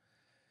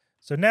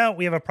 So now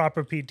we have a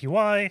proper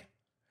PTY.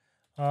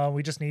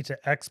 We just need to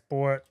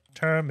export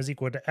term is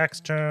equal to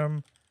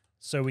xterm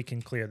so we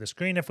can clear the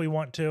screen if we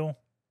want to.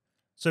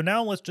 So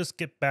now let's just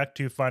get back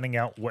to finding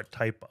out what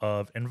type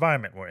of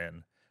environment we're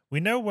in.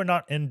 We know we're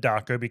not in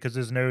Docker because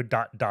there's no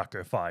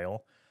 .docker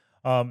file.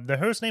 The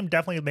hostname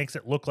definitely makes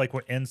it look like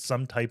we're in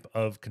some type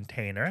of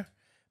container.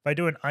 If I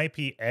do an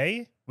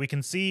IPA, we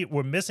can see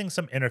we're missing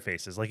some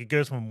interfaces. Like it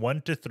goes from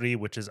 1 to 3,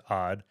 which is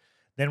odd.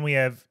 Then we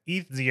have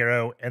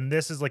ETH0, and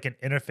this is like an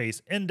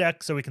interface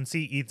index. So we can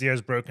see ETH0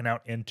 is broken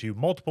out into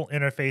multiple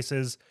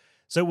interfaces.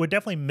 So we're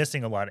definitely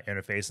missing a lot of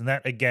interface. And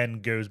that,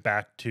 again, goes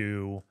back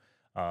to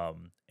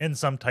in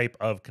some type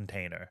of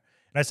container.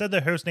 And I said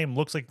the hostname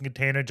looks like a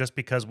container just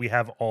because we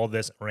have all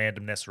this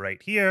randomness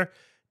right here.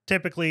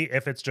 Typically,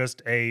 if it's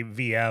just a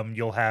VM,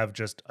 you'll have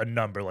just a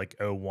number like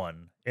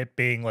 01. It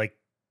being like,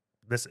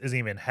 this isn't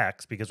even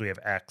hex because we have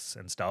X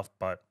and stuff,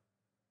 but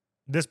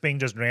this being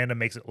just random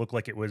makes it look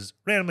like it was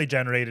randomly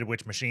generated,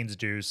 which machines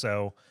do,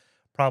 so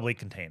probably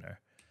container.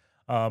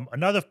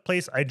 Another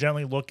place I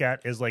generally look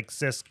at is like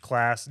sys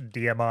class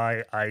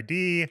DMI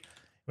ID.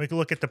 We can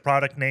look at the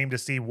product name to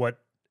see what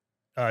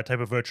type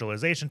of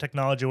virtualization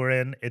technology we're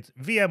in. It's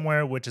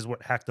VMware, which is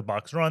what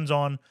HackTheBox runs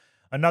on.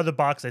 Another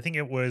box, I think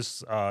it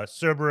was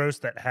Cerberus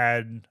that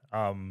had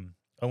a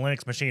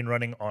Linux machine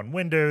running on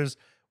Windows.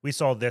 We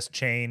saw this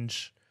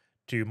change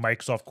to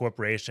Microsoft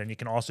Corporation. You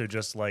can also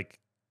just like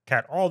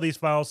cat all these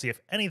files, see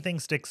if anything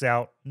sticks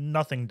out.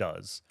 Nothing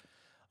does.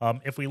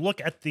 If we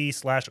look at the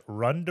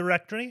 /run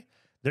directory,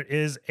 there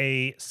is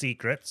a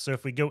secret. So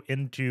if we go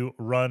into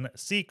run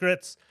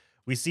secrets,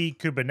 we see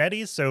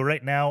Kubernetes. So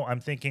right now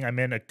I'm thinking I'm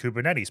in a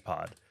Kubernetes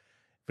pod.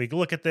 If we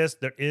look at this,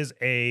 there is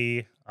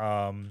a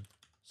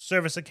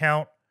service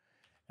account,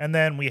 and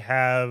then we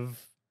have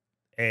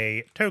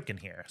a token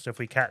here. So if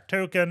we cat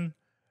token,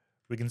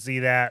 we can see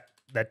that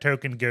that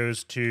token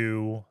goes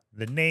to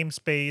the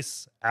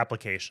namespace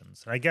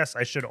applications. And I guess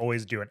I should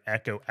always do an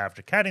echo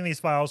after catting these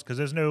files because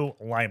there's no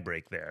line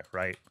break there,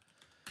 right?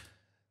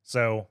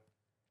 So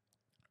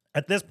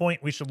at this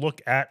point, we should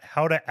look at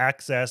how to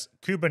access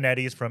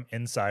Kubernetes from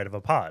inside of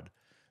a pod.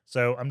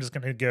 So I'm just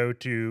going to go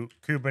to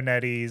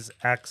Kubernetes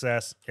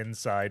access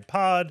inside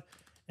pod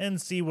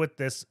and see what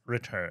this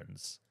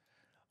returns.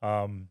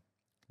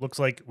 Looks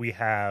like we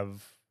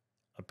have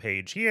a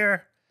page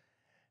here,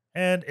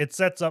 and it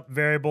sets up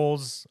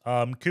variables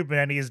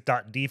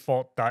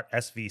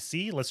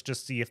kubernetes.default.svc. Let's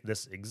just see if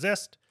this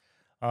exists.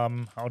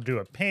 I'll do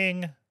a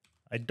ping.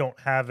 I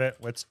don't have it.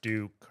 Let's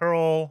do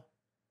curl.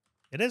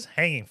 It is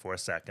hanging for a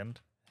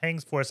second.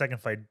 Hangs for a second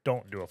if I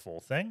don't do a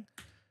full thing.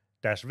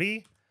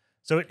 -v.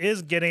 So it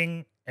is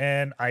getting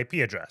an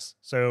IP address.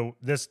 So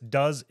this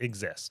does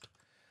exist.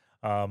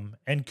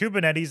 And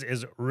Kubernetes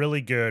is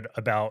really good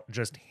about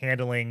just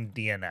handling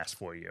DNS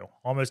for you.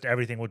 Almost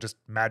everything will just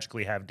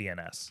magically have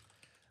DNS.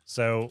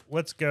 So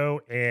let's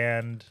go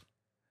and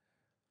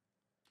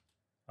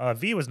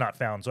V was not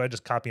found, so I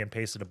just copy and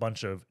pasted a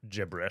bunch of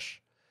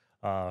gibberish.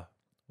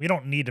 We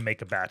don't need to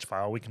make a batch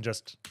file. We can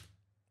just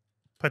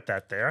put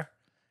that there.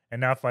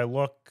 And now if I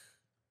look,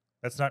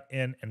 that's not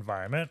in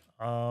environment.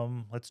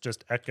 Let's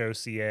just echo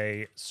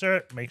ca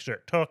cert, make sure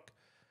it took.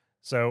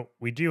 So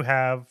we do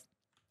have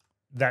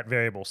that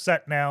variable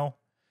set now.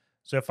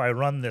 So if I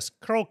run this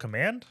curl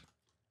command,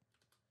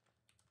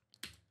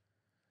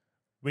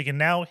 we can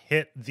now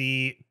hit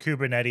the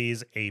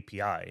Kubernetes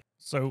API.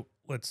 So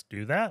let's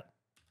do that.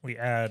 We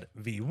add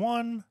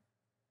v1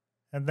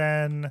 and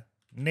then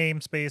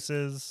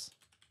namespaces,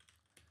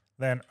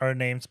 then our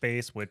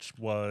namespace, which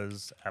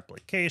was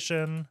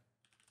application,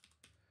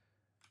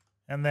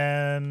 and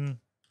then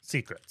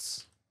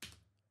secrets.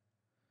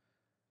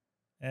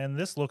 And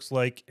this looks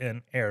like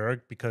an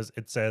error because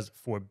it says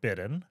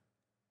forbidden.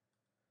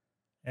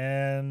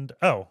 And,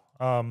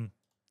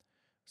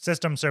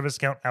 system service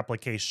account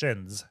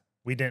applications.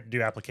 We didn't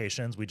do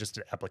applications, we just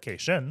did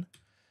application.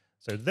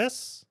 So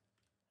this,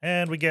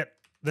 and we get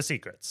the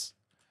secrets.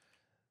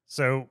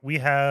 So we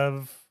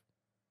have,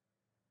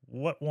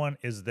 what one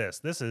is this?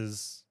 This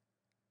is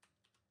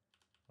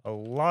a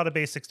lot of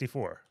base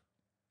 64.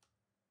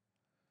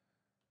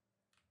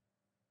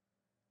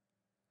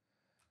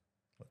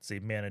 Let's see,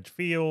 manage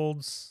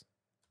fields.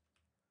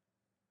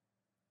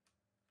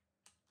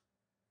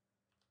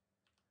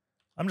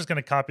 I'm just going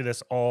to copy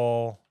this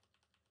all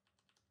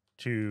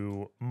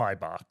to my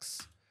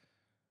box.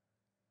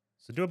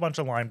 So do a bunch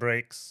of line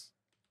breaks.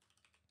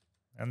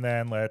 And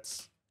then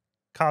let's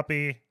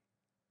copy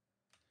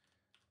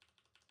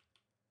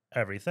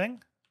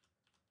everything.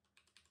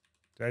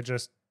 Did I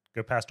just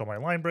go past all my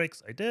line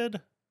breaks? I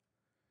did.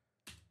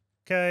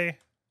 Okay.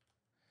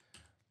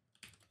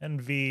 And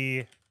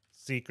V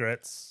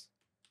secrets.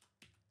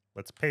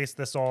 Let's paste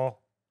this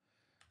all.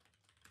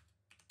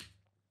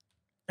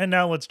 And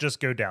now let's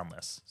just go down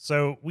this.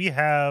 So we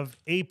have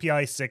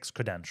APISIX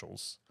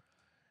credentials.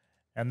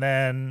 And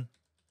then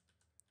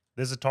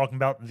this is talking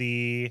about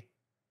the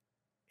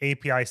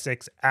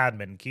APISIX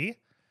admin key.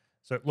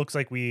 So it looks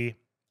like we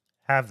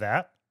have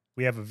that.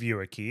 We have a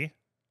viewer key.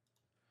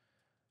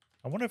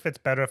 I wonder if it's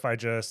better if I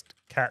just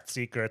cat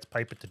secrets,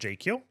 pipe it to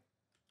JQ. At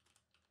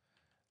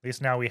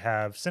least now we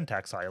have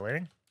syntax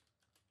highlighting.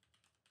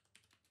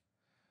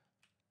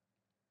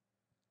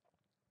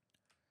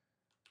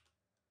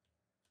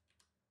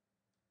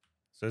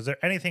 So is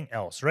there anything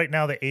else? Right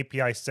now, the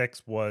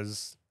APISIX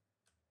was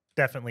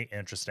definitely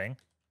interesting.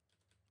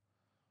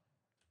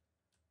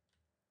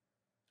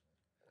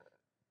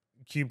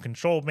 Kube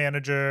Control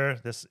Manager.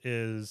 This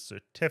is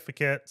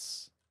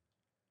certificates.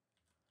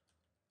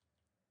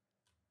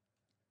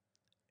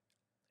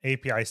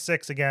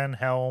 APISIX again,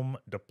 Helm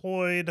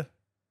deployed.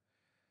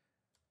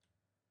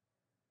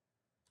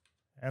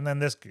 And then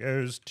this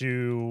goes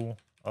to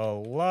a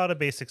lot of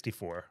base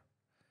 64.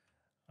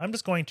 I'm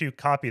just going to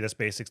copy this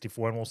base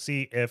 64 and we'll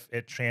see if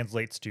it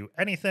translates to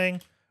anything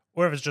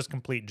or if it's just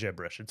complete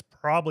gibberish. It's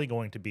probably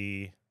going to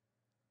be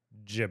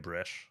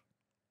gibberish.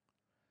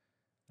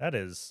 That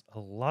is a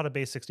lot of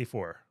base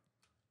 64.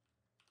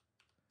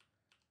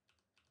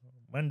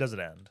 When does it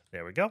end?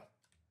 There we go.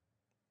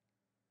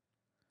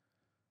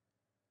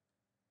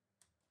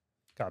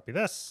 Copy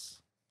this.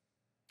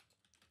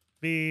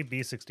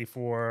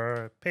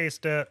 B64,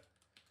 paste it.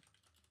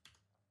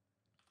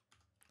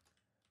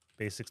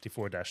 Base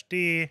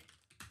 64-D.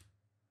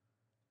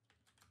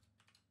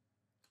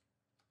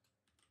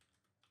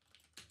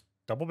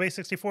 Double base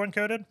 64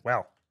 encoded?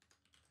 Wow.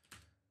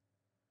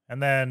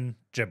 And then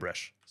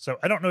gibberish. So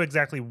I don't know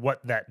exactly what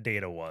that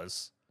data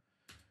was.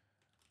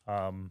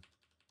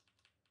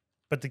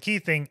 But the key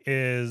thing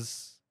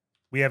is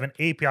we have an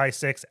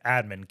APISIX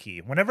admin key.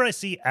 Whenever I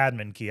see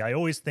admin key, I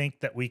always think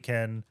that we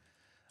can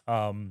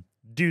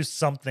do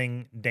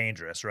something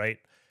dangerous, right?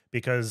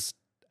 Because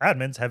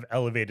admins have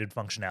elevated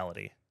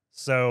functionality.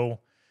 So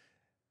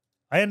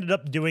I ended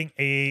up doing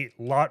a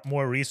lot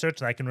more research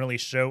than I can really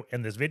show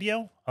in this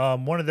video.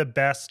 One of the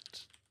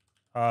best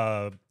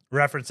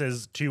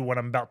references to what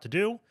I'm about to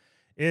do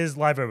is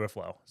Live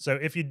Overflow. So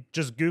if you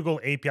just Google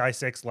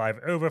APISIX Live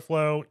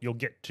Overflow, you'll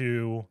get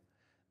to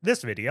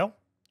this video,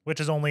 which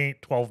is only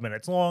 12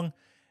 minutes long.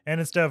 And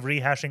instead of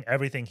rehashing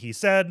everything he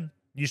said,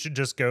 you should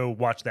just go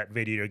watch that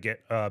video to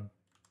get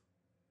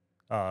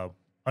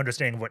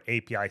understanding what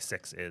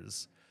APISIX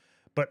is.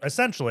 But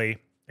essentially,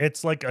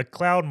 it's like a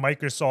cloud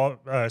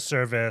Microsoft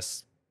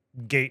service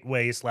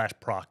gateway /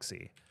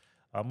 proxy.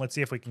 Let's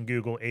see if we can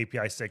Google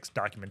APISIX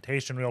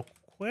documentation real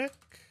quick.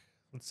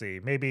 Let's see,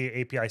 maybe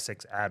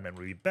APISIX admin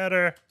would be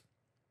better.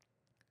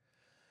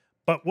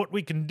 But what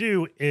we can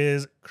do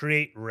is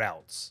create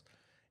routes.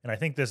 And I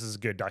think this is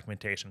good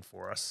documentation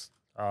for us.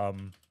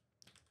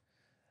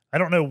 I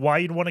don't know why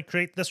you'd want to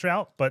create this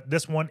route, but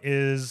this one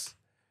is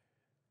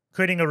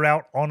creating a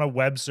route on a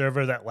web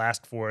server that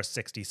lasts for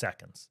 60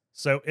 seconds.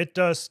 So it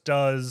just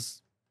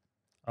does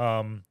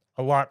a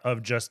lot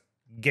of just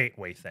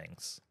gateway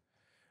things,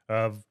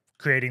 of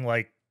creating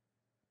like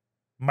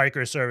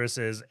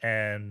microservices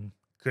and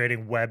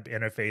creating web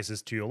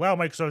interfaces to allow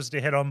microservices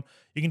to hit them.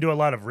 You can do a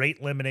lot of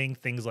rate limiting,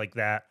 things like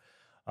that.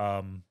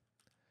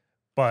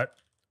 But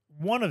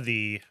one of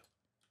the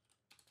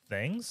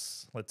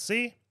things, let's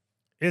see,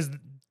 is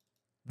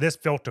this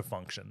filter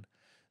function.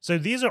 So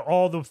these are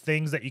all the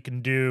things that you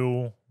can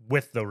do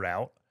with the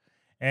route,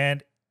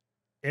 and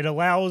it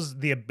allows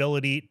the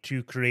ability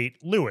to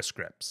create Lua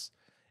scripts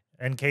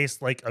in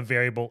case like a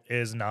variable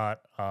is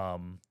not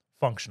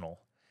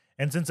functional.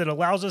 And since it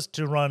allows us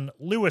to run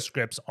Lua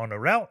scripts on a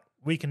route,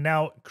 we can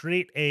now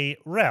create a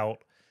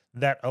route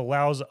that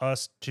allows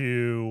us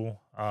to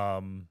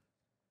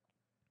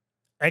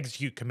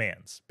execute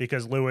commands,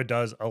 because Lua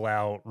does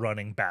allow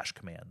running bash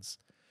commands.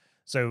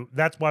 So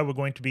that's why we're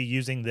going to be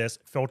using this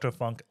filter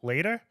func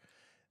later.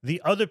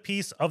 The other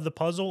piece of the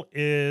puzzle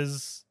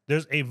is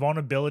there's a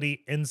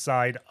vulnerability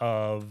inside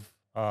of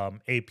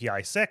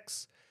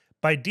APISIX.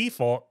 By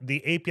default,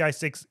 the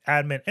APISIX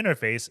admin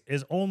interface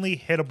is only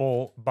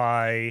hittable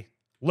by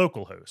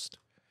localhost.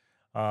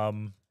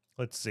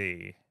 Let's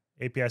see.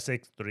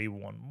 APISIX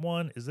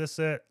 311. Is this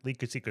it?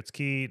 Leak your secrets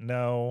key?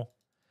 No.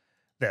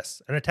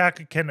 This. An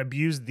attacker can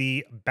abuse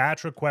the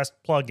batch request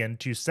plugin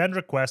to send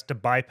requests to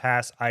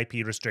bypass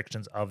IP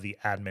restrictions of the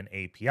admin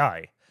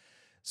API.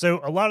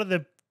 So a lot of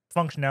the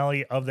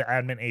functionality of the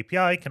admin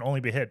API can only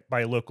be hit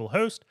by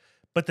localhost,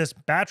 but this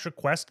batch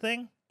request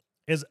thing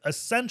is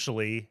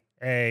essentially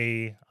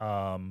a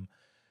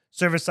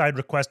server-side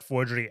request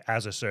forgery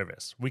as a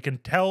service. We can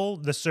tell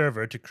the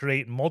server to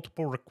create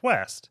multiple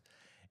requests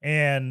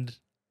and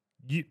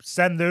you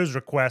send those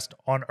requests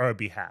on our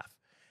behalf.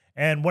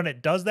 And when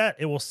it does that,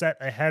 it will set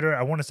a header,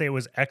 I want to say it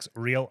was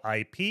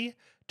xrealIP,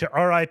 to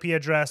our IP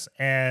address,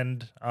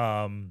 and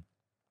the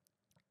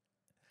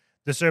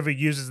server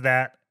uses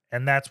that,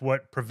 and that's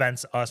what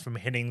prevents us from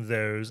hitting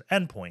those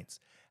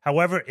endpoints.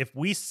 However, if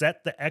we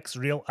set the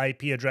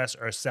xrealIP address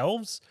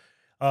ourselves,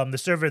 the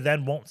server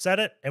then won't set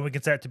it, and we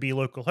can set it to be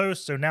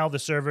localhost, so now the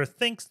server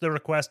thinks the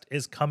request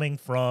is coming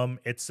from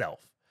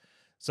itself.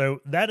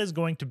 So that is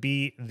going to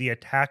be the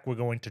attack we're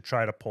going to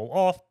try to pull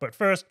off, but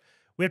first,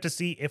 we have to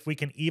see if we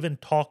can even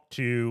talk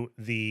to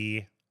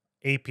the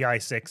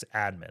APISIX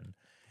admin.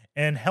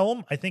 And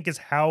Helm, I think, is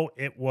how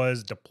it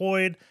was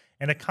deployed.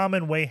 And a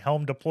common way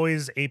Helm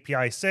deploys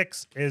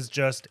APISIX is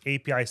just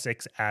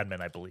APISIX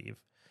admin, I believe.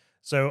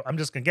 So I'm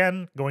just,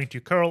 again, going to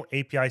curl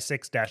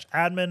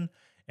APISIX-admin,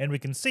 and we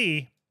can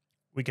see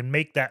we can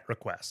make that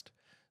request.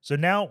 So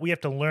now we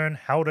have to learn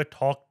how to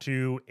talk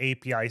to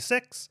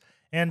APISIX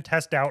and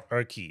test out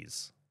our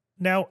keys.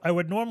 Now, I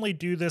would normally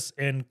do this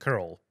in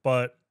curl,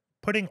 but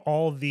putting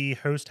all the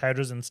host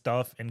headers and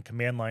stuff in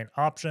command line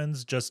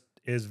options just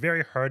is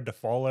very hard to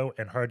follow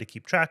and hard to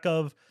keep track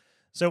of.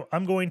 So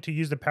I'm going to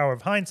use the power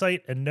of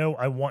hindsight and know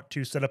I want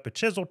to set up a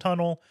chisel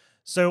tunnel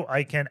so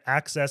I can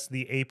access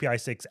the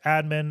APISIX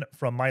admin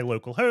from my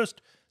local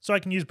host so I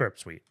can use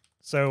Burpsuite.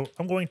 So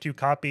I'm going to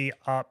copy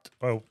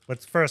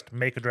let's first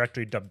make a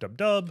directory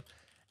www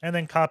and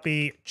then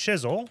copy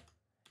chisel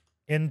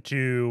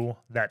into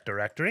that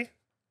directory.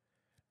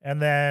 And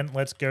then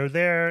let's go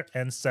there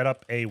and set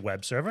up a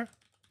web server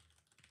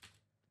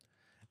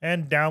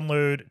and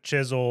download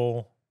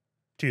chisel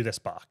to this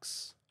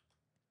box.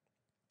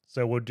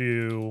 So we'll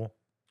do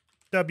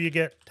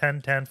wget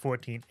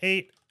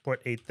 10.10.14.8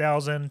 port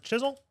 8000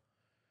 chisel,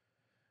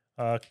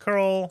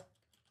 curl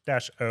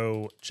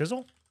 -o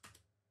chisel.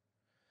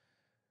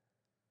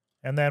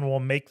 And then we'll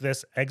make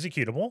this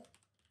executable.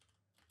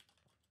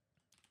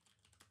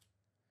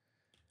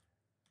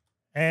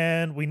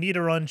 And we need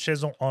to run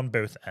chisel on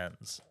both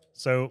ends.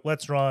 So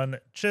let's run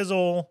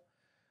chisel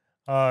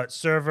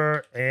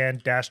server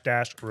and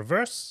 --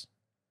 reverse.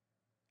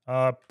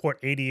 Port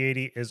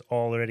 8080 is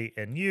already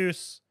in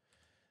use.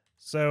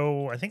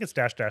 So I think it's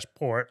 --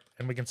 port,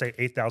 and we can say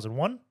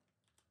 8001.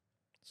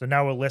 So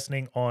now we're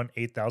listening on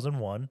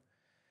 8001.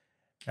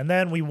 And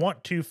then we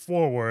want to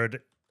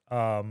forward,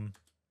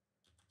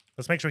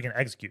 let's make sure we can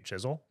execute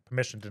chisel.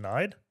 Permission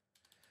denied.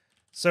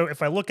 So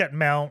if I look at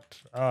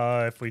mount,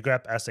 if we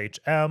grep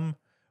shm,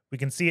 we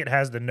can see it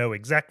has the no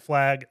exec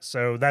flag.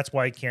 So that's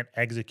why I can't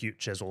execute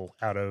chisel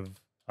out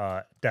of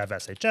dev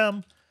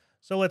shm.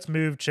 So let's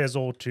move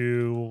chisel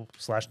to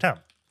 /temp.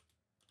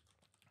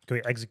 Can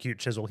we execute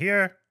chisel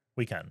here?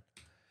 We can.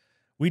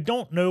 We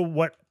don't know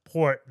what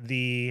port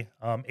the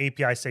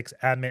APISIX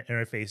admin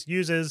interface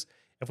uses.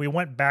 If we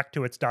went back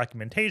to its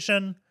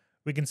documentation,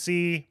 we can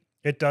see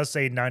it does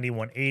say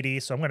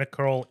 9180. So I'm going to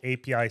curl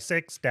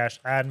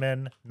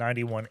APISIX-admin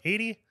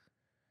 9180.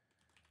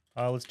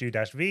 Let's do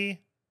 -v.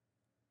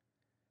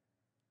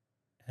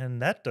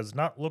 And that does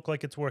not look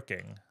like it's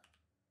working.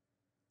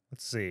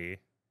 Let's see.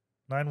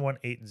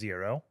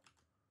 9180.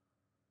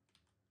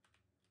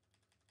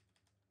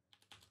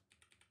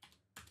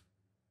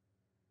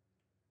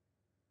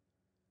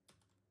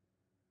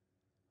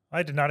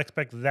 I did not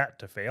expect that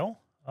to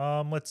fail.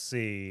 Let's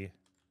see.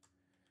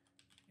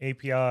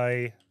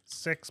 API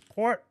 6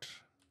 port.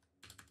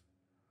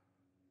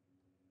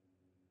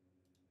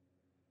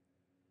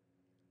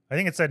 I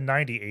think it said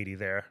 9080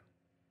 there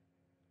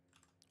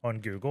on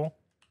Google.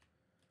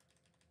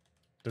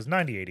 Does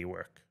 9080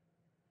 work?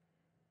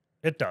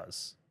 It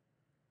does.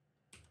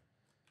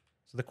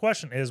 So the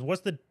question is,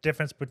 what's the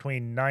difference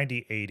between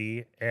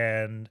 9080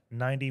 and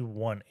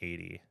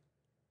 9180?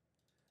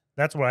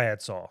 That's what I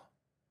had saw.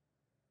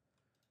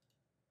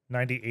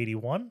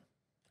 9081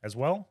 as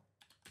well.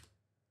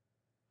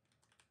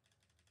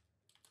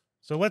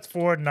 So let's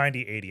forward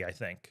 9080, I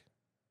think,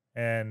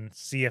 and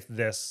see if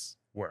this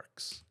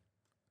works.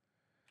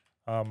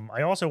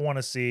 I also want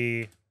to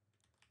see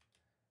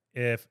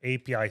if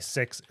API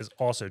 6 is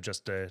also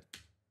just a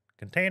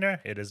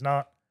container. It is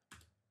not.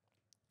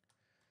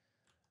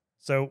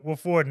 So we'll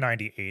forward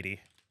 9080.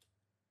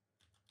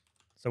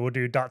 So we'll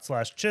do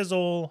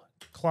 /chisel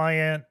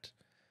client,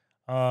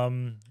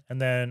 and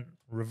then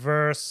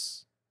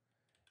reverse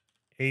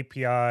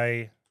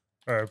API,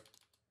 or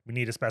we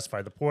need to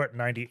specify the port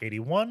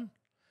 9081.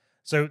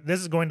 So this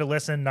is going to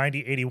listen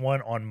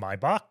 9081 on my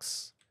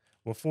box.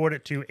 We'll forward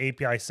it to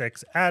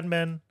API6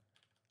 admin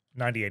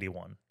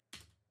 9081.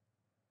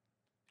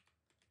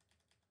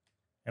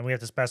 And we have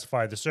to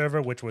specify the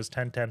server, which was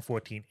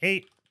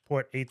 10.10.14.8,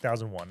 port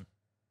 8001.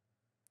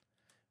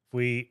 If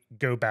we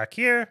go back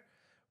here,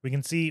 we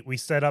can see we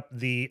set up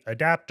the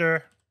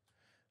adapter.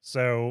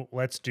 So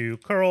let's do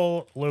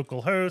curl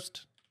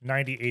localhost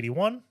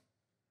 9081.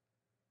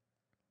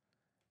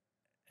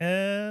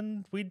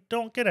 And we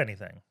don't get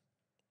anything.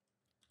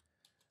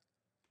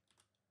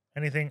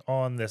 Anything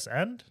on this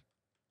end?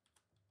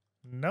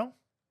 No.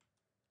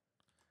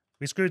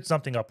 We screwed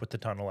something up with the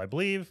tunnel, I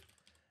believe.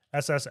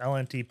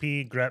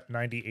 SSLNTP grep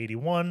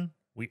 9081.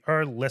 We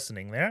are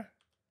listening there.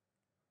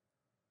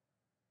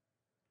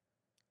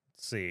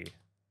 Let's see.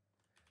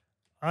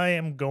 I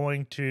am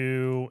going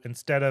to,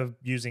 instead of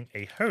using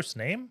a host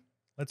name,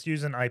 let's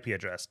use an IP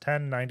address,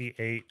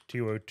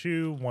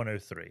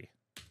 1098.202.103.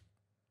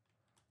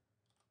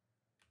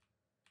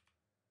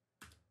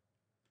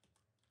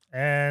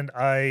 And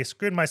I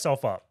screwed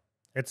myself up.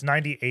 It's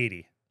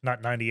 9080,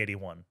 not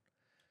 9081.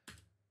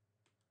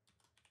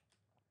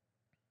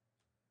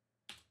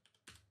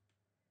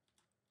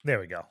 There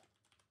we go.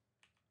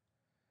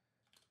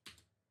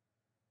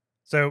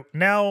 So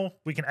now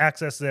we can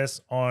access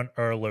this on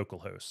our local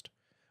host,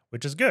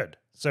 which is good.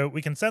 So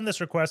we can send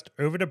this request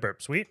over to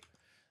Burpsuite.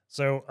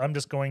 So I'm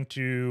just going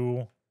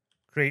to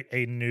create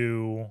a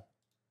new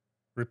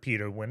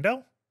repeater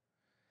window.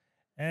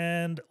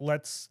 And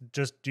let's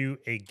just do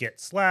a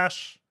git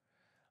slash.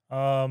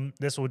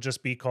 This will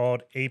just be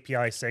called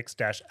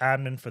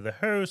API6-admin for the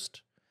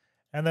host.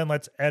 And then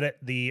let's edit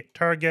the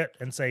target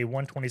and say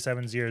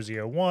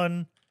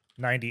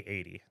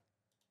 127.0.0.1.9080.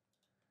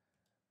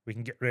 We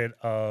can get rid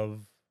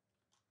of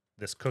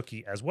this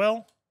cookie as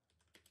well.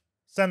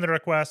 Send the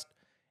request,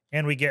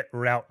 and we get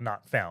route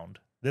not found.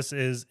 This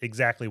is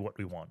exactly what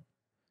we want.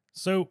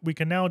 So we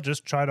can now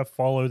just try to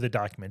follow the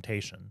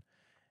documentation.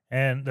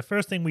 And the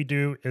first thing we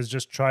do is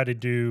just try to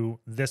do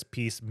this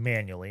piece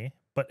manually,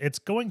 but it's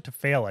going to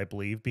fail, I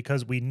believe,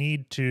 because we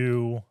need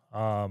to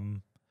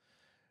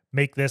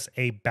make this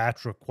a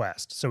batch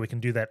request so we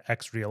can do that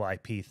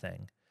xreal-IP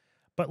thing.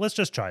 But let's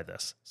just try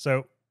this.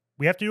 So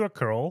we have to do a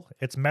curl.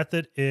 Its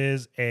method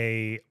is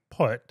a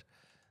put.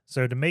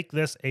 So to make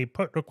this a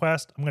put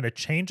request, I'm going to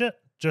change it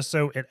just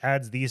so it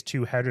adds these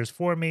two headers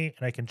for me,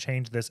 and I can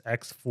change this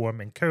X form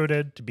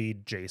encoded to be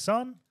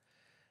JSON,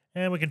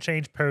 and we can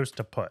change post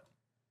to put.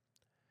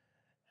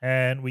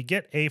 And we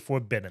get a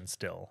forbidden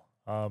still.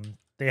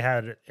 They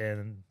had it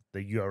in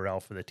the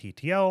URL for the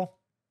TTL.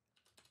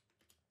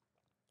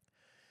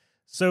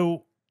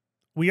 So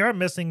we are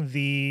missing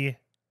the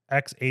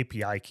X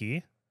API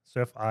key.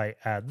 So if I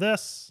add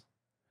this,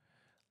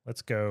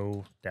 let's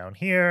go down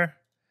here.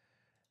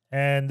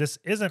 And this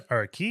isn't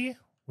our key.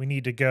 We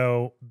need to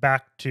go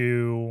back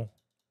to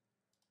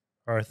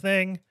our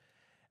thing.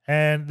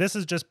 And this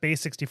is just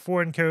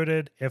base64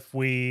 encoded. If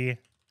we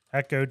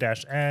echo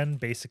 -n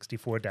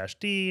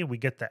base64-d, we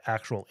get the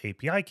actual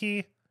API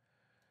key.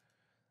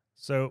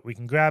 So we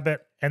can grab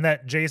it. And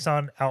that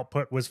JSON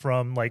output was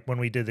from like when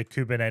we did the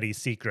Kubernetes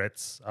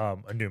secrets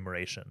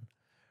enumeration.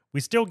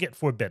 We still get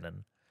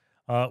forbidden.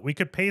 We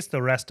could paste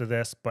the rest of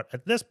this, but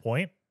at this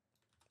point,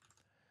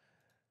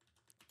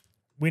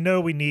 we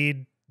know we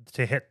need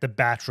to hit the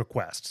batch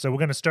request. So we're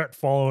going to start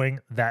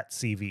following that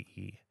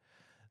CVE.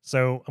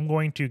 So I'm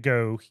going to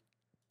go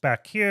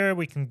back here.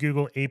 We can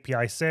Google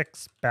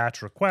APISIX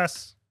batch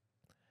requests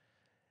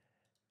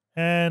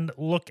and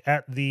look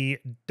at the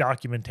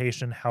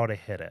documentation, how to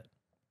hit it.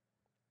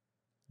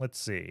 Let's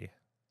see.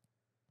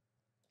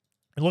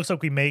 It looks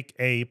like we make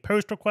a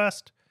post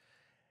request,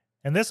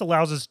 and this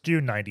allows us to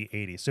do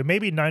 9080. So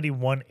maybe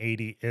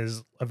 9180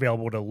 is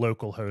available to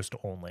localhost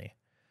only.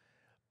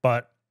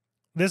 But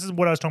this is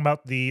what I was talking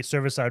about, the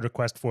server-side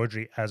request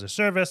forgery as a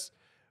service.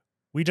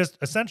 We just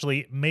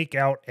essentially make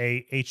out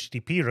a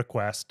HTTP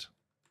request,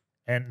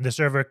 and the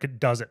server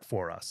does it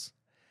for us.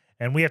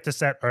 And we have to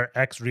set our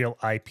xreal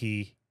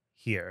IP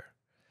here.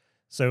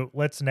 So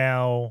let's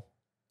now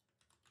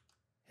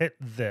hit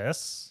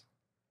this.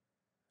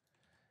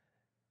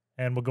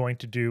 And we're going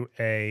to do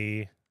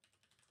a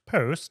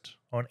post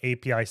on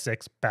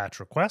APISIX batch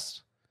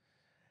request.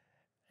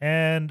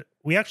 And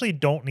we actually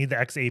don't need the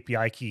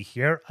XAPI key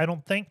here, I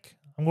don't think.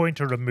 I'm going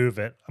to remove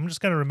it. I'm just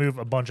going to remove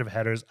a bunch of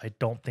headers I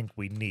don't think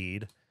we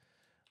need.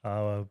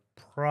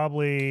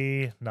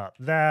 Probably not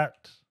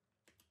that.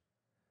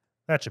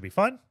 That should be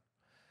fine.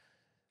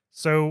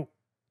 So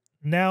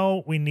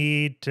now we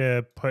need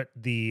to put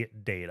the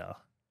data.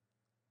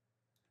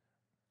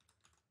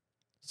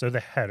 So the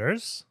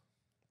headers.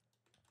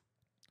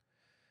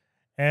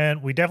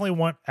 And we definitely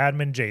want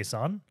admin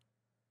JSON.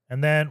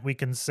 And then we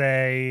can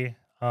say,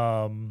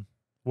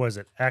 what is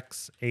it?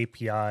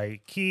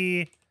 XAPI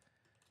key.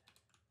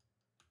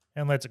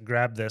 And let's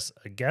grab this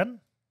again.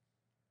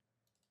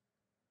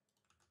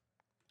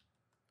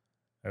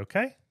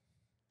 Okay.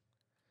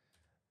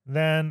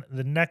 Then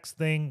the next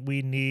thing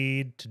we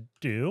need to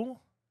do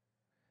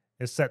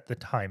is set the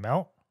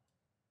timeout.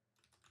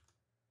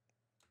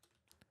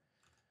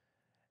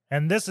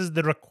 And this is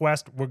the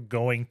request we're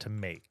going to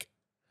make.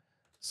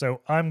 So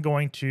I'm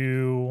going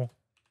to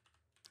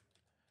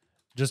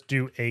just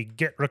do a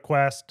GET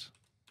request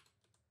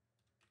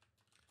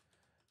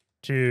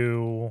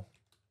to,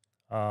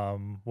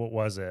 what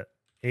was it?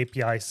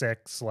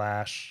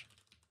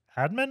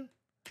 APISIX/admin.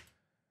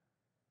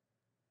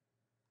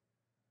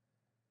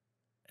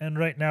 And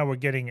right now we're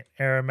getting an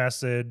error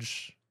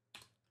message.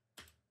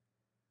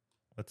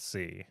 Let's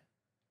see.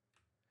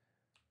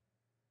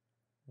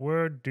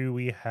 Where do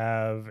we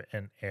have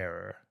an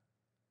error?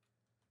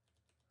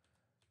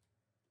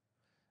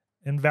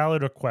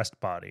 Invalid request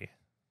body.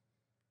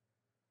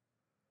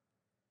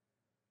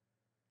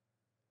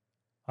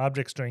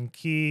 Object string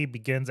key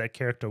begins at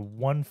character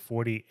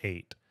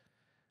 148.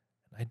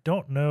 I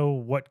don't know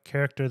what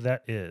character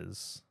that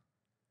is.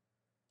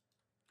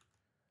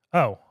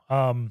 Oh,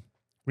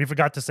 we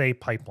forgot to say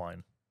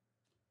pipeline.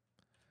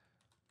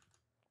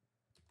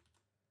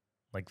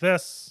 Like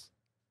this.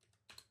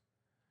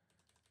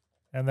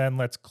 And then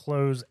let's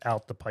close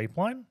out the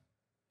pipeline.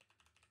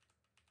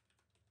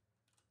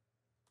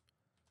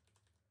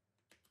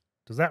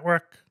 Does that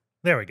work?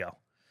 There we go.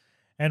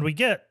 And we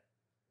get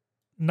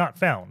not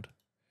found.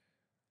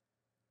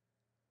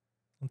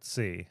 Let's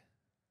see.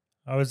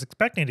 I was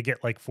expecting to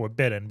get like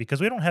forbidden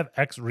because we don't have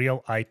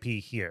xreal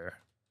IP here.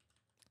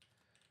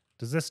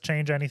 Does this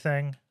change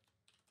anything?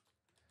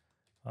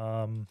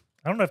 I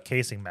don't know if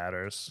casing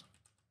matters.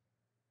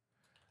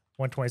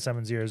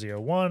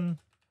 127.0.0.1.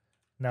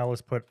 Now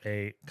let's put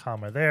a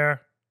comma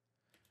there.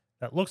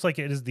 That looks like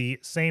it is the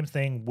same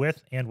thing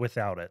with and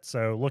without it.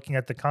 So looking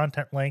at the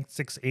content length,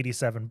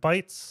 687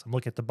 bytes. I'm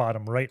looking at the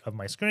bottom right of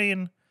my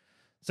screen,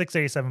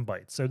 687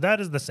 bytes. So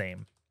that is the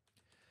same.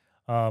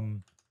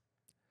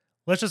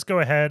 Let's just go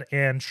ahead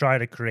and try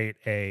to create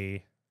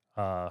a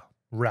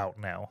route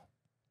now.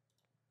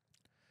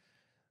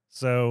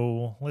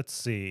 So let's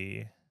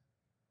see.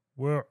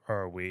 Where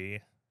are we?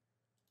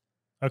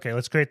 Okay,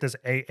 let's create this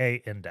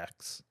AA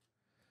index.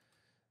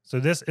 So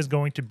this is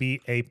going to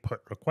be a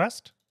put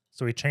request.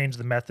 So we change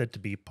the method to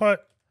be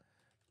put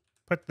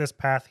this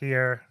path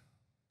here,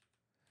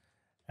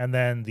 and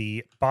then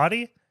the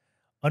body.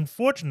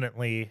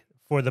 Unfortunately,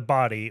 for the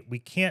body, we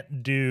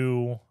can't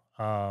do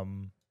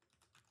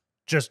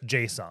just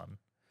JSON.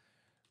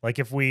 Like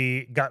if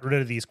we got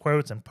rid of these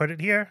quotes and put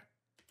it here,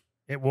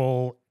 it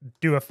will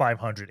do a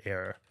 500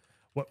 error.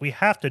 What we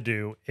have to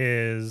do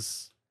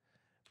is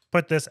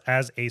put this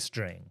as a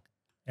string.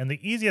 And the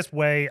easiest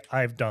way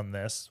I've done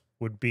this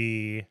would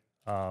be,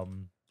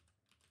 I'm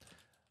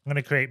going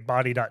to create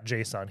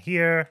body.json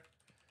here.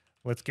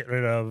 Let's get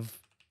rid of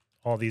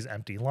all these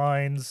empty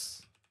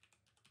lines.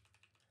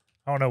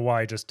 I don't know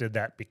why I just did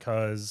that,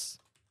 because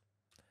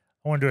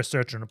I want to do a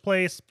search and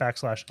replace,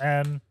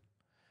 \n.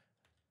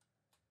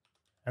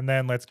 And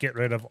then let's get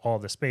rid of all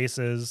the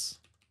spaces.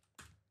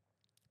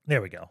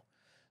 There we go.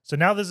 So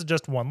now this is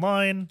just one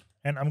line,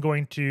 and I'm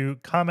going to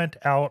comment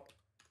out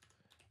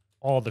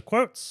all the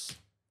quotes.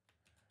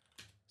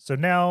 So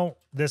now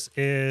this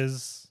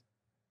is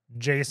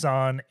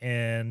JSON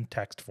in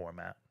text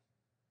format.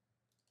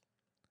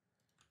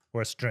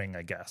 Or a string,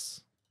 I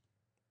guess.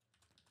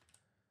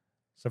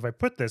 So if I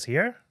put this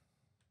here,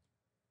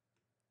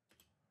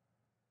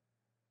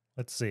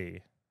 let's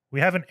see. We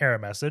have an error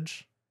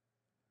message.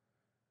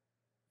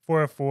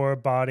 404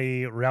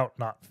 body route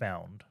not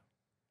found.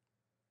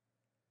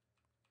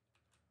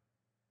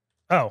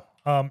 Oh,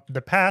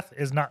 the path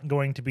is not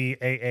going to be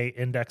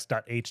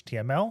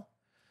aaindex.html.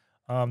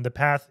 The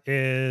path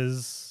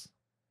is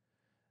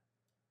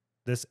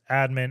this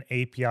admin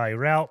API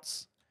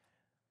routes.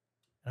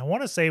 And I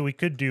want to say we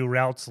could do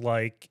routes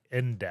like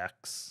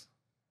index.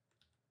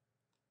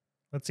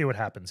 Let's see what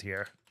happens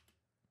here.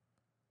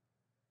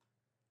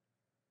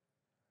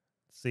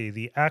 Let's see,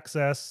 the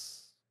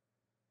access,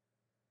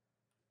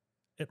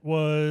 it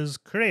was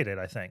created,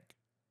 I think.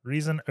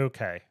 Reason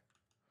okay.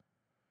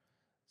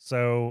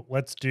 So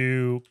let's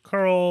do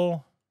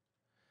curl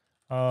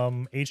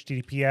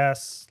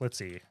HTTPS. Let's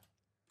see.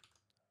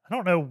 I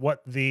don't know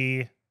what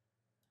the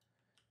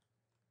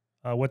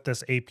what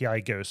this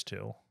API goes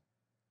to.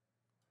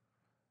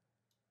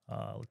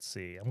 Let's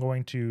see. I'm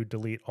going to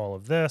delete all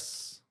of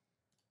this.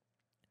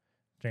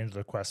 Change the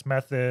request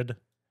method.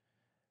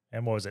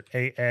 And what was it?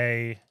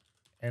 AA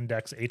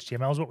index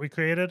HTML is what we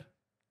created.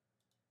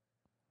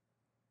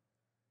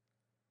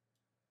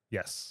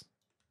 Yes.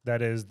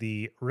 That is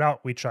the route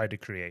we tried to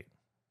create.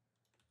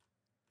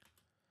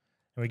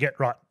 And we get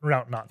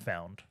route not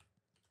found.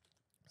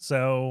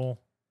 So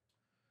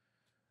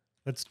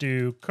let's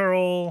do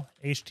curl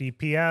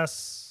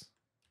HTTPS.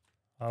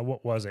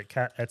 What was it?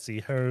 Cat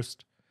Etsy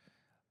host.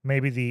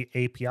 Maybe the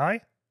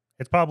API.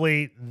 It's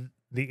probably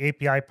the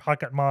API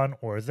Pokatmon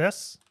or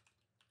this.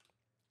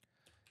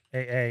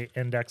 AA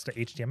index to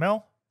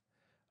HTML.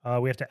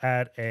 We have to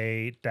add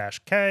a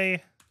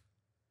 -k.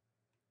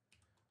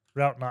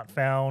 Route not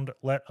found.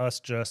 Let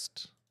us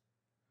just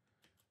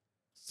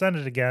send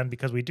it again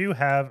because we do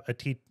have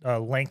a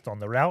length on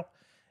the route.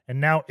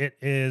 And now it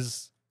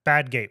is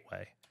bad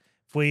gateway.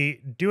 If we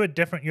do a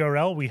different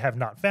URL, we have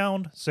not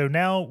found. So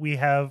now we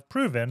have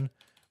proven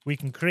we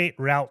can create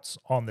routes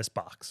on this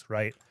box,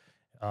 right?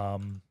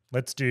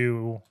 Let's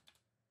do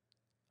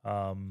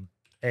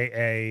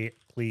AA,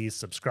 please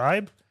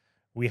subscribe.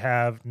 We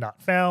have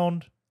not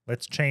found.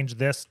 Let's change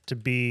this to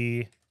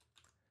be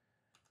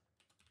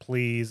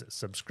please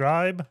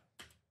subscribe.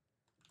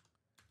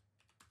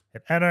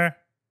 Hit enter,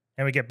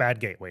 and we get bad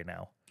gateway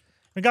now.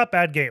 We got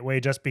bad gateway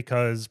just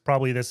because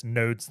probably this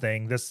nodes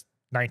thing, this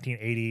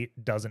 1980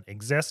 doesn't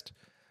exist.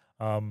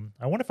 I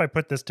wonder if I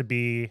put this to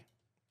be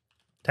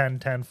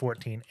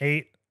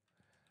 10.10.14.8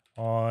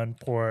 on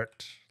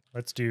port,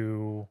 let's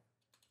do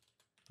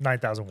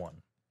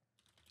 9001.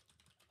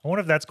 I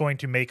wonder if that's going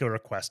to make a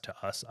request to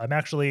us. I'm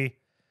actually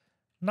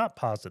not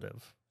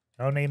positive.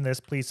 I'll name this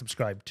please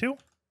subscribe to.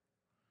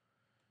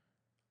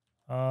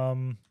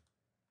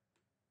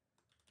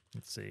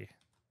 Let's see.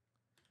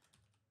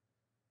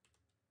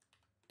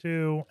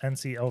 To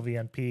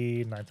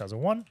NCLVNP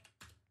 9001.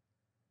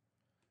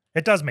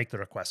 It does make the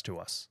request to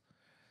us.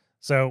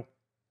 So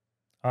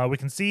we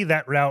can see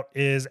that route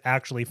is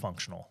actually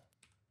functional.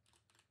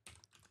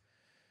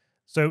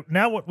 So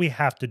now what we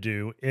have to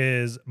do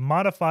is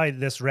modify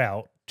this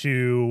route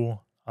to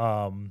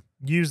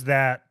use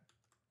that,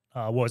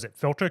 what was it,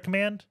 filter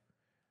command?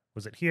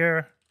 Was it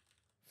here?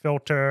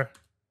 Filter.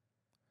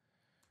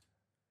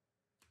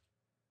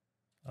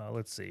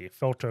 Let's see,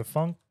 filter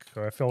func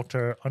or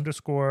filter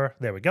underscore.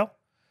 There we go.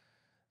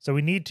 So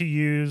we need to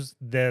use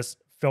this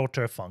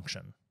filter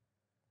function.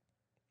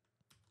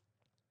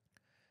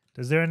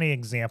 Is there any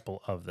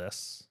example of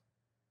this?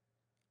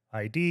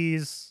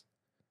 IDs.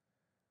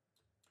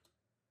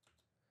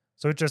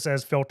 So it just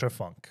says filter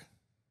func.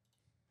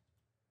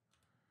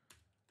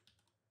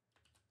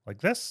 Like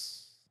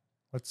this.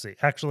 Let's see.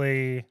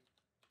 Actually,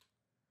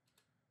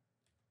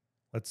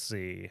 let's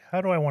see.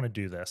 How do I want to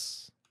do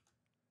this?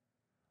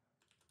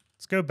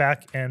 Let's go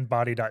back and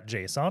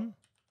body.json.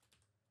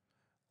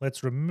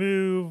 Let's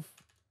remove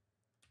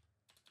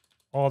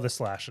all the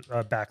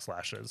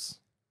backslashes.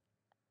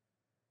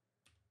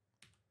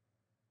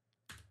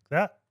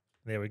 That.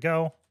 There we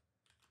go.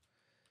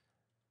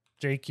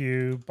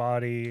 JQ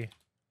body,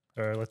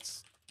 or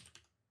let's.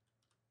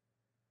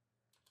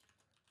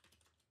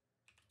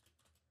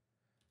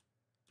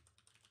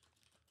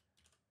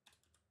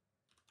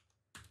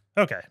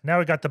 Okay, now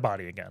we got the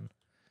body again.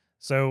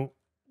 So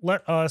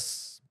let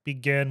us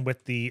begin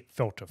with the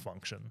filter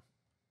function.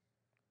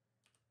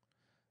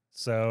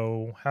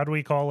 So how do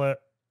we call it?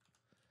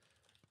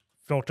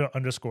 Filter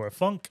underscore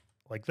func,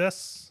 like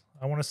this,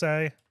 I want to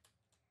say.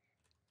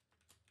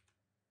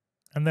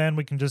 And then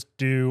we can just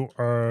do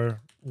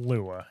our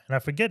Lua. And I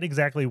forget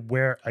exactly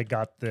where I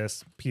got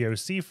this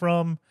POC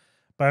from,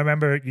 but I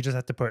remember you just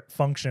have to put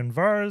function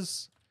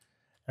vars,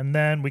 and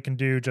then we can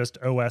do just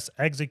os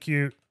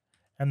execute,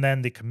 and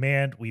then the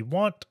command we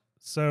want.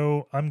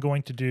 So I'm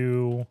going to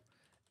do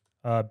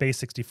base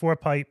 64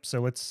 pipe.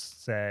 So let's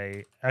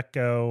say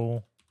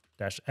echo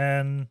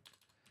 -n,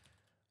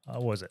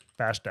 what was it?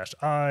 Bash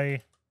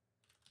 -i,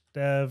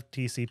 dev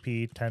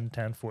TCP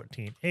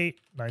 10.10.14.8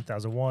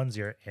 9001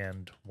 0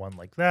 and 1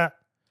 like that.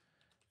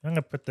 I'm going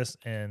to put this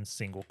in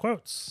single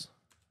quotes.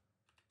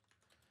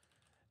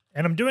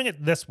 And I'm doing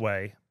it this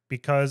way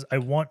because I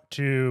want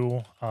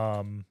to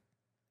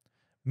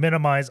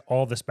minimize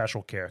all the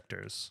special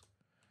characters.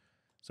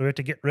 So we have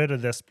to get rid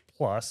of this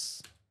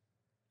plus.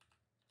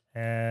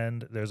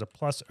 And there's a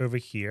plus over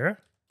here.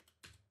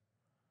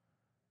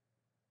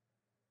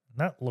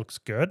 That looks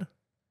good.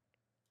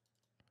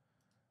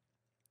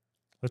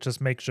 Let's just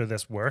make sure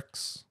this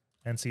works.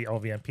 NC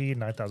LVMP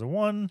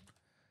 9001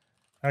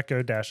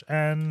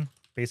 echo-n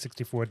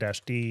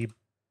base64-d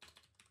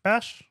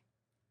bash.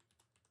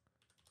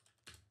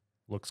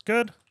 Looks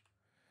good.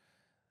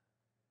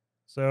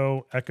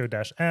 So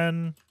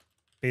echo-n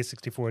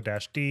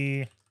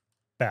base64-d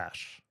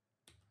bash.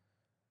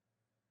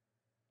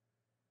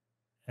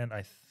 And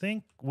I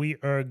think we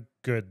are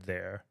good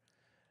there.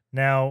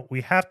 Now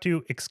we have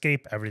to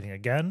escape everything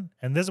again.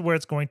 And this is where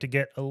it's going to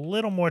get a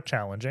little more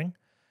challenging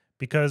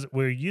because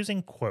we're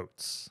using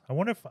quotes. I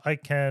wonder if I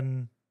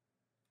can,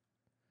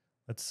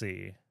 let's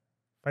see.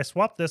 If I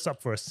swap this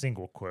up for a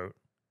single quote,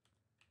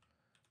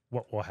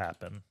 what will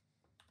happen?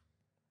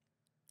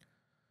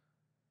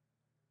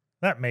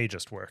 That may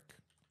just work.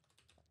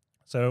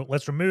 So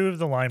let's remove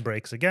the line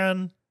breaks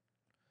again.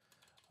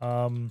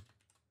 I'll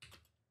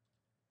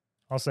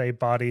say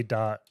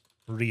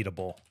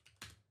body.readable.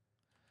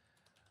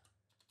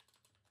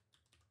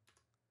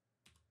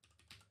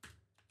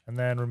 And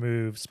then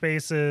remove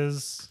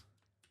spaces.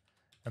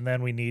 And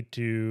then we need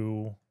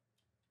to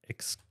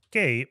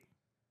escape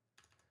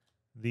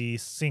the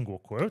single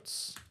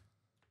quotes.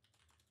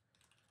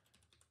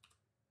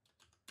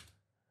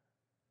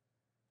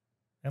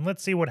 And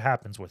let's see what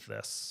happens with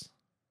this.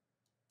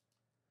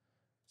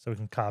 So we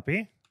can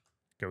copy,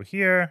 go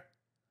here.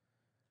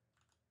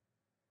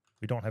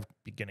 We don't have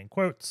beginning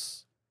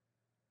quotes.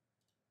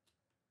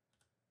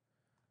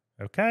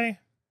 Okay.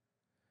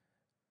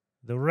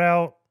 The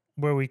route,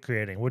 where are we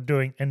creating? We're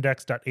doing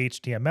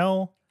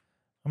index.html.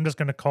 I'm just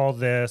going to call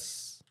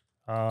this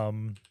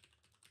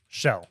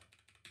shell.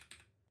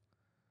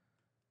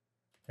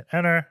 Hit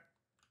enter.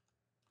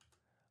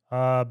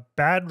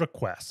 Bad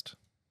request.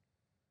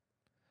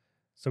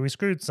 So we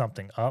screwed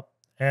something up.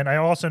 And I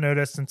also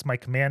noticed since my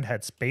command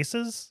had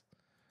spaces,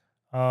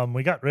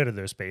 we got rid of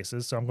those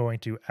spaces. So I'm going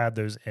to add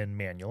those in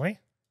manually.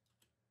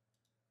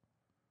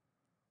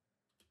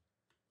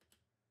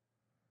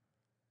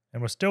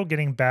 And we're still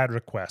getting bad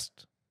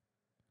request.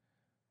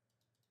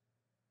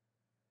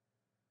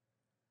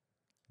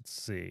 Let's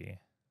see.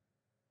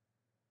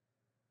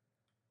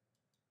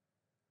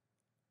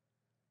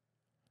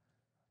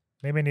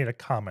 Maybe I need a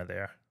comma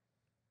there.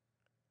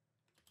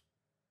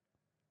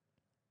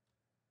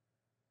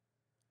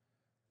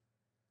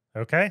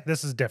 Okay,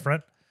 this is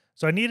different.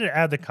 So I need to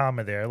add the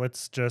comma there.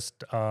 Let's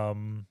just, what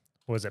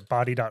was it,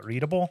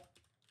 body.readable?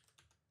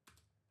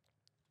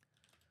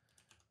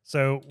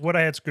 So what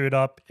I had screwed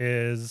up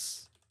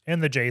is in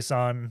the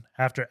JSON,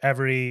 after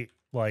every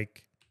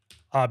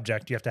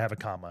object, you have to have a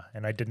comma.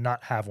 And I did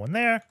not have one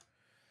there.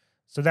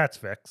 So that's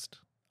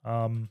fixed.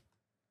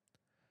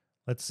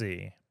 Let's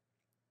see.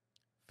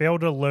 Fail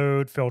to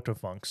load filter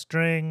func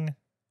string,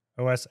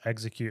 OS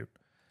execute.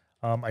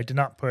 I did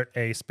not put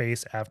a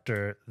space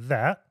after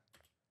that.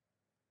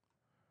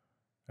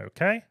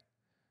 Okay.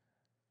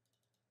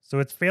 So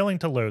it's failing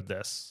to load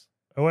this.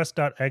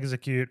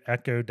 os.execute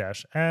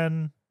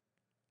echo-n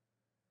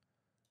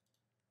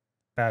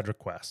bad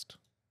request.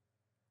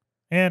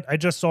 And I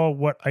just saw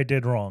what I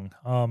did wrong.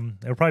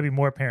 It'll probably be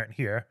more apparent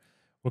here.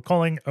 We're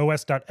calling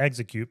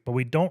os.execute, but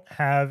we don't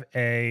have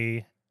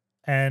a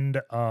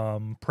end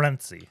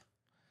parenthesis.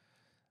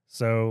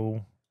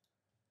 So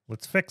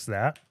let's fix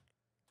that.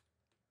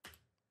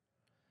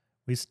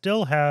 We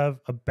still have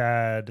a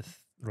bad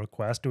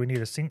request. Do we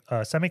need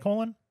a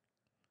semicolon?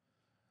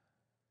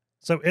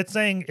 So it's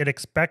saying it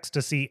expects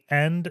to see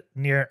end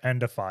near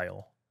end of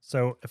file.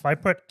 So if I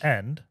put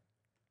end,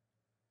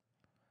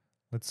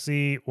 let's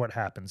see what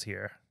happens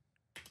here.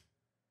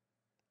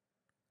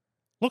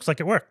 Looks like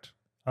it worked.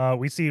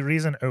 We see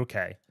reason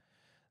OK.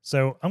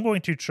 So I'm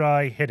going to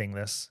try hitting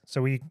this.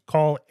 So we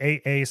call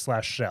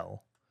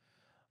AA/shell.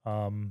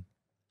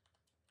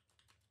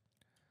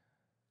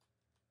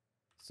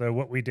 So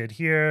what we did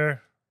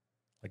here,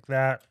 like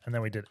that, and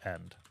then we did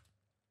end.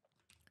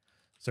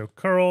 So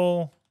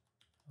curl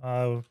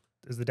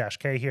is the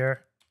 -k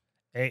here,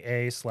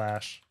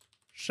 AA/shell,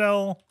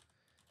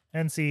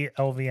 NC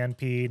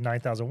LVNP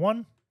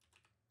 9001.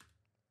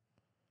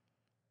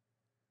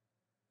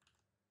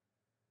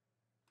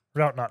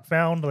 Route not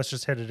found. Let's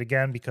just hit it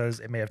again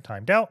because it may have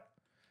timed out.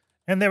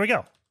 And there we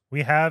go.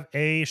 We have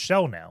a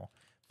shell now.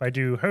 If I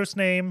do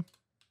hostname,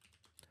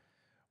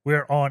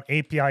 we're on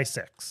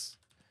APISIX.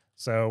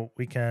 So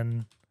we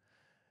can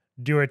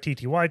do our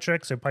TTY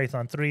trick. So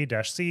Python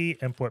 3-c,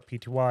 import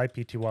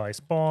pty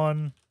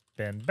spawn,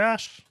 then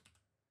bash.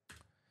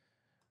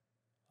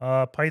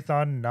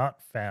 Python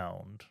not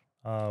found.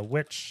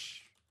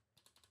 Which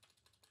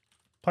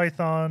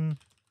Python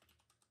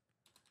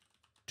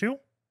 2?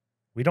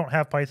 We don't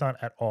have Python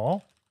at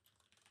all.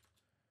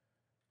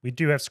 We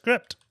do have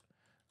script.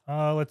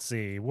 Let's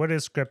see. What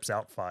is script's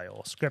out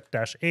file?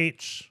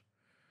 Script-h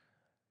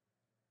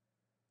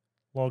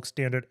log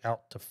standard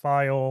out to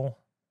file.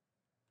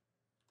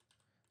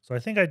 So I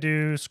think I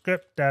do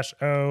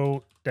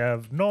script-o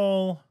dev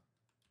null.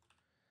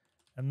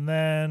 And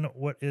then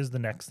what is the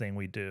next thing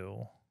we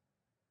do?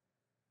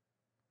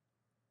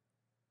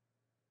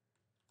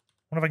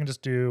 What if I can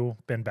just do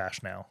bin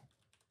bash now?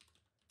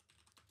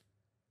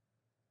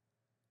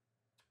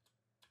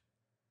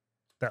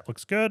 That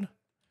looks good.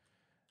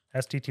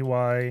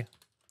 stty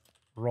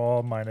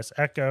raw minus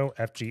echo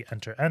fg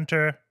enter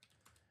enter.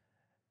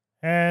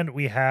 And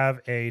we have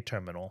a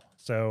terminal.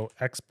 So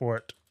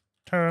export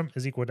term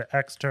is equal to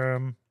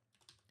xterm.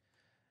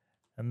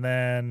 And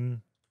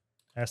then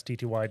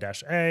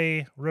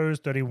stty-a, rows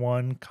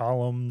 31,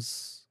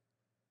 columns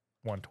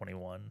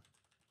 121.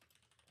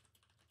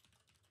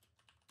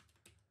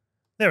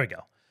 There we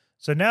go.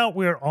 So now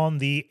we're on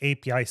the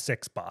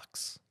APISIX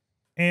box.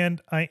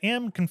 And I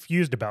am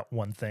confused about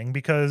one thing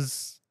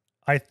because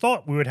I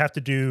thought we would have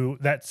to do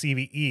that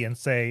CVE and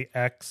say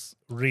x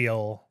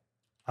real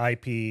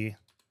IP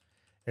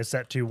is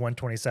set to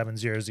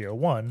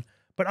 127.0.0.1.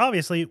 But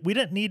obviously, we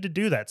didn't need to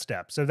do that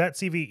step. So that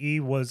CVE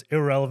was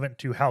irrelevant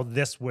to how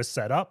this was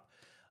set up.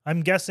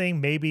 I'm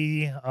guessing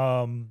maybe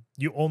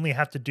you only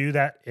have to do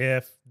that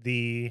if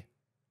the...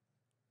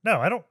 No,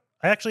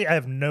 I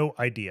have no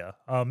idea.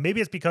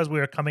 Maybe it's because we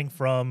were coming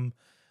from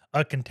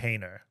a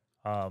container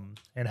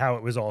and how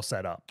it was all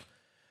set up.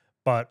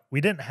 But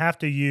we didn't have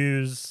to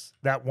use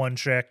that one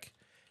trick.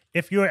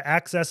 If you're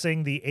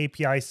accessing the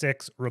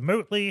APISIX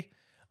remotely,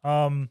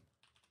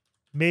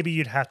 maybe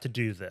you'd have to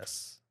do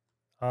this.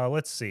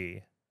 Let's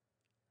see.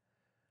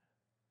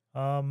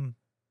 I'm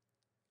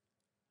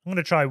going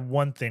to try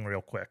one thing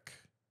real quick.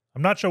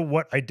 I'm not sure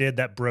what I did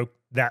that broke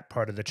that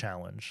part of the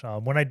challenge.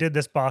 When I did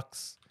this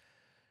box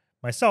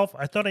myself,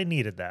 I thought I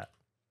needed that.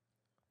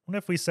 What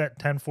if we set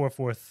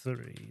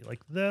 10.4.4.3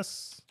 like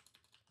this?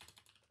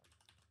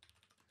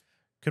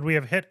 Could we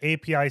have hit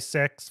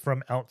APISIX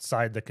from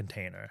outside the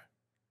container?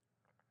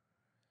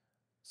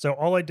 So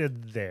all I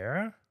did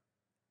there.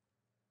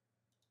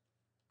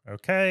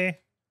 Okay.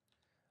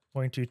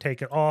 Going to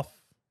take it off.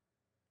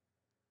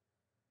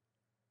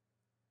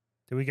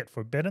 Did we get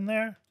forbidden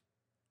there?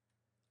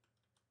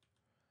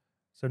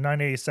 So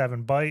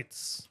 987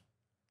 bytes.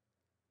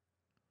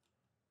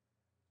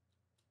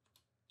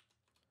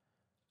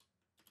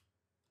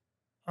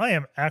 I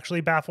am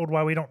actually baffled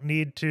why we don't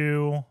need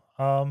to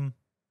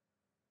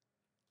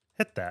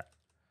hit that.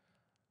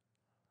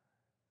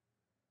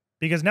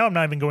 Because now I'm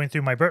not even going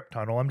through my burp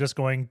tunnel. I'm just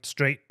going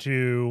straight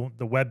to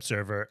the web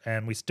server,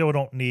 and we still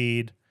don't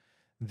need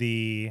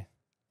the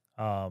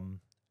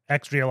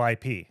xreal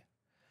IP.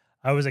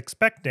 I was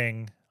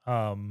expecting,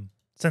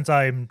 since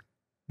I'm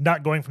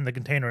not going from the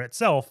container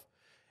itself,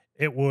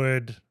 it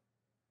would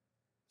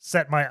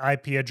set my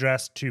IP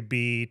address to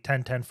be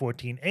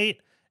 10.10.14.8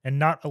 and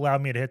not allow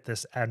me to hit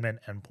this admin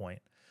endpoint.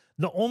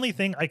 The only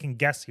thing I can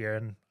guess here,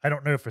 and I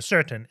don't know for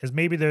certain, is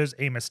maybe there's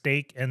a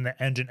mistake in the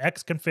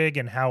nginx config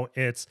and how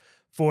it's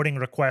forwarding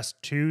requests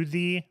to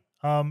the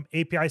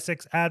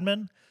APISIX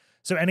admin.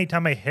 So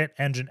anytime I hit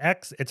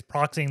nginx, it's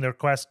proxying the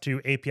request to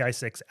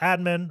APISIX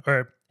admin,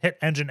 or hit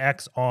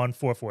nginx on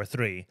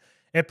 443.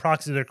 It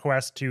proxies the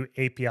request to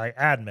API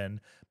admin,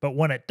 but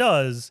when it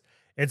does,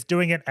 it's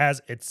doing it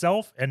as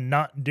itself and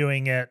not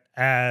doing it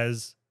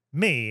as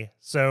me,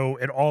 so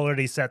it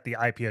already set the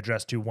IP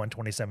address to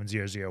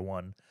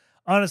 127.0.0.1.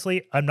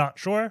 Honestly, I'm not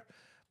sure,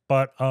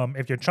 but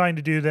if you're trying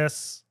to do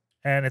this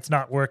and it's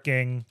not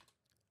working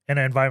in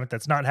an environment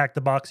that's not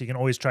HackTheBox, you can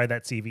always try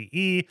that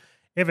CVE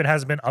if it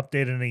hasn't been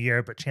updated in a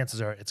year, but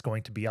chances are it's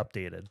going to be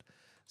updated.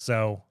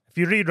 So if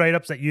you read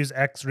write-ups that use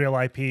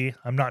xreal IP,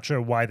 I'm not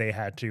sure why they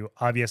had to.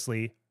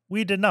 Obviously,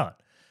 we did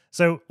not.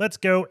 So let's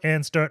go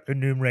and start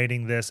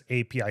enumerating this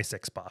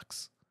APISIX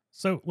box.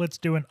 So let's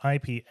do an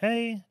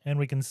IPA, and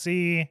we can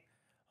see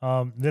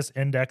this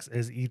index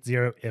is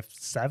eth0 if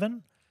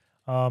 7.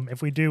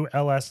 If we do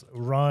ls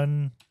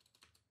run,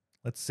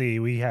 let's see,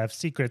 we have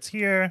secrets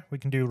here. We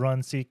can do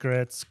run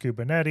secrets,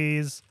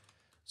 Kubernetes,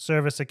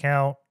 service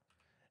account,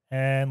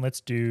 and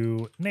let's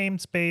do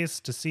namespace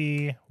to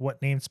see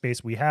what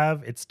namespace we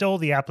have. It's still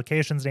the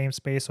application's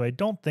namespace, so I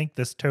don't think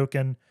this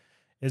token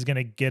is going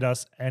to get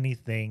us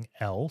anything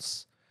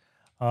else.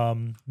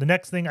 The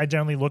next thing I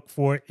generally look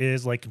for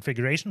is like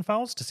configuration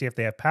files to see if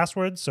they have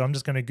passwords. So I'm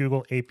just going to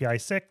Google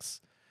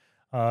APISIX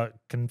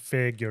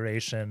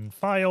configuration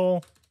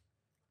file.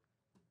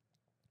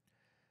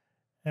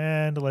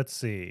 And let's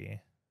see,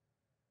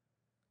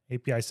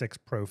 APISIX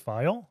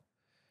profile.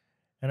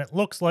 And it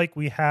looks like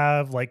we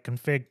have like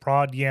config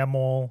prod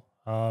YAML,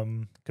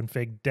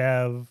 config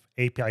dev,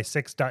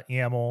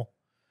 APISIX.yaml.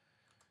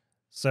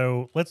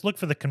 So let's look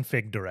for the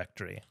config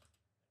directory.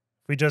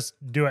 If we just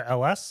do a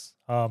ls,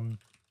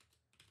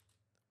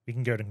 we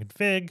can go to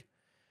config,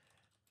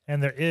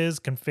 and there is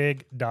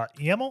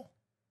config.yaml.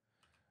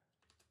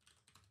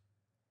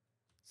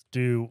 Let's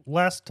do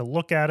less to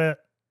look at it.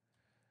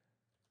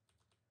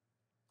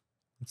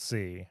 Let's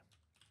see.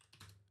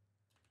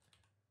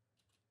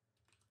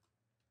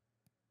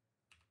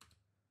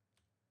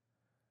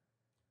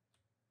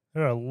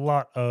 There are a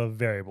lot of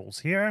variables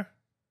here.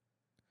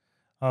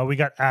 We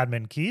got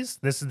admin keys.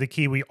 This is the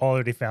key we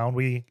already found.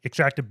 We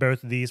extracted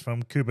both of these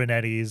from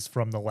Kubernetes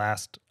from the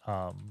last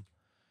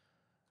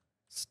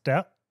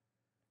step.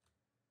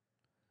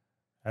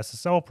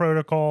 SSL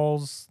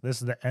protocols.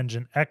 This is the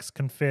Nginx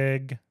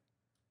config.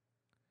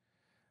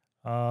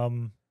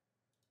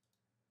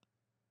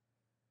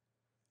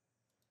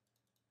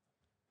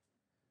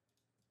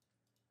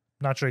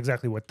 Not sure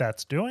exactly what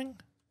that's doing.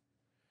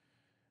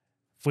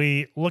 If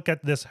we look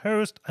at this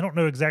host, I don't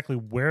know exactly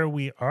where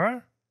we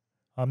are.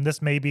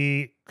 This may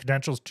be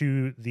credentials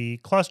to the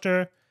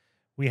cluster.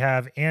 We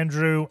have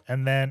Andrew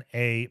and then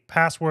a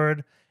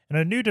password and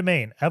a new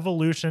domain,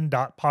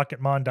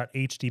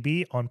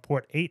 evolution.pokatmon.htb on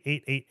port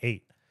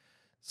 8888.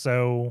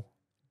 So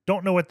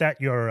don't know what that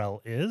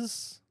URL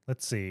is.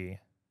 Let's see.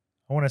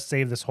 I want to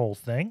save this whole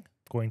thing.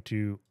 I'm going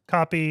to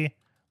copy.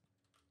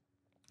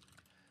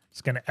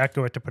 Just going to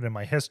echo it to put in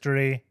my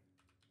history.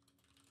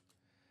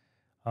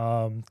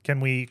 Can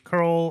we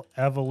curl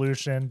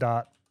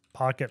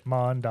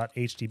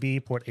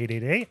evolution.pokatmon.htb port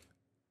 888?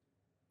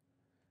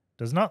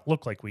 Does not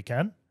look like we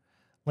can.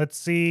 Let's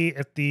see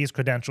if these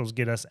credentials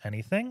get us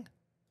anything.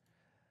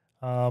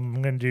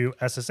 I'm going to do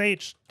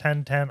SSH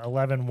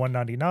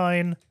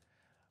 10.10.11.199.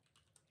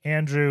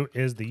 Andrew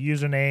is the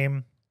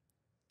username.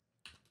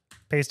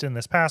 Paste in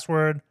this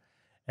password.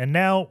 And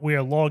now we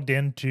are logged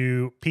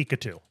into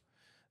Pikatwoo.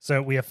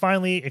 So we have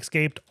finally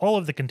escaped all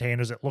of the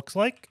containers, it looks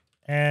like,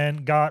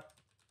 and got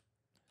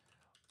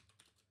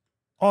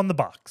on the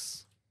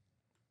box.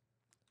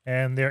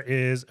 And there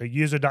is a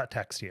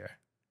user.txt here.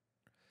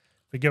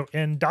 If we go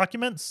in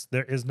documents,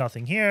 there is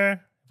nothing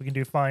here. We can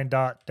do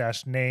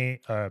find.-name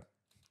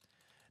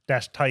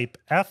 -type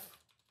F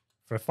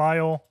for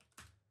file.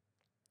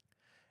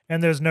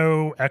 And there's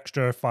no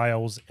extra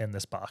files in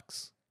this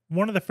box.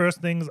 One of the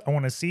first things I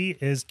want to see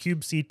is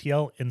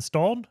kubectl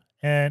installed,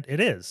 and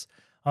it is.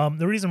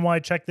 The reason why I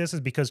check this is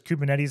because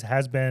Kubernetes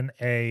has been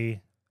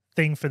a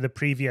thing for the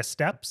previous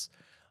steps.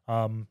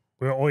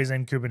 We're always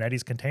in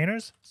Kubernetes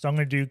containers. So I'm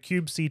going to do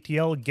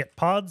kubectl get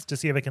pods to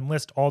see if I can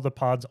list all the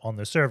pods on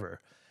the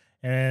server.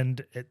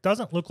 And it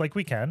doesn't look like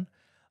we can.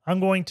 I'm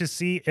going to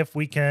see if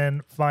we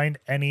can find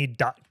any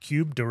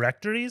 .kube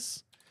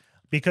directories,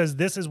 because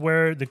this is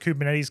where the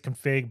Kubernetes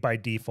config by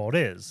default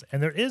is. And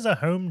there is a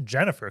home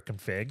Jennifer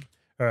config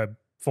or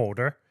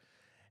folder,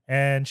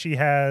 and she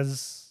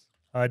has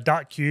a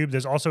 .cube.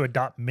 There's also a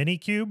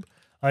 .minikube.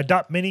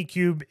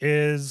 .minikube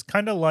is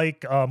kind of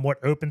like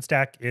what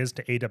OpenStack is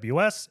to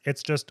AWS.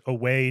 It's just a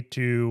way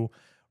to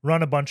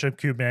run a bunch of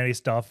Kubernetes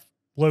stuff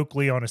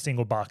locally on a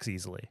single box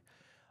easily.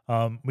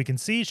 We can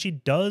see she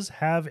does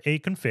have a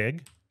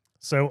config.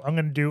 So I'm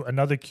going to do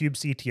another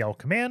kubectl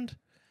command,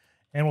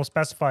 and we'll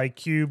specify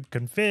kube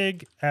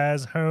config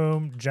as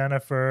home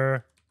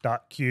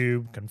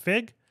jennifer.kube config,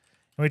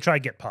 and we try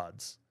get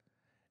pods.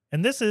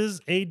 And this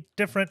is a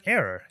different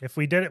error. If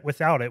we did it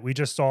without it, we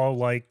just saw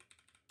like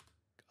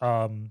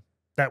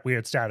that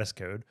weird status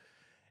code.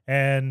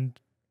 And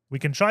we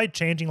can try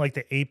changing like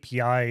the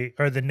API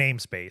or the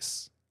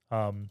namespace.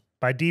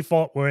 By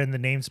default, we're in the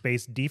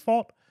namespace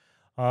default.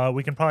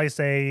 We can probably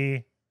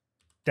say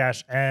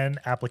 -n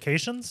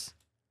applications.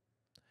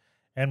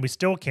 And we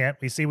still can't.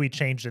 We see we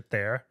changed it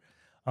there.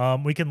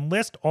 We can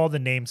list all the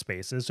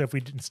namespaces. So if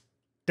we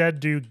instead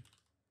do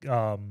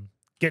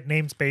get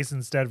namespace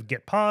instead of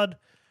get pod,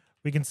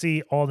 we can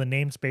see all the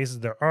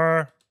namespaces there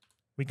are.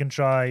 We can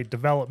try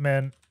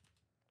development,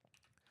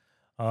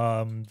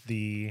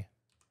 the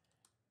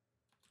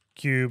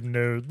kube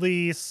node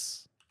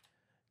lease,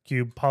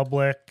 kube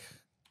public,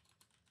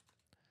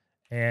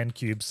 and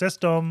kube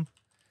system.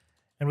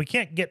 And we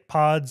can't get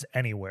pods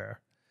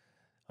anywhere.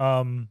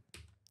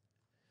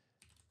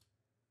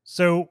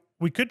 So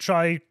we could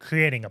try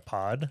creating a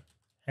pod,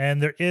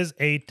 and there is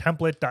a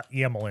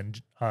template.yaml in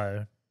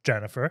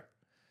Jennifer.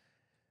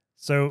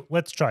 So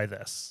let's try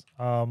this.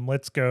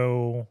 Let's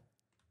go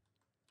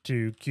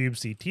to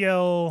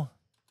kubectl,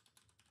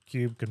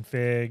 kube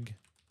config,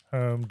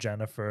 home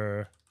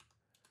Jennifer,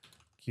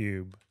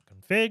 kube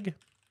config,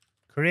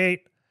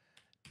 create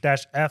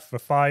 -f for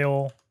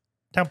file,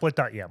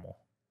 template.yaml.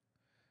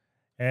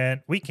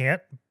 And we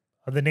can't.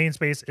 The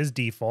namespace is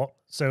default.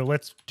 So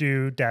let's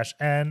do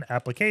 -n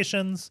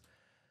applications.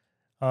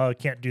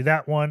 Can't do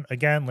that one.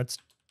 Again, let's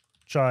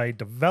try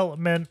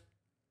development.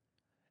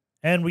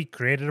 And we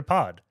created a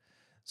pod.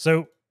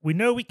 So we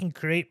know we can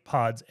create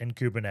pods in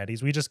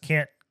Kubernetes. We just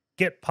can't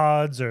get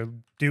pods or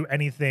do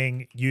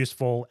anything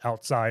useful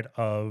outside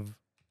of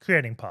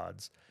creating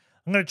pods.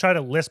 I'm going to try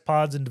to list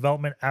pods in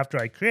development after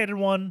I created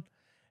one,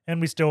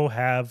 and we still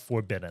have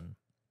forbidden.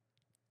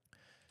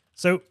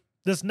 So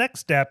this next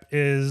step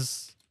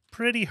is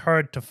pretty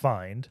hard to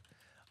find.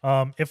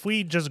 If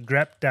we just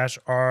grep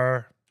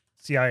 -r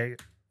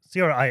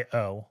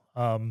CRIO,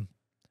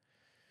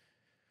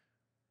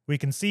 we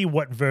can see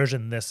what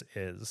version this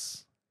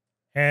is.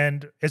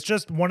 And it's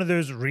just one of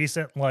those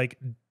recent like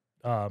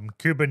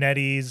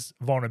Kubernetes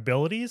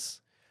vulnerabilities.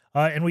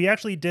 And we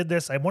actually did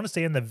this, I want to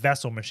say in the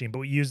Vessel machine, but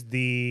we used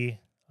the,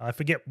 I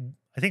think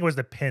it was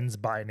the pins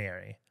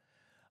binary.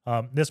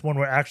 This one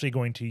we're actually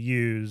going to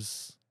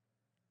use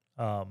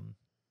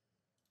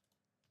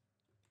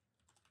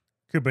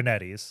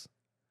Kubernetes.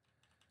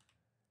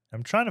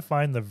 I'm trying to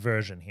find the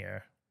version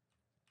here.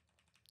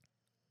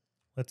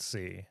 Let's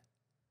see.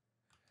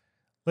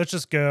 Let's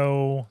just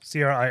go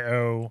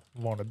CRIO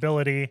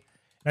vulnerability.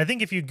 And I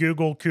think if you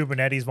Google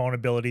Kubernetes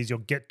vulnerabilities, you'll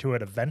get to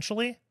it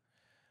eventually.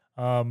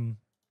 But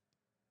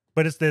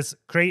it's this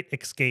create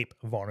escape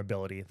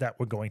vulnerability that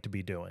we're going to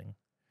be doing.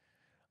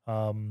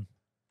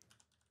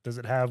 Does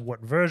it have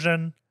what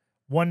version?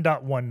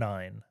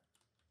 1.19.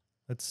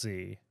 Let's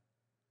see.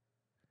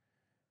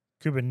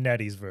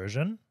 Kubernetes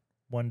version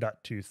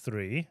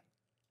 1.23.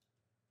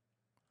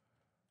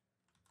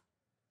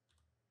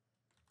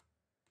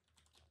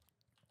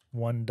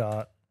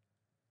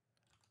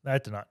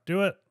 That did not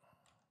do it.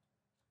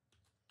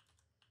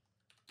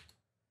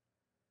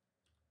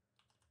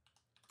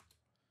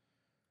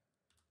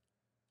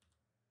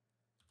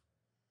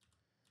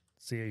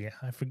 See,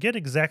 I forget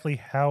exactly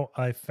how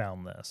I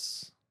found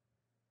this.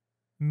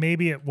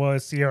 Maybe it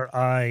was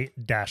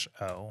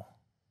CRI-O.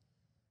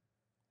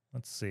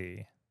 Let's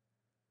see.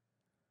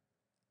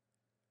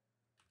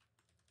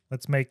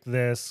 Let's make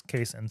this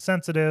case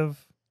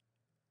insensitive.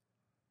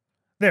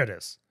 There it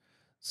is.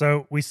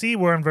 So we see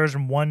we're in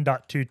version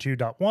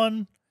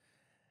 1.22.1,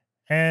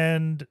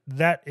 and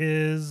that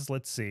is,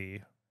 let's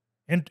see,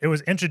 it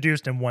was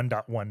introduced in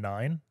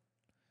 1.19.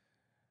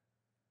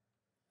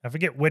 I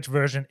forget which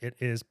version it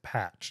is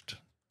patched.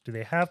 Do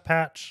they have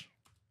patch?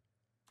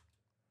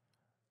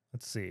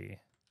 Let's see,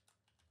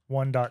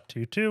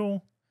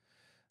 1.22.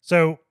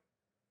 So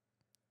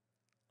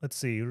let's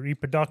see,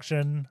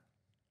 reproduction.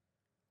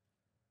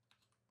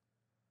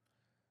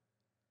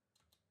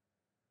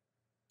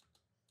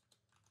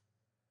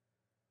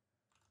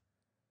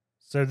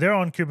 So they're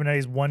on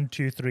Kubernetes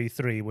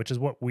 1.2.3.3, which is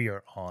what we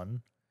are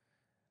on.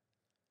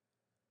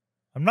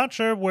 I'm not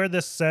sure where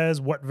this says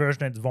what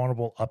version it's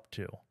vulnerable up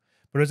to,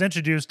 but it was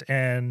introduced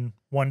in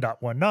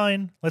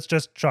 1.19. Let's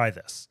just try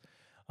this.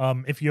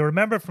 If you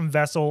remember from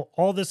Vessel,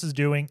 all this is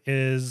doing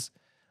is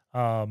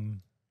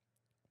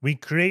we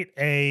create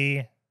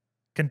a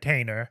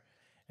container,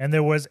 and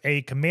there was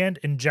a command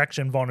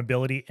injection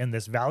vulnerability in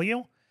this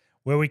value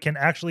where we can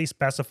actually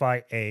specify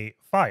a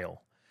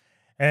file.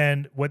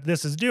 And what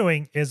this is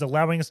doing is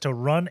allowing us to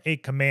run a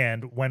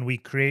command when we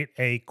create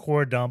a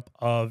core dump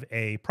of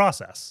a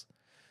process.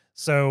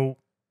 So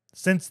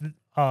since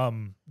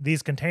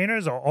these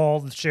containers are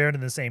all shared in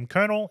the same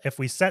kernel, if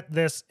we set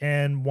this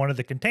in one of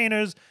the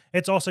containers,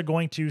 it's also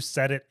going to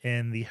set it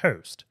in the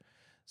host.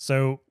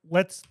 So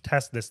let's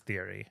test this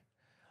theory.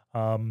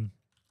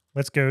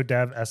 Let's go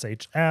dev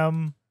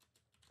shm.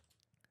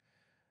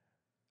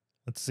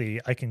 Let's see,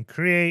 I can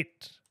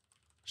create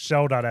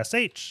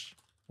shell.sh.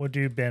 We'll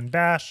do bin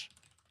bash,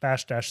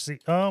 bash-c.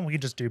 We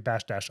can just do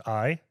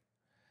bash-i.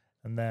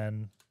 And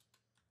then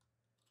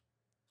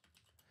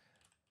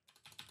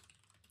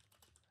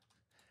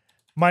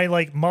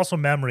my muscle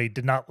memory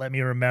did not let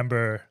me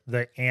remember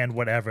the and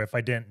whatever if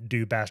I didn't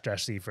do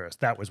bash-c first.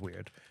 That was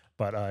weird.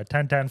 But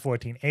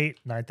 10.10.14.8,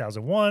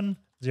 9001,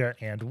 0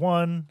 and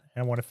 1. And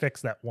I want to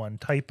fix that one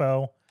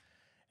typo.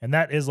 And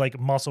that is like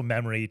muscle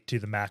memory to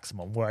the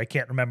maximum, where I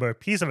can't remember a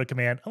piece of a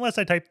command unless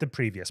I type the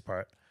previous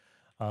part.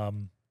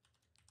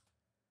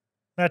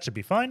 That should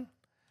be fine.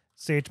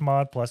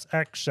 chmod plus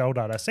x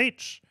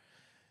shell.sh.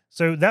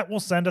 So that will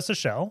send us a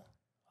shell.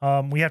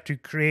 We have to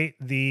create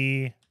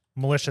the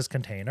malicious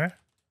container.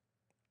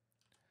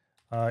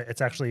 It's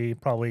actually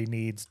probably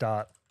needs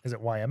is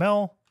it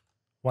YML?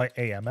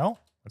 YAML.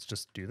 Let's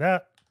just do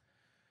that.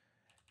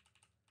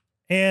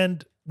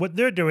 And what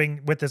they're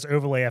doing with this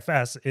overlay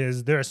FS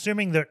is they're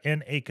assuming they're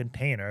in a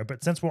container,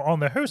 but since we're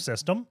on the host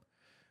system,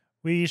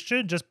 we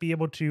should just be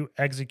able to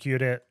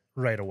execute it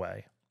right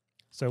away.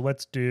 So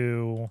let's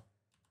do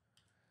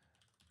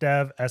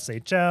dev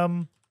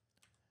shm.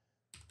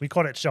 We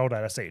called it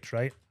shell.sh,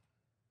 right?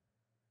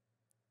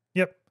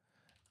 Yep.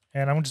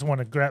 And I just want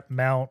to grep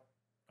mount,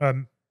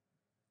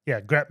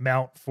 grep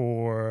mount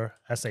for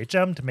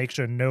shm to make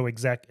sure no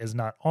exec is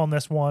not on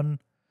this one.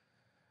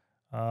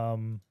 I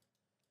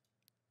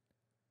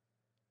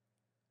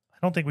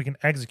don't think we can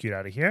execute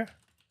out of here.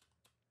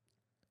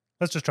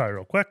 Let's just try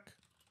real quick.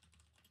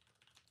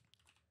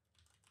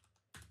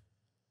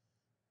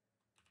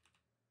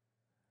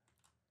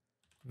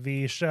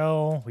 V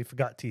shell, we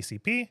forgot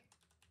TCP.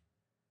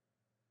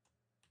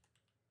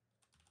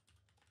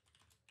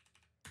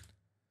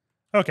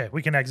 Okay,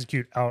 we can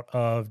execute out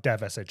of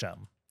dev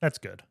shm. That's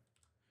good.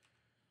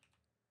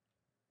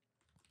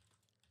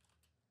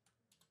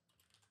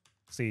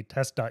 Let's see,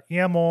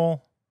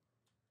 test.yaml.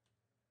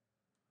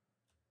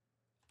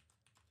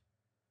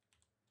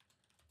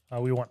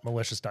 We want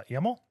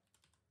malicious.yaml.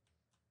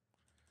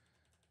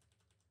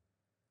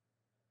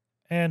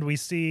 And we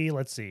see,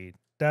 let's see,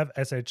 dev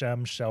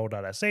shm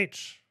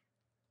shell.sh.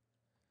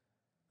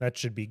 That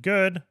should be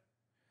good.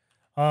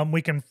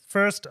 We can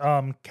first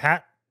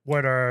cat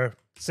what our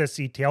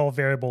sysctl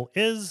variable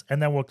is,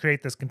 and then we'll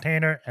create this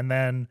container and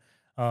then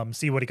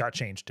see what it got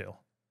changed to.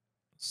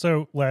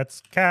 So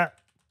let's cat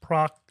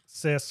proc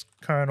sys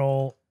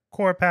kernel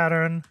core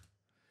pattern.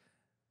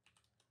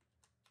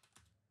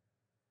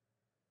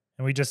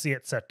 And we just see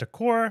it set to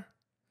core.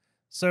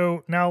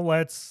 So now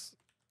let's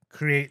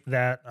create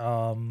that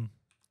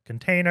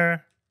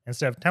container.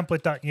 Instead of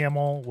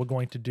template.yaml, we're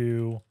going to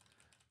do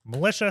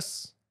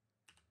malicious.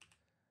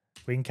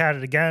 We can cat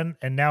it again,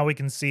 and now we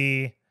can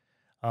see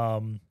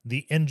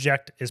the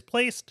inject is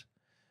placed.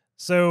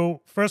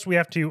 So first we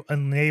have to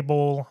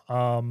enable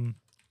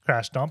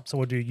crash dump. So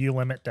we'll do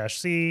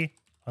ulimit-c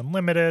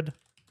unlimited.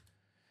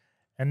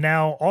 And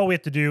now all we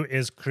have to do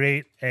is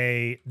create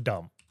a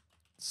dump.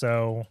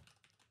 So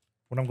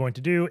what I'm going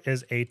to do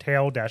is a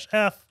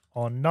tail-f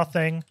on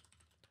nothing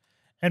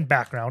and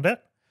background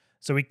it.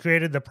 So we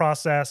created the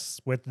process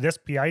with this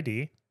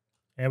PID,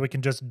 and we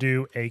can just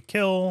do a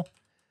kill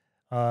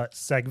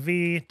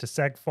segv to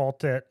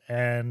segfault it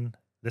and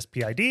this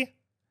PID,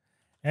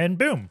 and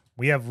boom,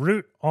 we have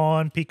root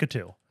on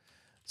Pikatwoo.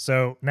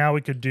 So now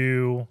we could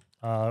do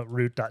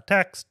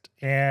root.text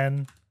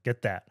and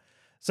get that.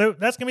 So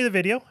that's gonna be the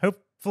video.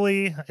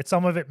 Hopefully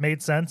some of it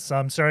made sense.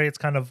 I'm sorry it's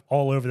kind of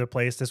all over the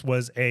place. This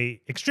was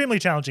a extremely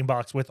challenging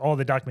box with all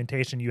the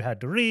documentation you had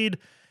to read,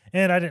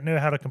 and I didn't know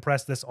how to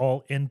compress this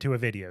all into a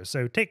video.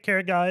 So take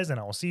care, guys, and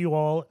I will see you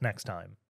all next time.